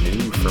much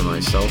new for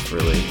myself,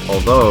 really.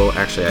 Although,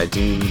 actually, I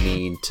do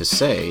need to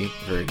say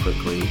very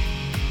quickly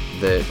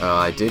that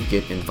I did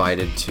get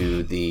invited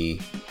to the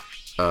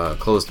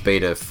closed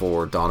beta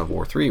for Dawn of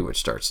War 3, which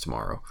starts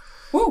tomorrow.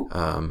 Woo!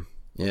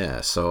 Yeah,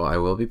 so I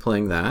will be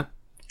playing that.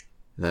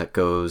 That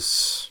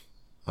goes,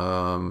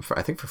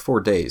 I think, for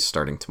 4 days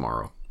starting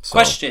tomorrow. So,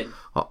 Question.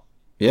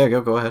 Yeah,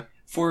 go ahead.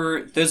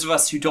 For those of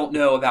us who don't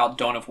know about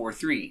Dawn of War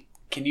 3,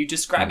 can you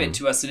describe it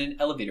to us in an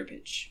elevator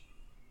pitch?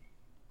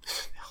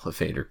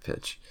 Elevator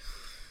pitch.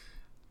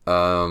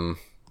 No,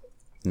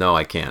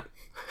 I can't.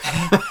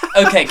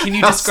 Okay, can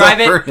you describe How's that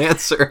it? for an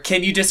answer?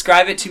 Can you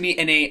describe it to me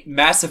in a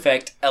Mass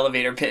Effect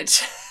elevator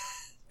pitch?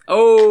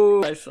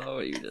 Oh, I saw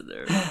what you did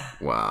there.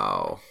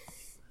 Wow.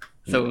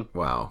 So,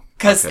 Wow.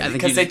 Because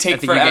Okay. they take I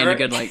think forever. you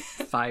gained a good,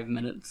 5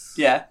 minutes.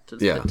 Yeah.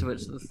 Yeah. To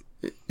which this...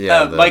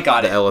 Yeah, Mike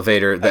got the it.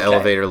 elevator, Okay.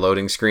 elevator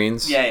loading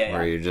screens. Yeah.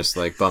 Where you're just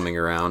like bumming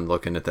around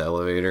looking at the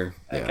elevator.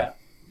 Yeah. Okay.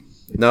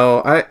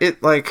 No,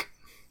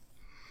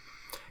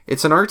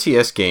 it's an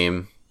RTS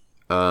game.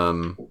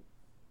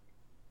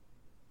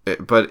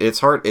 But it's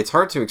hard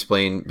to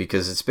explain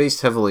because it's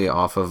based heavily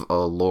off of a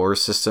lore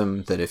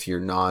system that if you're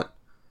not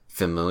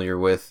familiar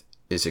with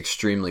is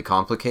extremely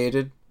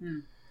complicated.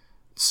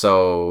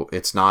 So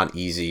it's not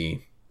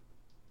easy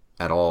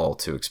at all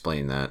to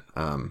explain that.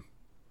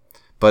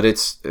 But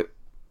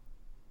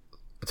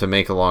to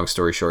make a long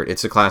story short,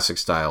 it's a classic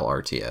style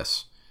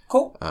RTS.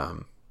 Cool.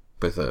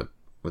 With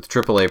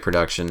AAA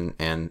production,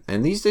 and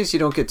these days you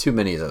don't get too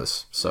many of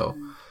those. So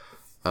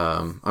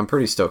I'm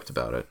pretty stoked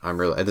about it.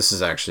 This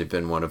has actually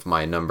been one of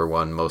my number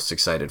one most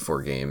excited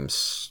for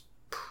games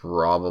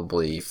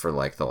probably for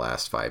the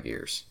last 5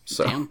 years.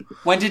 So Damn.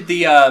 When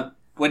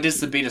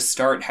does the beta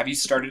start? Have you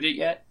started it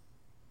yet?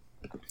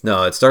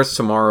 No, it starts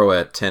tomorrow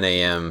at 10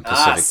 a.m.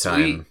 Pacific sweet.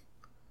 time,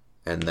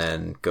 and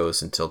then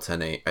goes until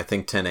 10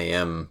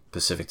 a.m.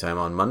 Pacific time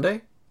on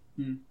Monday.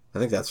 I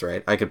think that's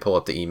right. I could pull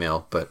up the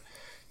email, but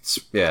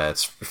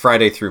it's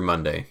Friday through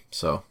Monday.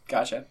 So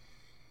Gotcha.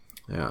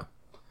 yeah.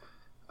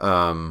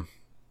 But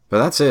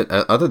that's it.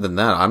 Other than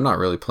that, I'm not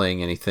really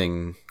playing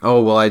anything.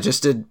 Oh well, I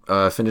just did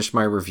finish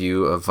my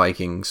review of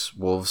Vikings: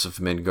 Wolves of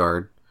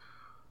Midgard.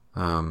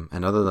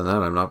 And other than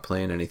that, I'm not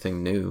playing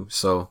anything new.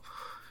 So.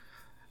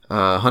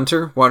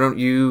 Hunter, why don't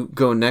you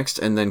go next,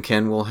 and then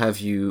Ken will have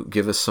you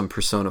give us some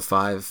Persona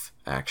 5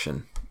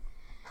 action.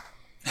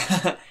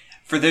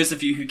 For those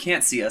of you who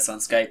can't see us on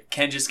Skype,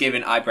 Ken just gave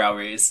an eyebrow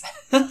raise.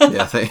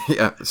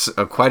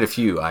 Quite a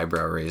few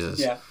eyebrow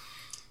raises.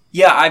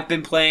 Yeah, I've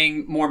been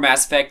playing more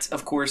Mass Effect,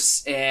 of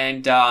course,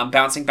 and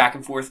bouncing back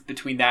and forth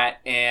between that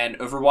and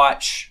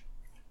Overwatch.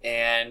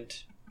 And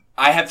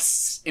I have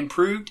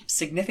improved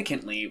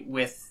significantly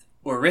with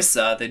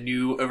Orisa, the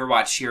new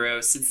Overwatch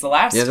hero, since the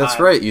last time. Yeah, that's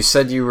right. You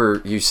said you were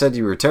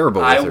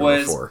terrible with her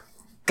before.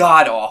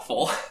 God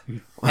awful,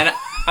 and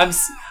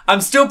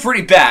I'm still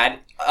pretty bad.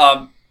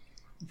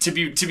 To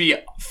be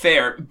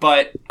fair,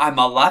 but I'm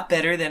a lot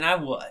better than I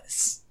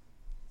was.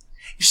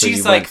 So She's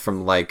you like went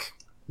from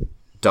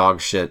dog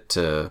shit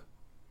to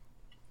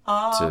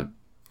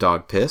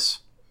dog piss,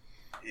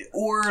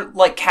 or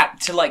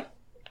cat to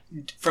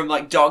from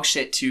dog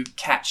shit to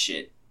cat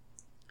shit.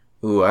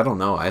 Ooh, I don't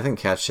know. I think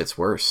cat shit's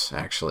worse,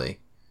 actually.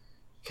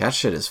 Cat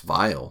shit is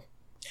vile.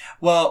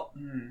 Well,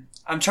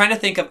 I'm trying to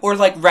think of, or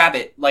like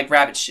rabbit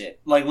shit,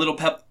 like little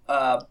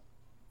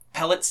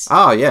pellets.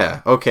 Oh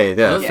yeah, okay, yeah,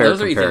 Those fair are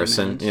easy to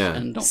comparison. manage Yeah,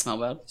 and don't smell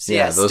bad. So yeah,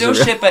 yeah, those still are-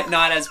 shit, but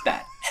not as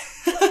bad.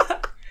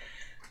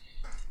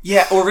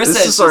 Yeah, Orisa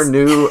this is our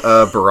new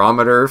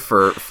barometer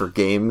for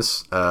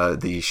games.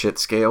 The shit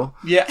scale.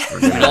 Yeah.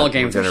 All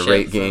games We're are gonna shit,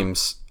 rate so-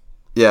 games.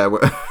 Yeah,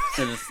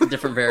 So there's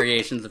different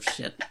variations of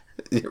shit.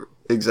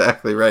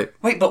 exactly right.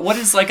 Wait, but what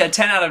is like a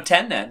 10 out of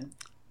 10 then?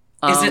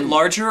 Is it Um,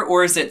 larger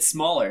or is it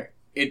smaller?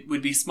 It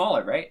would be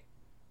smaller, right?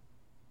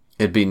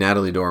 It'd be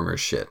Natalie Dormer's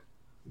shit.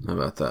 How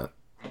about that?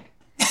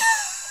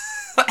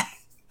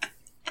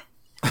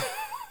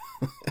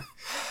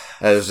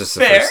 That was just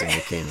the Fair. first thing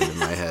that came into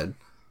my head.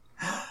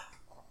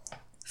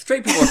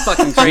 Straight people are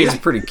fucking She's crazy.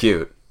 pretty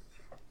cute.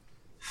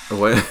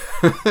 What?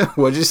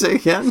 What'd you say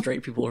again?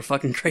 Straight people are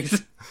fucking crazy.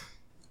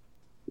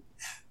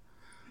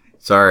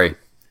 Sorry.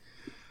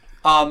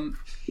 I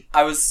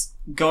was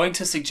going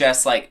to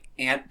suggest like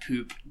ant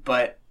poop,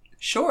 but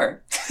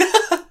sure.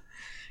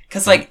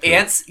 Cause like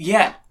ants,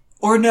 yeah.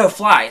 Or no,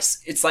 flies.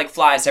 It's like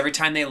flies. Every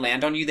time they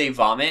land on you, they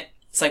vomit.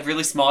 It's like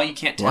really small, you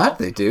can't tell. What?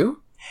 They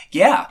do?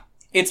 Yeah.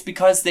 It's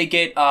because they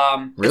get,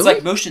 it's Really?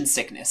 like motion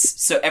sickness.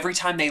 So every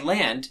time they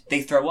land,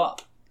 they throw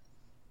up.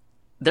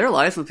 Their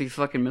lives must be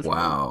fucking miserable.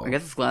 Wow. I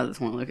guess it's glad it's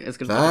one like as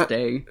good That- as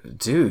day.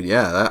 Dude,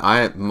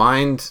 yeah.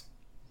 Mind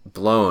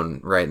blown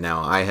right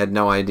now. I had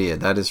no idea.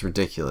 That is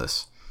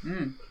ridiculous.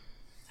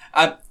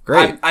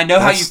 Great. I know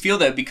how you That's- feel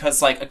though,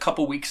 because like a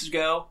couple weeks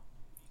ago,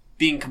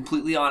 being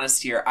completely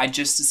honest here, I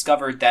just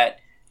discovered that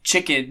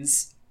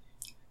chickens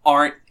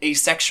aren't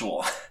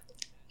asexual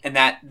and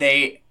that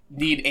they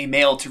need a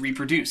male to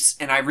reproduce.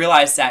 And I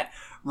realized that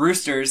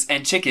roosters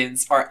and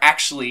chickens are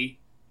actually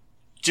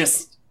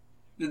just,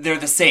 they're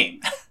the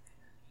same,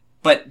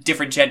 but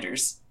different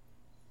genders.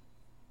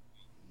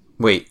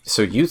 Wait,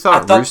 so you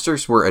thought,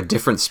 roosters were a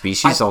different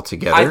species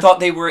altogether? I thought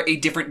they were a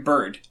different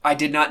bird. I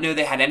did not know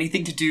they had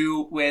anything to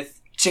do with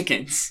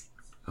chickens.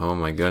 Oh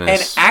my And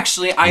goodness.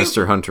 actually,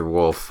 Mr. Hunter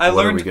Wolfe, I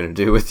what are learned- we going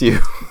to do with you?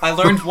 I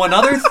learned one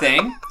other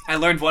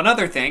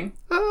thing.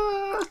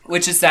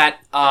 Which is that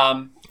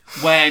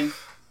when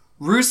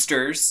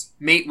roosters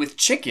mate with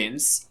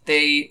chickens,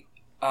 they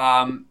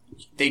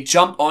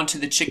jump onto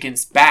the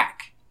chicken's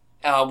back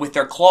with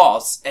their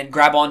claws and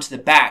grab onto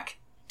the back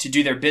to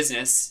do their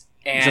business.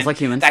 And Just like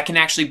humans. That can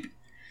actually,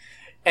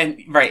 and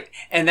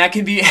that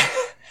can be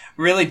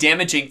really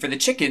damaging for the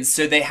chickens.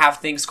 So they have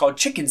things called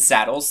chicken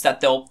saddles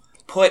that they'll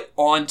put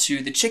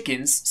onto the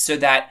chickens so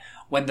that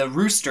when the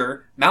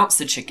rooster mounts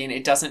the chicken,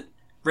 it doesn't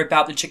rip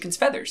out the chicken's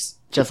feathers.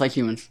 Just like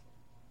humans.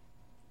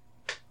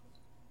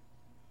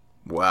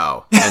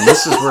 Wow. And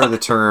this is where the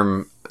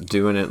term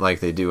doing it like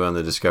they do on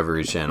the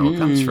Discovery Channel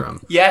comes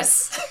from.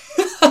 Yes.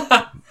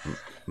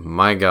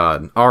 My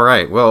God. All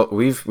right. Well,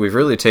 we've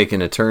really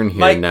taken a turn here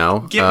Mike, now.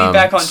 get me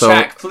back on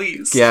track,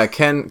 please. Yeah,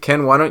 Ken,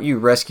 why don't you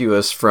rescue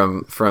us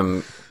from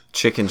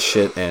chicken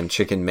shit and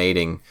chicken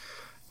mating,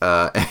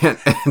 and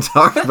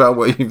talk about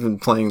what you've been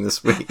playing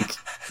this week.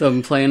 So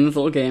I'm playing this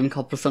little game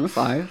called Persona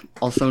 5,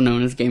 also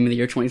known as Game of the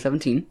Year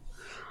 2017.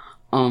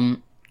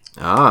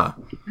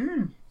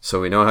 So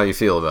we know how you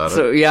feel about it.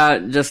 So yeah,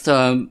 just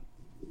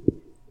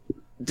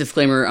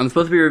disclaimer, I'm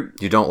supposed to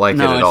be... You don't like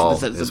it at all,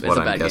 is it's what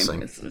a I'm bad guessing.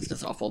 game. It's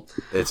just awful.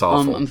 It's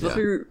awful. I'm supposed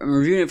to be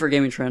reviewing it for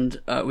Gaming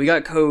Trend. We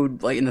got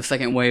code like in the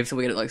second wave, so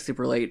we get it like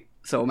super late.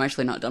 So I'm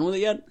actually not done with it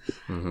yet.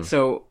 Mm-hmm.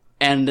 So,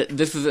 and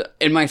this is,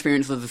 in my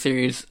experience with the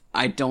series,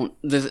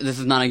 this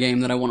is not a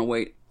game that I want to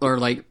wait, or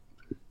like,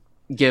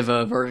 give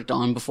a verdict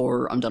on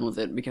before I'm done with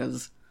it,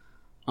 because,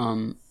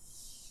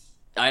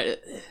 I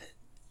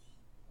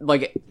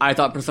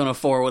thought Persona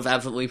 4 was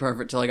absolutely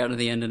perfect till I got to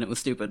the end and it was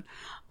stupid.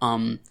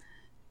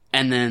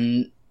 And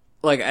then,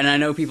 and I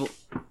know people,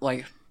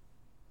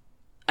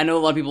 I know a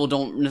lot of people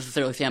don't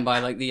necessarily stand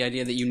by, the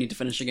idea that you need to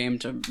finish a game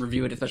to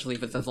review it, especially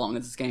if it's as long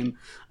as this game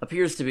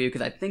appears to be,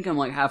 because I think I'm,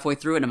 halfway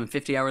through it, and I'm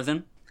 50 hours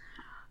in.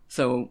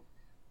 So,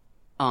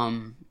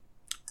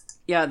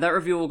 yeah, that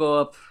review will go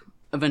up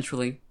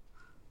eventually.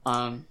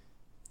 Not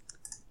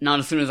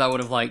as soon as I would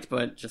have liked,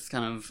 but just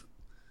kind of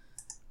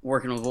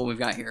working with what we've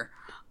got here.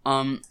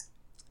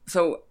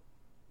 So,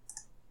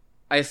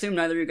 I assume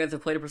neither of you guys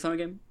have played a Persona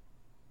game?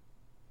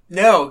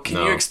 No, can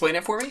No. you explain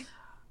it for me?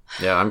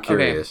 Yeah, I'm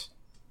curious.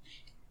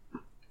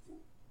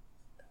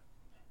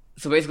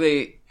 So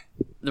basically,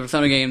 the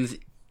Persona games,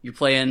 you're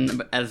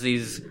playing as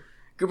these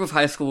group of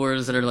high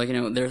schoolers that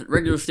are they're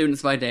regular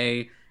students by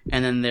day,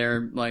 and then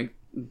they're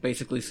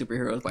basically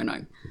superheroes by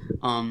night.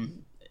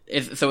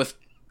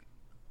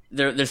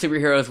 They're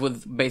superheroes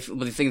with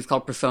these things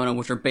called Persona,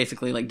 which are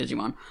basically like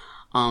Digimon.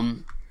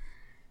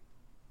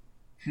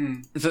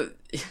 So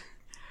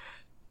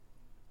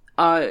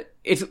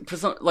it's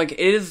Persona, it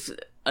is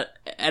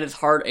at its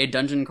heart a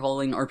dungeon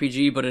crawling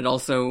RPG, but it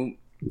also,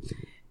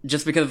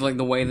 just because of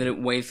the way that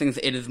it weighs things,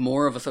 it is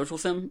more of a social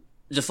sim.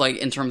 Just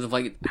in terms of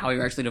how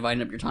you're actually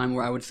dividing up your time.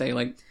 Where I would say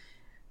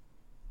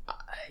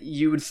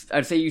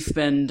I'd say you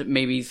spend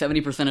maybe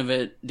 70% of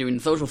it doing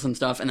social sim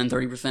stuff, and then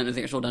 30% is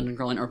the actual dungeon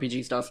crawling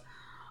RPG stuff.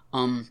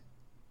 And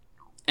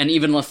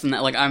even less than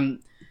that, like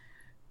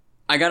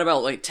I got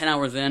about like 10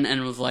 hours in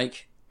and was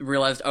like,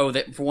 realized,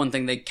 that for one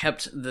thing, they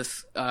kept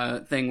this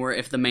thing where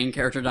if the main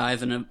character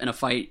dies in a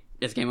fight,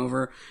 it's game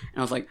over. And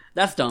I was like,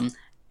 that's dumb.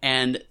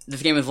 And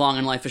this game is long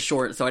and life is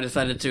short, so I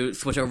decided to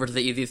switch over to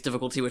the easiest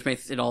difficulty, which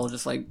makes it all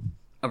just like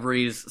a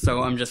breeze.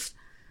 So I'm just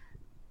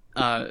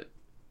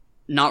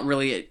not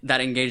really that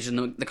engaged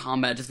in the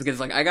combat, just because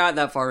like I got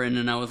that far in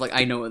and I was like,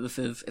 I know what this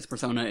is. It's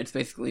Persona. It's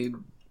basically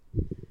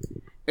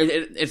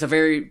it's a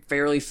very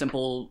fairly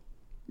simple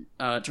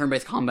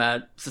turn-based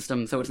combat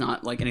system, so it's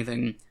not like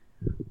anything.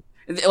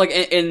 Like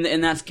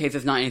in that case,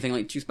 it's not anything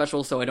like too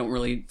special, so I don't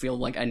really feel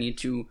like I need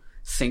to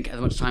sink as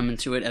much time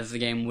into it as the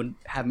game would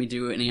have me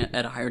do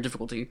at a higher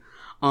difficulty.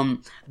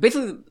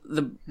 Basically,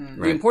 the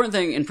important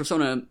thing in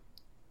Persona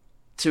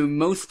to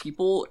most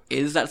people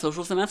is that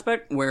social sim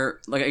aspect, where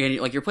like again,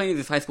 like you're playing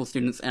these high school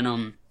students,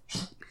 and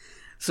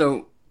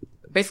so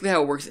basically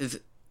how it works is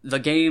the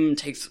game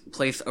takes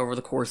place over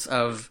the course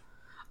of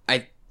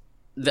and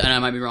I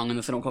might be wrong in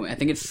this, so don't quote me. I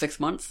think it's 6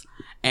 months,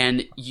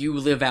 and you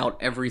live out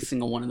every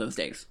single one of those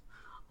days.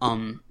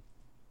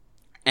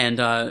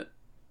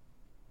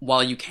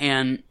 While you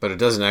can... But it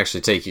doesn't actually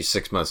take you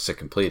 6 months to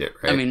complete it,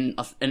 right? I mean,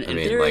 in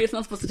theory, like, it's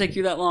not supposed to take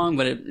you that long,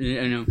 but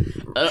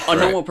a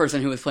normal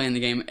person who is playing the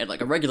game at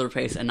like a regular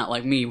pace, and not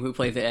like me, who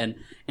plays it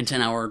in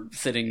 10-hour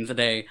sittings a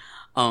day.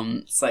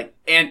 It's like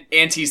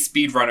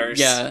anti-speedrunners.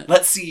 Yeah.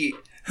 Let's see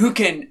who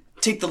can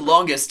take the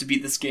longest to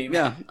beat this game.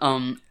 Yeah.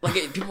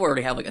 People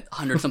already have like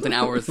 100-something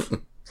hours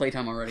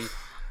playtime already.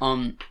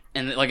 And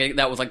like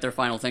that was like their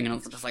final thing, and I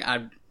was just like,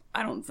 I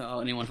don't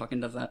know anyone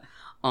fucking does that.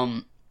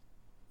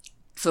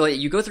 So like,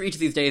 you go through each of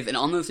these days, and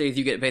on those days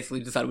you get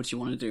basically decide what you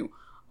want to do.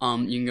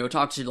 You can go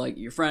talk to like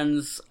your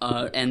friends,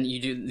 and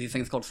you do these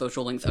things called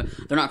social links.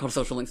 They're not called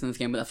social links in this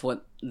game, but that's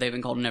what they've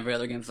been called in every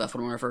other game, so that's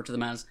what I'm going to refer to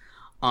them as.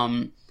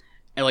 And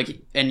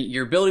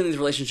you're building these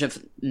relationships,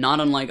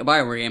 not unlike a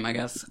BioWare game, I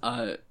guess.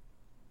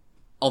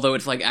 Although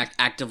it's like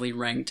actively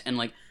ranked, and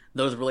like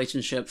those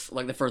relationships,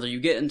 like the further you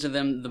get into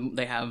them,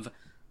 they have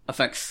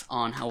effects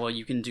on how well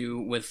you can do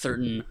with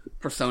certain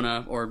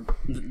persona, or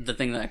the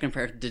thing that I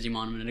compared to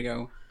Digimon a minute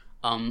ago.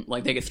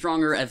 Like they get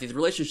stronger as these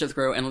relationships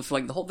grow, and it's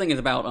like the whole thing is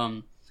about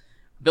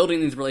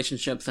building these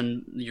relationships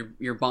and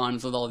your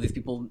bonds with all of these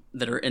people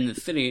that are in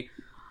this city.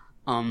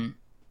 And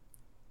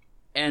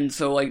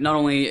so like not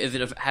only is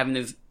it having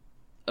this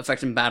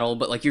effect in battle,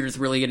 but like you're just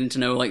really getting to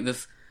know like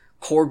this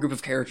core group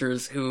of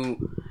characters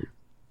who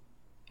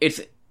it's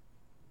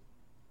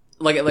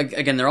like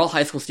again, they're all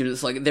high school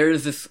students. Like there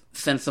is this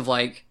sense of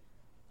like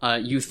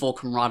youthful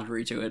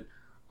camaraderie to it,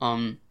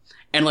 and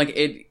like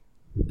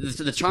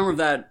the charm of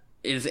that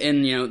is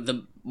in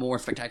the more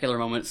spectacular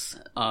moments,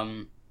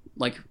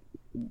 like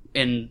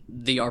in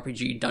the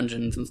RPG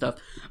dungeons and stuff,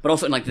 but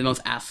also in like the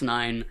most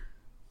asinine,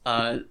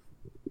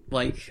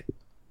 like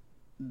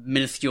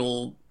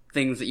minuscule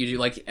things that you do.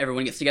 Like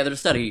everyone gets together to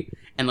study,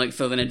 and like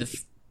so then it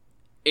just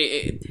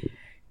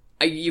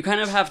you kind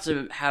of have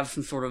to have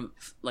some sort of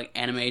like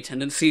anime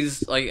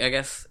tendencies, like I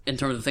guess in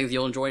terms of things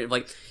you'll enjoy.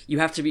 Like you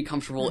have to be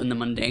comfortable in the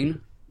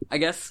mundane, I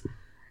guess,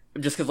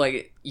 just because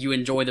like you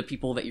enjoy the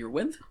people that you're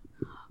with.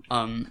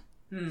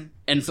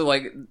 And so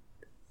like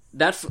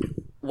that's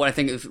what I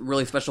think is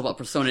really special about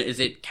Persona, is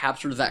it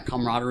captures that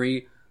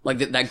camaraderie, like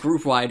that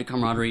group-wide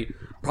camaraderie,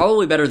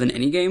 probably better than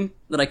any game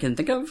that I can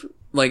think of.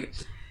 Like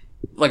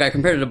I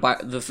compared it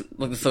to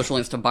the social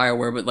links to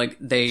BioWare, but like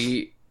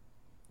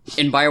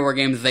in BioWare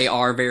games, they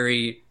are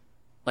very,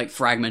 like,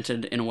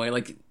 fragmented in a way.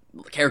 Like,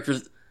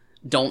 characters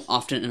don't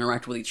often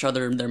interact with each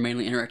other. They're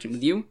mainly interacting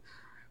with you.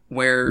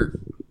 Where,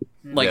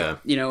 like,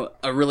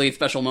 a really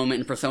special moment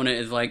in Persona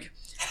is, like,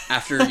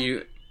 after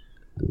you...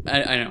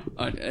 I know.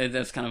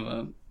 That's kind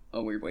of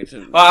a weird way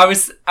to... Well,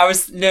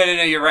 No,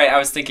 you're right. I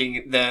was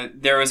thinking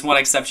there was one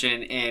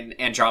exception in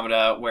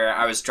Andromeda where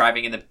I was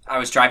driving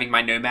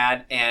my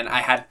Nomad, and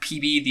I had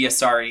PB the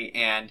Asari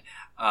and,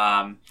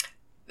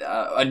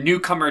 a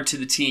newcomer to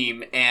the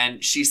team,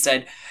 and she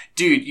said,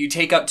 dude, you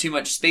take up too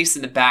much space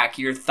in the back,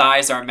 your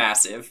thighs are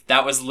massive.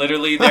 That was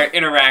literally their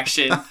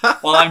interaction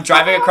while I'm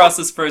driving across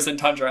this frozen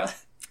tundra.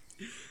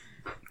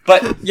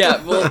 But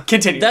yeah, well,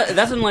 continue.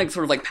 That's in like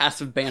sort of like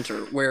passive banter,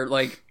 where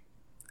like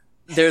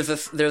there's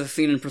a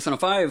scene in Persona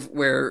 5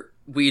 where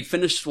we'd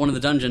finished one of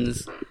the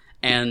dungeons,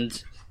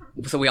 and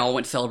so we all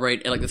went to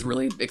celebrate at like this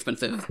really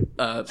expensive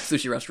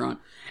sushi restaurant,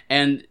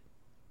 and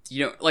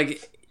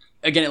like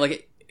again,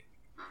 like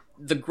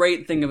the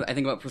great thing I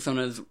think about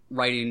Persona's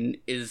writing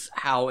is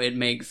how it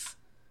makes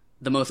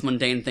the most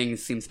mundane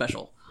things seem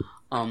special.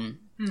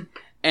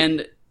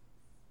 And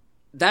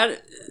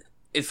that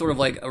is sort of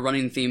like a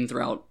running theme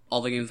throughout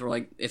all the games, where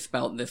like it's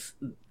about this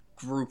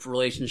group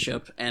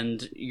relationship,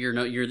 and you're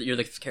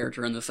the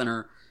character in the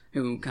center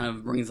who kind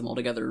of brings them all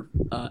together.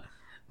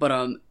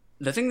 But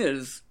the thing that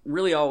has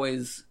really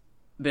always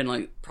been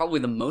like probably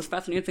the most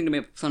fascinating thing to me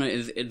about Persona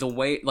is the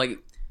way like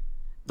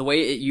the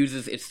way it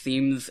uses its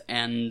themes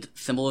and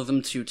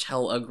symbolism to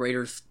tell a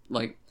greater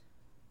like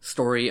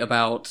story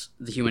about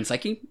the human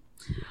psyche.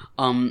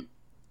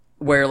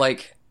 Where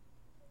like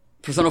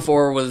Persona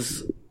 4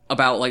 was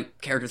about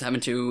like characters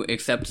having to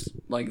accept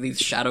like these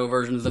shadow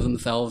versions of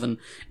themselves and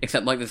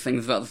accept like these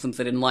things about themselves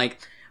they didn't like.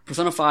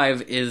 Persona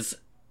 5 is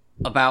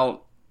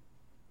about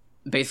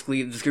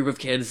basically this group of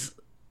kids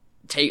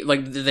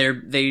they're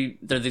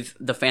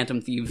the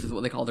Phantom Thieves is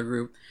what they call their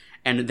group,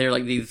 and they're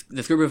like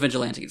this group of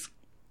vigilantes.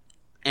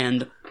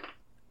 And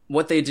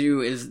what they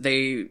do is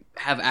they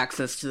have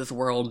access to this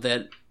world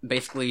that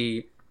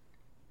basically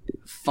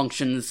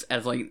functions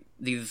as like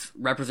these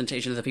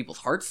representations of people's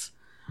hearts.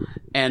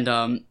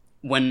 And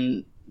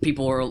when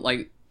people are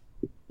like,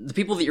 the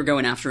people that you're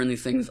going after in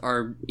these things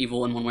are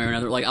evil in one way or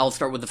another. Like, I'll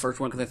start with the first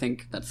one because I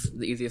think that's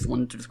the easiest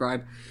one to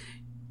describe.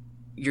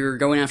 You're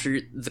going after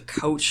the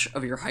coach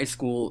of your high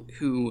school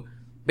who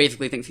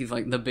basically thinks he's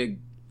like the big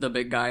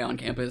guy on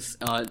campus.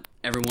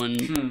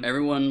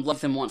 Everyone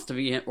loves him, wants to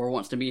be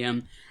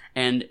him,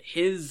 and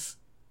his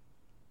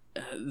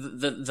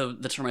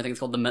the term I think is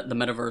called the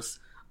metaverse.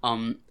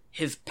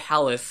 His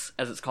palace,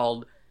 as it's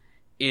called,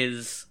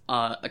 is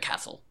a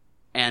castle,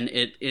 and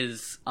it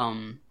is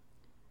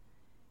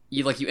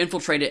you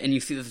infiltrate it and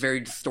you see this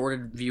very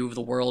distorted view of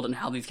the world and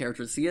how these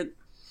characters see it.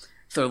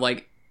 So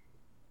like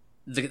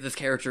this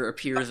character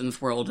appears in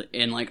this world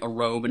in like a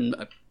robe and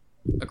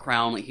a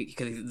crown, like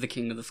because he's the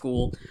king of the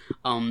school.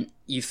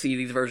 You see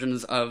these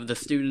versions of the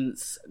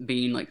students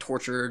being like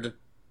tortured,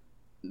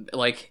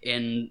 like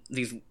in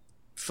these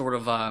sort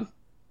of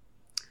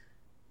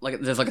like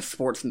there's like a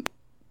sports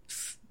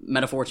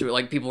metaphor to it.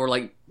 Like people are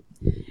like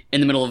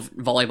in the middle of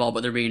volleyball,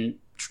 but they're being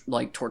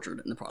like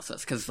tortured in the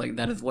process because like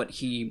that is what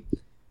he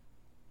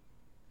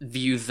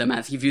views them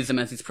as. He views them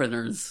as these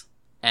prisoners,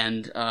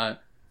 and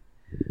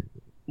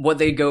what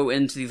they go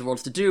into these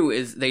worlds to do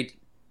is they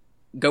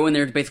go in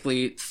there to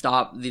basically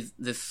stop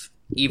this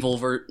evil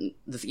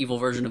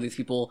version of these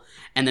people.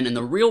 And then in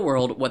the real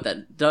world, what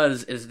that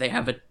does is they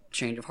have a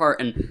change of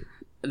heart. And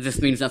this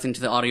means nothing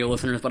to the audio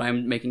listeners, but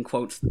I'm making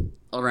quotes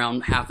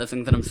around half the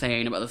things that I'm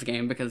saying about this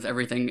game because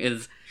everything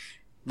is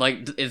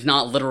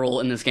not literal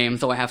in this game.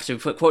 So I have to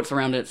put quotes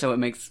around it so it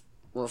makes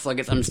so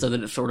it's understood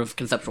that it's sort of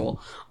conceptual.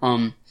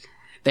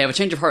 They have a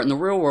change of heart in the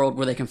real world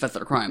where they confess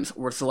their crimes.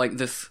 Where so like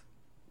this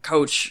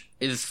coach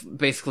is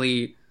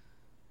basically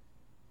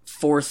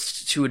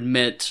forced to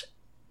admit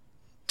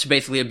to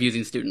basically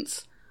abusing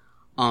students.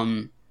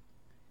 And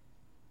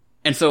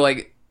so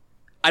like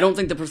I don't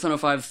think the Persona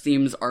 5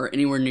 themes are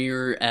anywhere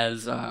near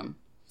as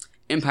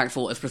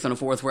impactful as Persona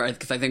 4's,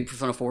 because I think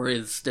Persona 4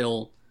 is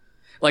still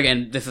like,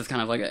 and this is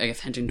kind of like I guess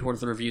hinting towards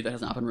the review that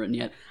has not been written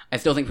yet. I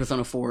still think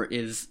Persona 4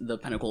 is the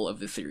pinnacle of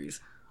this series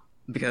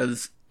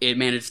because it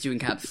managed to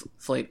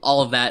encapsulate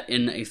all of that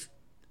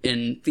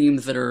in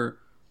themes that are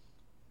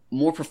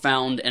more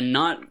profound and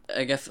not,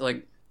 I guess,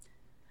 like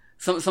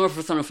some of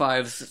Persona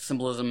 5's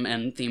symbolism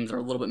and themes are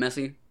a little bit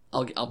messy.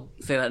 I'll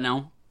say that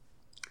now.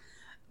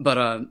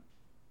 But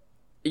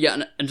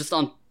yeah, and just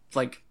on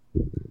top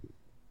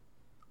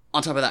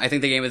of that, I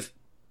think the game is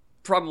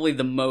probably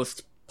the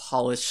most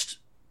polished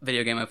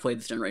video game I've played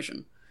this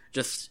generation.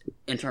 Just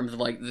in terms of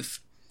like this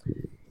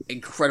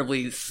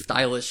incredibly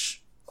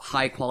stylish,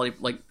 high quality,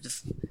 like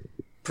just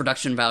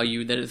production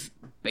value that is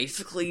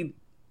basically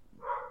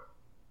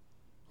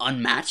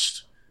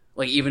unmatched.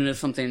 Like even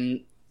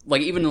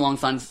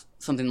alongside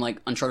something like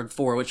Uncharted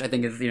 4, which I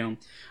think is,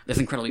 this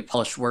incredibly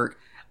polished work,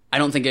 I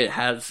don't think it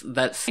has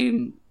that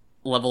same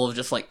level of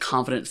just like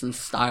confidence and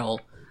style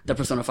that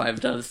Persona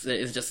 5 does. It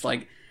is just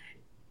like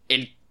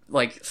it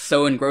like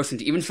so engrossing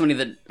to even somebody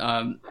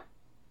that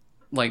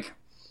like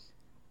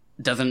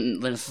doesn't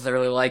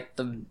necessarily like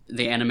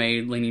the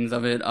anime leanings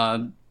of it.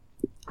 I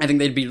think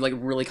they'd be like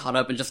really caught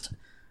up in just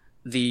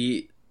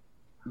the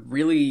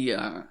really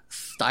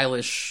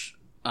stylish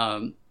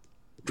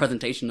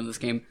presentation of this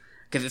game,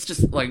 because it's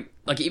just like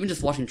even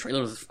just watching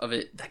trailers of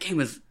it, that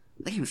game is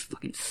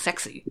fucking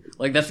sexy.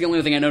 Like that's the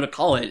only thing I know to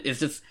call it. It's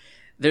just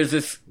there's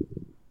this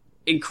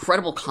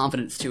incredible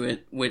confidence to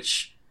it,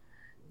 which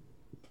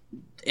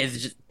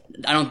is just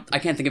I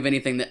can't think of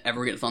anything that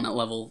ever gets on that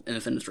level in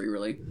this industry,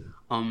 really.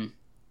 You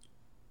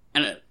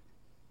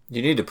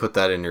need to put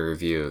that in your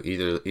review,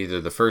 either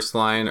the first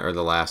line or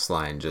the last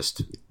line.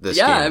 Just this.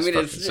 Yeah, game I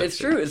mean it's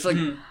true. It's like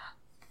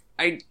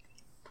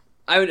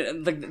I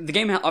would like the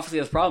game obviously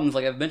has problems,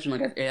 like I've mentioned.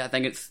 Like I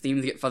think its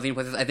themes get fuzzy in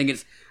places. I think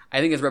its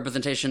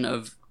representation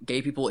of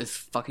gay people is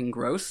fucking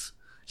gross.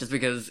 Just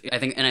because I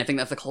think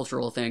that's a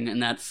cultural thing,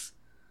 and that's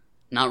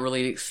not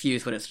really an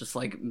excuse, but it's just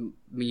like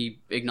me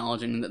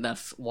acknowledging that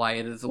that's why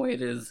it is the way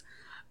it is.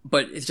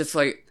 But it's just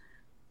like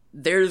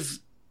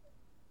there's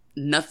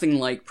nothing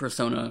like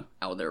Persona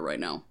out there right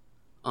now.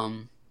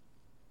 And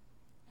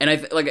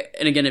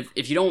again,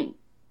 if you don't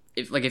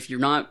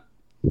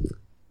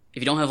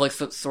have like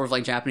sort of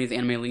like Japanese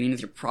anime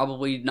leanings, you're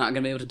probably not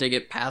gonna be able to dig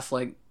it past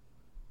like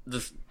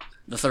the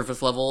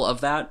surface level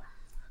of that.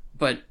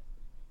 But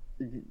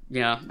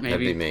yeah, maybe that'd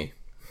be me.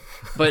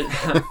 But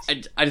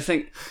I just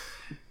think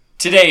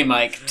today,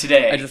 Mike.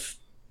 Today,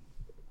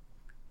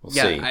 We'll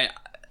see.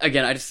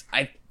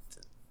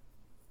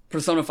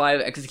 Persona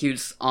 5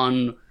 executes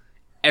on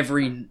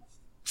every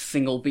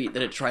single beat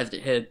that it tries to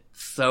hit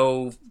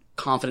so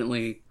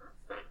confidently.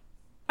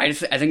 I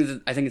think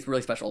it's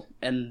really special,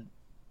 and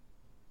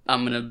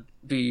I'm gonna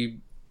be,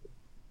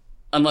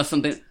 unless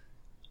something.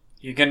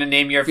 You're gonna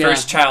name your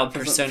first child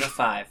Persona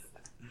 5.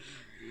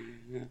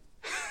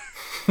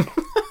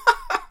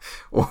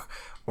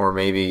 Or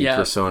maybe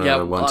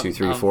Persona 1, 2,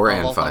 3, 4,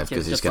 and 5,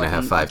 because he's going to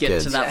have 5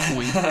 kids. Get to that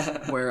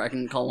point where I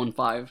can call one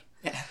 5.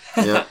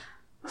 Yeah.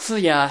 So,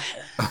 yeah.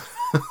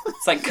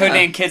 It's like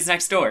codename Kids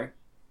Next Door.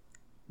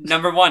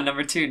 Number 1,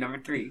 number 2, number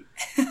 3.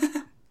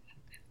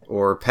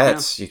 Or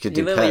pets. You could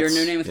do pets. Your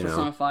new name is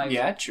Persona 5.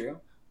 Yeah, true.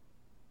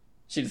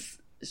 She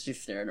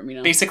stared at me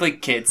now. Basically,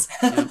 kids.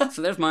 Yeah.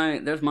 So there's my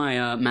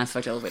Mass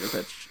Effect elevator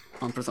pitch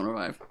on Persona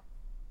 5.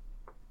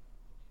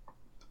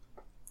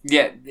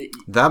 Yeah.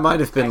 That might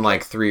have been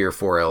like 3 or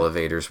 4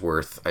 elevators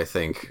worth, I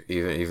think,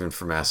 even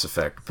for Mass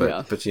Effect.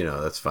 But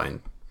that's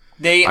fine.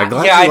 I'm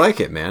glad you like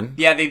it, man.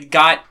 Yeah, they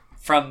got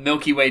from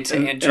Milky Way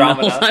to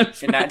Andromeda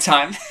in that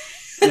time.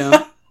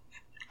 Yeah.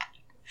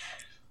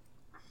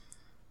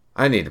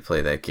 I need to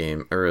play that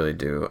game. I really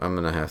do. I'm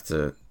gonna have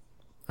to.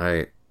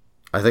 I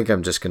think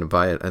I'm just gonna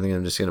buy it. I think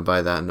I'm just gonna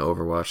buy that and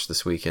Overwatch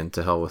this weekend.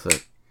 To hell with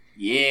it.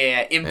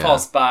 Yeah,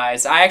 impulse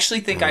buys. I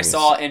actually think I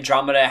saw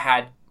Andromeda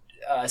had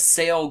a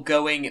sale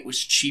going. It was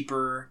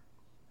cheaper.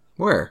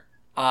 Where?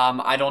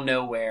 I don't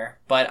know where,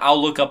 but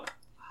I'll look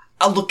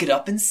it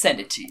up and send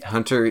it to you.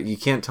 Hunter, you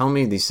can't tell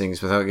me these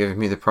things without giving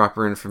me the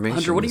proper information.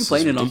 Hunter, what are you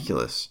playing it on?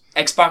 Ridiculous.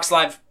 Xbox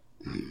Live.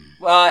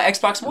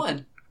 Xbox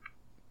One.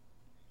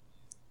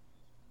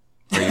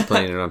 Are you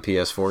playing it on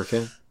PS4,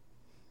 kid?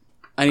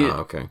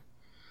 Okay.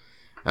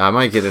 I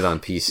might get it on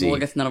PC. Well, I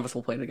guess none of us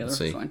will play together.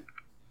 It's fine.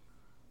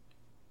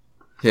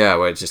 Yeah,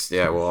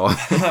 well,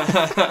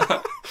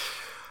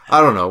 I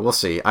don't know. We'll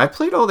see. I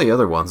played all the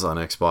other ones on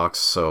Xbox,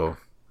 so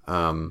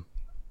I don't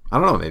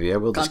know. Maybe I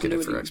will just get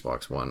it for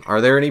Xbox One.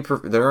 Are there any?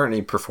 There aren't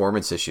any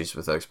performance issues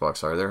with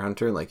Xbox, are there,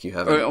 Hunter? Like you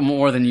haven't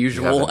more than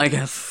usual, I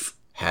guess.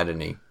 Had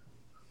any?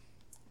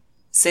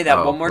 Say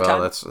that one more time.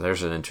 Well,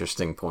 there's an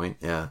interesting point.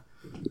 Yeah,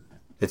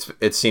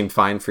 it seemed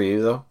fine for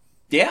you though.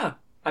 Yeah,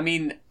 I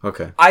mean,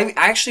 okay. I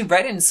actually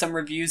read in some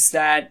reviews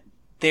that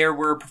there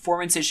were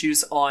performance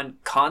issues on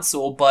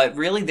console, but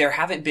really there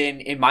haven't been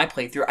in my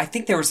playthrough. I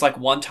think there was like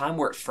one time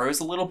where it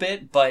froze a little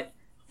bit, but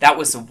that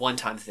was a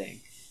one-time thing.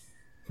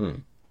 All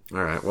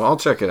right. Well, I'll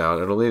check it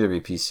out. It'll either be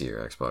PC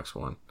or Xbox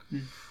One.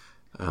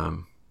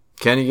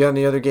 Ken, you got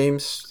any other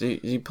games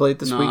you played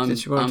this week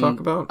that you want to talk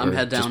about? I'm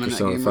head down just in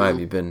Persona that game 5. now.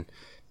 You've been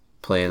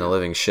playing the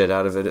living shit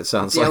out of it. It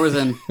sounds like. I was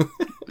in.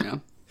 Yeah.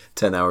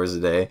 10 hours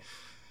a day.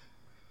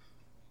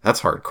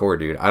 That's hardcore,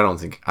 dude. I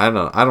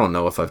don't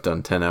know if I've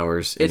done 10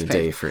 hours in a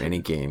day for any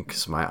game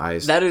because my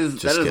eyes. That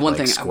is one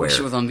thing square. I wish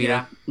it was on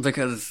Vita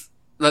because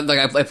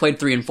I played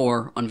 3 and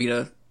 4 on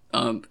Vita,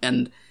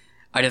 and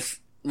I just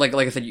like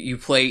I said, you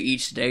play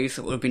each day,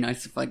 so it would be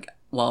nice if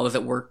while I was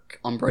at work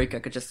on break, I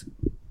could just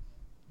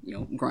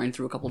grind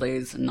through a couple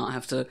days and not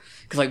have to,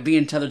 because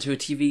being tethered to a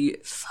TV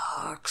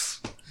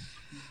sucks.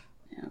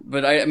 Yeah,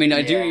 but I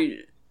do.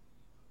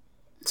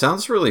 It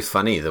sounds really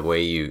funny the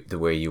way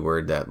you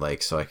word that,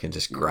 so I can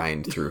just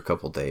grind through a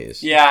couple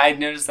days. Yeah, I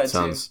noticed that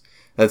too.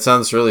 That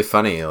sounds really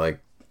funny. I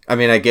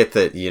get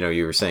that,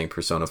 you were saying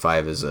Persona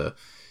 5 is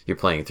you're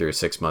playing through a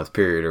 6-month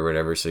period or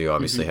whatever, so you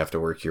obviously have to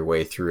work your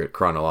way through it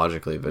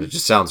chronologically, but it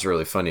just sounds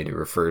really funny to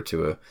refer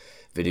to a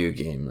video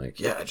game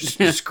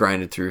just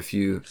grinded through a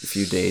few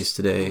days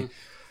today.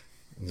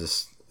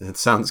 It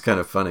sounds kind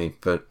of funny,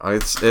 but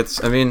it's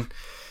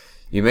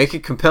you make a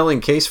compelling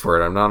case for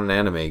it. I'm not an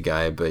anime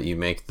guy, but you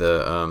make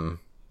the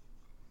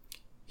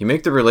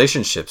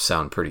relationships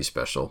sound pretty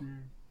special.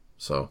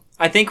 So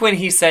I think when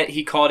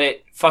he called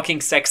it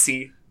fucking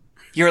sexy,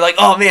 you were like,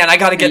 "Oh man, I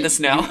got to get this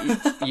now."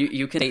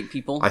 You can date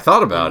people. I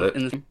thought about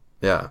it.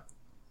 Yeah.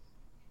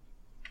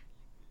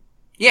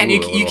 Yeah, and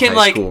you can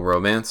high school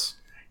romance.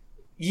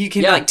 You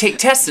can take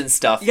tests and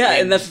stuff. Yeah,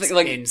 and that's the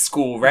thing, in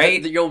school,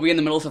 right? You'll be in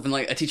the middle of something,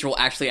 a teacher will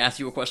actually ask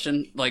you a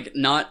question,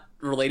 not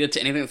related to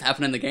anything that's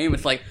happened in the game.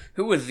 It's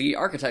who was the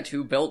architect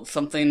who built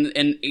something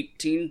in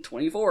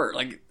 1824?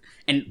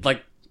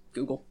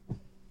 Google.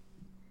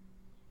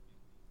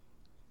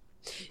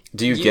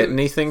 Do you get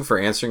anything for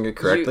answering it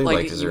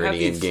correctly? Is there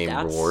any in-game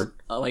stats, reward?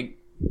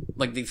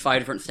 These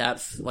 5 different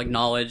stats,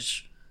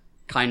 knowledge,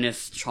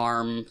 kindness,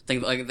 charm,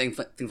 things like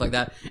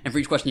that. And for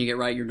each question you get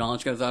right, your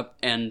knowledge goes up,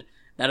 and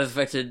that has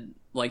affected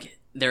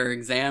their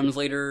exams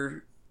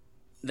later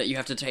that you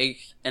have to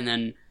take, and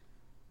then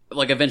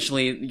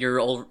eventually your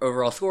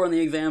overall score on the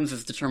exams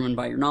is determined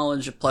by your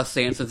knowledge plus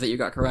the answers that you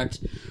got correct.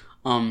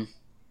 So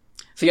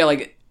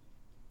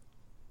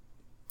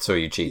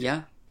you cheat.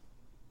 Yeah.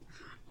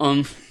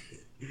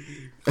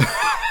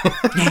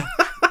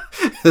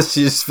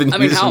 She's been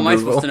using how am I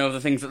Google. supposed to know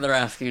the things that they're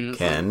asking?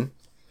 Ken.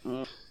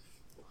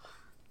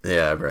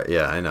 Yeah, right.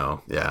 Yeah, I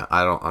know. Yeah,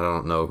 I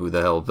don't know who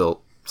the hell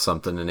built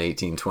something in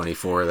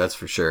 1824. That's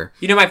for sure.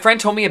 My friend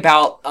told me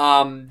about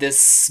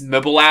this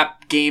mobile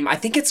app game. I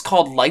think it's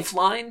called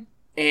Lifeline,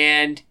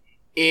 and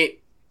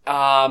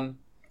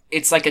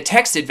it's like a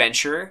text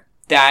adventure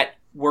that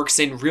works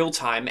in real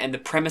time. And the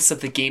premise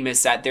of the game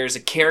is that there's a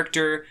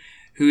character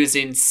who is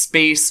in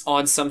space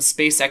on some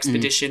space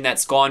expedition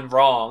that's gone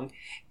wrong,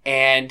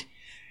 and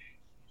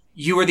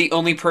you are the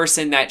only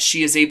person that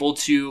she is able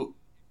to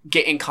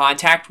get in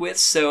contact with.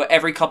 So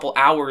every couple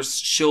hours,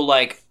 she'll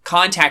like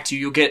contact you.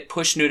 You'll get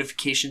push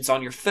notifications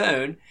on your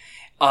phone,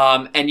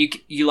 and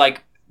you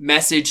like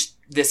message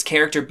this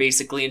character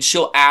basically, and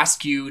she'll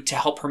ask you to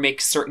help her make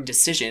certain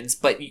decisions.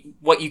 But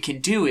what you can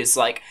do is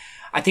like,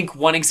 I think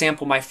one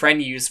example my friend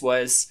used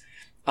was,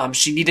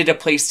 she needed a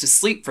place to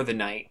sleep for the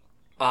night.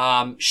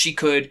 She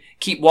could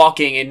keep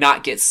walking and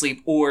not get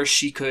sleep, or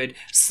she could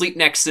sleep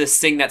next to this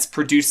thing that's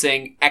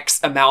producing X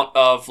amount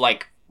of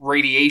like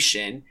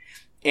radiation.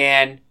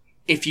 And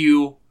if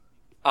you,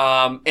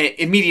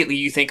 immediately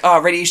you think,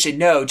 oh, radiation,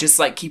 no, just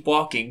like keep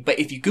walking. But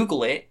if you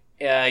Google it,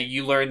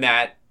 you learn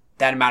that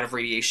that amount of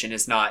radiation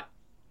is not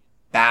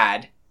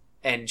bad,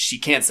 and she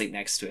can sleep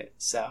next to it.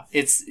 So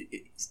it's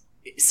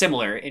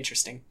similar,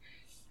 interesting.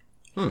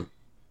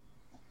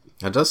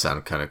 That does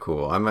sound kind of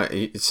cool. I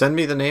might send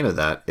me the name of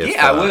that.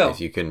 I will. If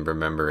you can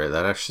remember it.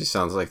 That actually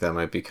sounds like that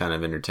might be kind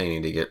of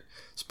entertaining to get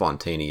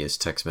spontaneous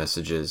text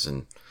messages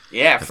and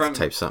to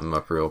type something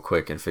up real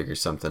quick and figure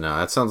something out.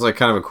 That sounds like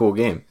kind of a cool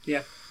game.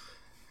 Yeah.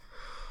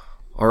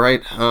 All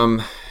right.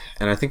 And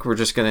I think we're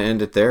just gonna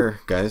end it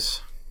there,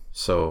 guys.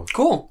 So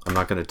cool. I'm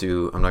not gonna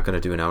do an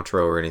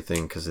outro or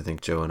anything because I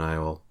think Joe and I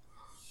will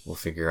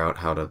figure out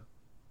how to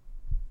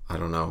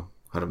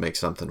make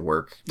something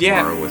work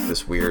tomorrow with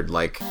this weird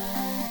like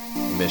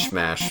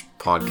mishmash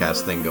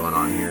podcast thing going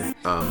on here.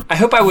 I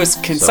hope I was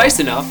concise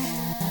enough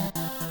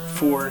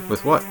for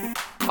with what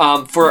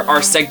for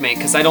our segment,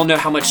 because I don't know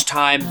how much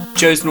time.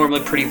 Joe's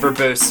normally pretty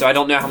verbose, so I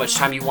don't know how much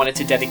time you wanted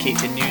to dedicate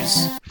to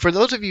news. For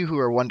those of you who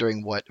are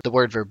wondering what the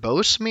word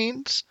verbose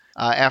means,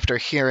 after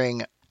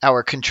hearing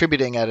our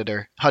contributing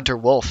editor, Hunter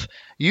Wolfe,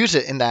 use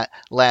it in that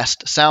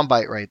last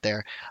soundbite right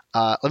there,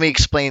 let me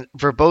explain.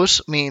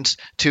 Verbose means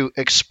to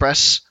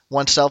express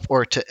oneself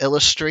or to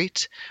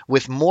illustrate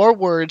with more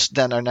words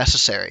than are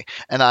necessary.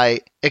 And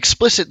I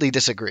explicitly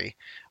disagree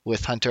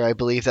with Hunter. I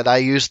believe that I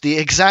use the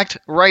exact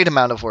right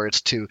amount of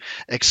words to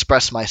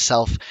express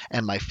myself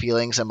and my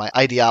feelings and my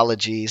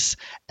ideologies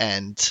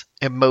and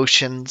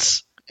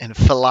emotions and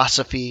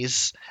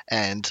philosophies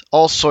and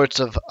all sorts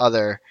of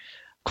other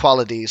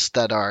qualities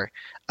that are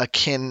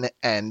akin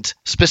and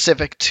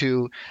specific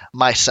to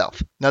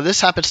myself. Now, this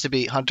happens to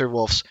be Hunter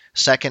Wolfe's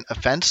second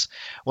offense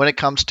when it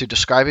comes to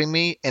describing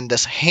me in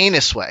this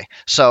heinous way.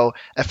 So,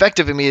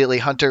 effective immediately,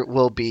 Hunter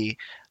will be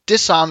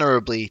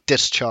dishonorably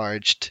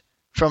discharged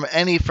from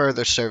any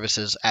further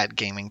services at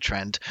Gaming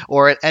Trend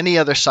or at any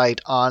other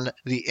site on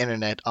the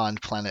internet on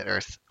planet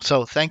Earth.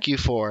 So, thank you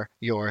for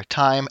your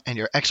time and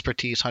your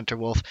expertise, Hunter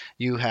Wolfe.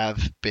 You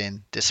have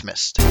been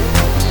dismissed.